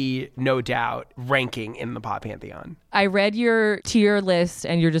see No Doubt ranking in the pop pantheon? I read your tier list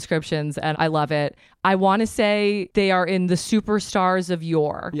and your descriptions, and I love it. I want to say they are in the superstars of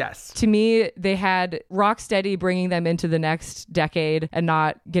yore. Yes. To me, they had Rocksteady bringing them into the next decade and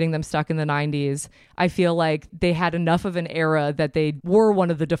not getting them stuck in the 90s. I feel like they had enough of an era that they were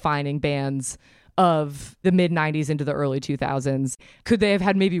one of the defining bands of the mid-90s into the early 2000s. Could they have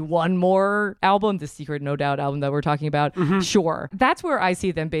had maybe one more album, the Secret No Doubt album that we're talking about? Sure. That's where I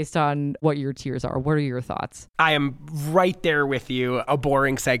see them based on what your tiers are. What are your thoughts? I am right there with you. A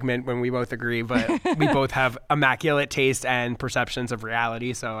boring segment when we both agree, but we both have immaculate taste and perceptions of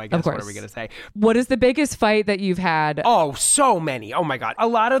reality, so I guess what are we going to say? What is the biggest fight that you've had? Oh, so many. Oh my God. A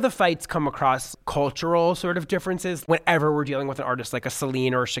lot of the fights come across cultural sort of differences whenever we're dealing with an artist like a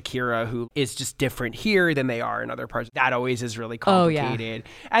Celine or a Shakira who is just different here than they are in other parts. That always is really complicated.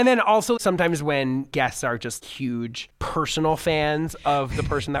 And then also sometimes when guests are just huge personal fans of the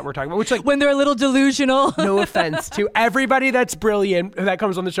person that we're talking about, which like when they're a little delusional. no offense to everybody that's brilliant that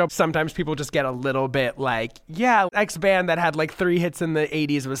comes on the show. Sometimes people just get a little bit like, yeah, X band that had like 3 hits in the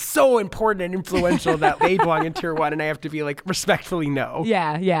 80s was so important and influential that they belong in tier 1. And I have to be like, respectfully, no.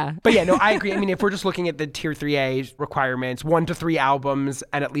 Yeah. But yeah, no, I agree. I mean, if we're just looking at the tier 3A requirements, 1 to 3 albums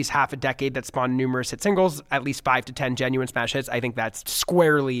and at least half a decade that spawned numerous hit singles, at least 5 to 10 genuine smash hits, I think that's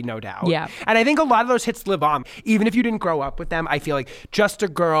squarely No Doubt. Yeah. And I think a lot of those hits live on. Even if you didn't grow up with them, I feel like Just a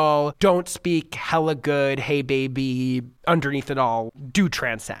Girl, Don't Speak, Hella Good, Hey Baby, Underneath It All do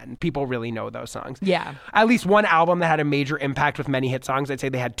transcend. People really know those songs. Yeah. At least one album that had a major impact with many hit songs, I'd say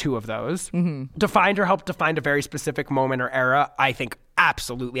they had 2 of those. Defined or helped define a very specific moment or era, I think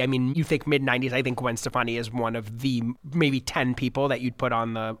absolutely. I mean, you think mid-90s, I think Gwen Stefani is one of the maybe 10 people that you'd put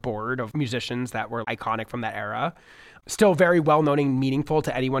on the board of musicians that were iconic from that era. Still very well-known and meaningful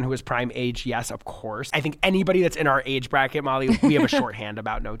to anyone who is prime age, yes, of course. I think anybody that's in our age bracket, Molly, we have a shorthand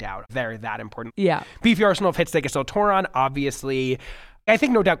about No Doubt. They're that important. Yeah. Beefy arsenal of hits they can still tour on, obviously. I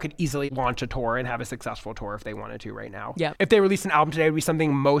think No Doubt could easily launch a tour and have a successful tour if they wanted to right now. Yeah. If they released an album today, it would be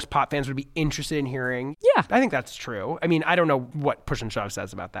something most pop fans would be interested in hearing. Yeah. I think that's true. I mean, I don't know what Push and Shove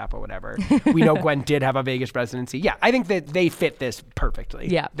says about that, but whatever. We know Gwen did have a Vegas residency. Yeah, I think that they fit this perfectly.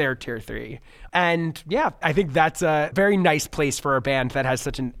 Yeah. They're tier 3. And yeah, I think that's a very nice place for a band that has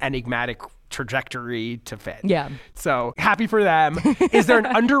such an enigmatic trajectory to fit. Yeah. So happy for them. Is there an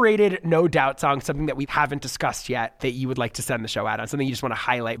underrated No Doubt song, something that we haven't discussed yet that you would like to send the show out on? Something you just want to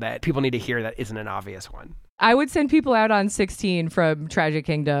highlight that people need to hear that isn't an obvious one? I would send people out on 16 from Tragic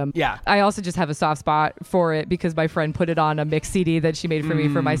Kingdom. Yeah. I also just have a soft spot for it because my friend put it on a mix CD that she made for me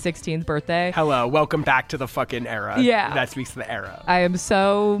for my 16th birthday. Hello. Welcome back to the fucking era. Yeah. That speaks to the era. I am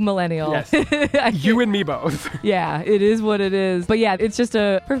so millennial. Yes. You and me both. Yeah, it is what it is. But yeah, it's just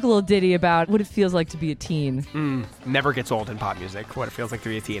a perfect little ditty about what it feels like to be a teen. Never gets old in pop music, what it feels like to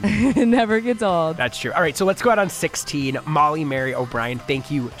be a teen. It never gets old. That's true. All right, so let's go out on 16. Molly Mary O'Brien,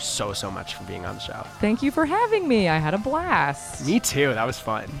 thank you so much for being on the show. Thank you for having me. I had a blast. Me too. That was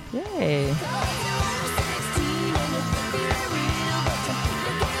fun. Yay.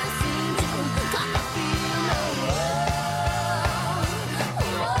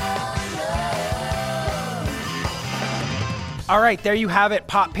 All right, there you have it.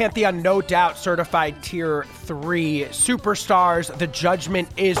 Pop Pantheon, No Doubt, certified tier 3 superstars. The judgment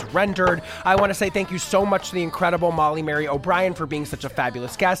is rendered. I want to say thank you so much to the incredible Molly Mary O'Brien for being such a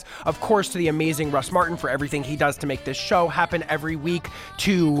fabulous guest. Of course, to the amazing Russ Martin for everything he does to make this show happen every week.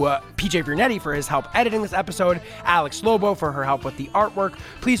 To PJ Brunetti for his help editing this episode. Alex Lobo for her help with the artwork.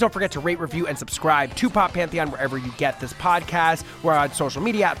 Please don't forget to rate, review, and subscribe to Pop Pantheon wherever you get this podcast. We're on social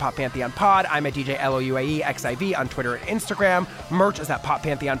media at Pop Pantheon Pod. I'm at DJ LOUAEXIV on Twitter and Instagram. Merch is at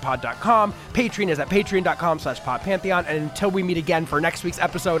poppantheonpod.com. Patreon is at patreon.com/poppantheon. And until we meet again for next week's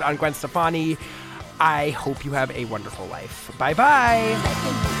episode on Gwen Stefani, I hope you have a wonderful life.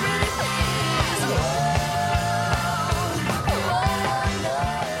 Bye-bye.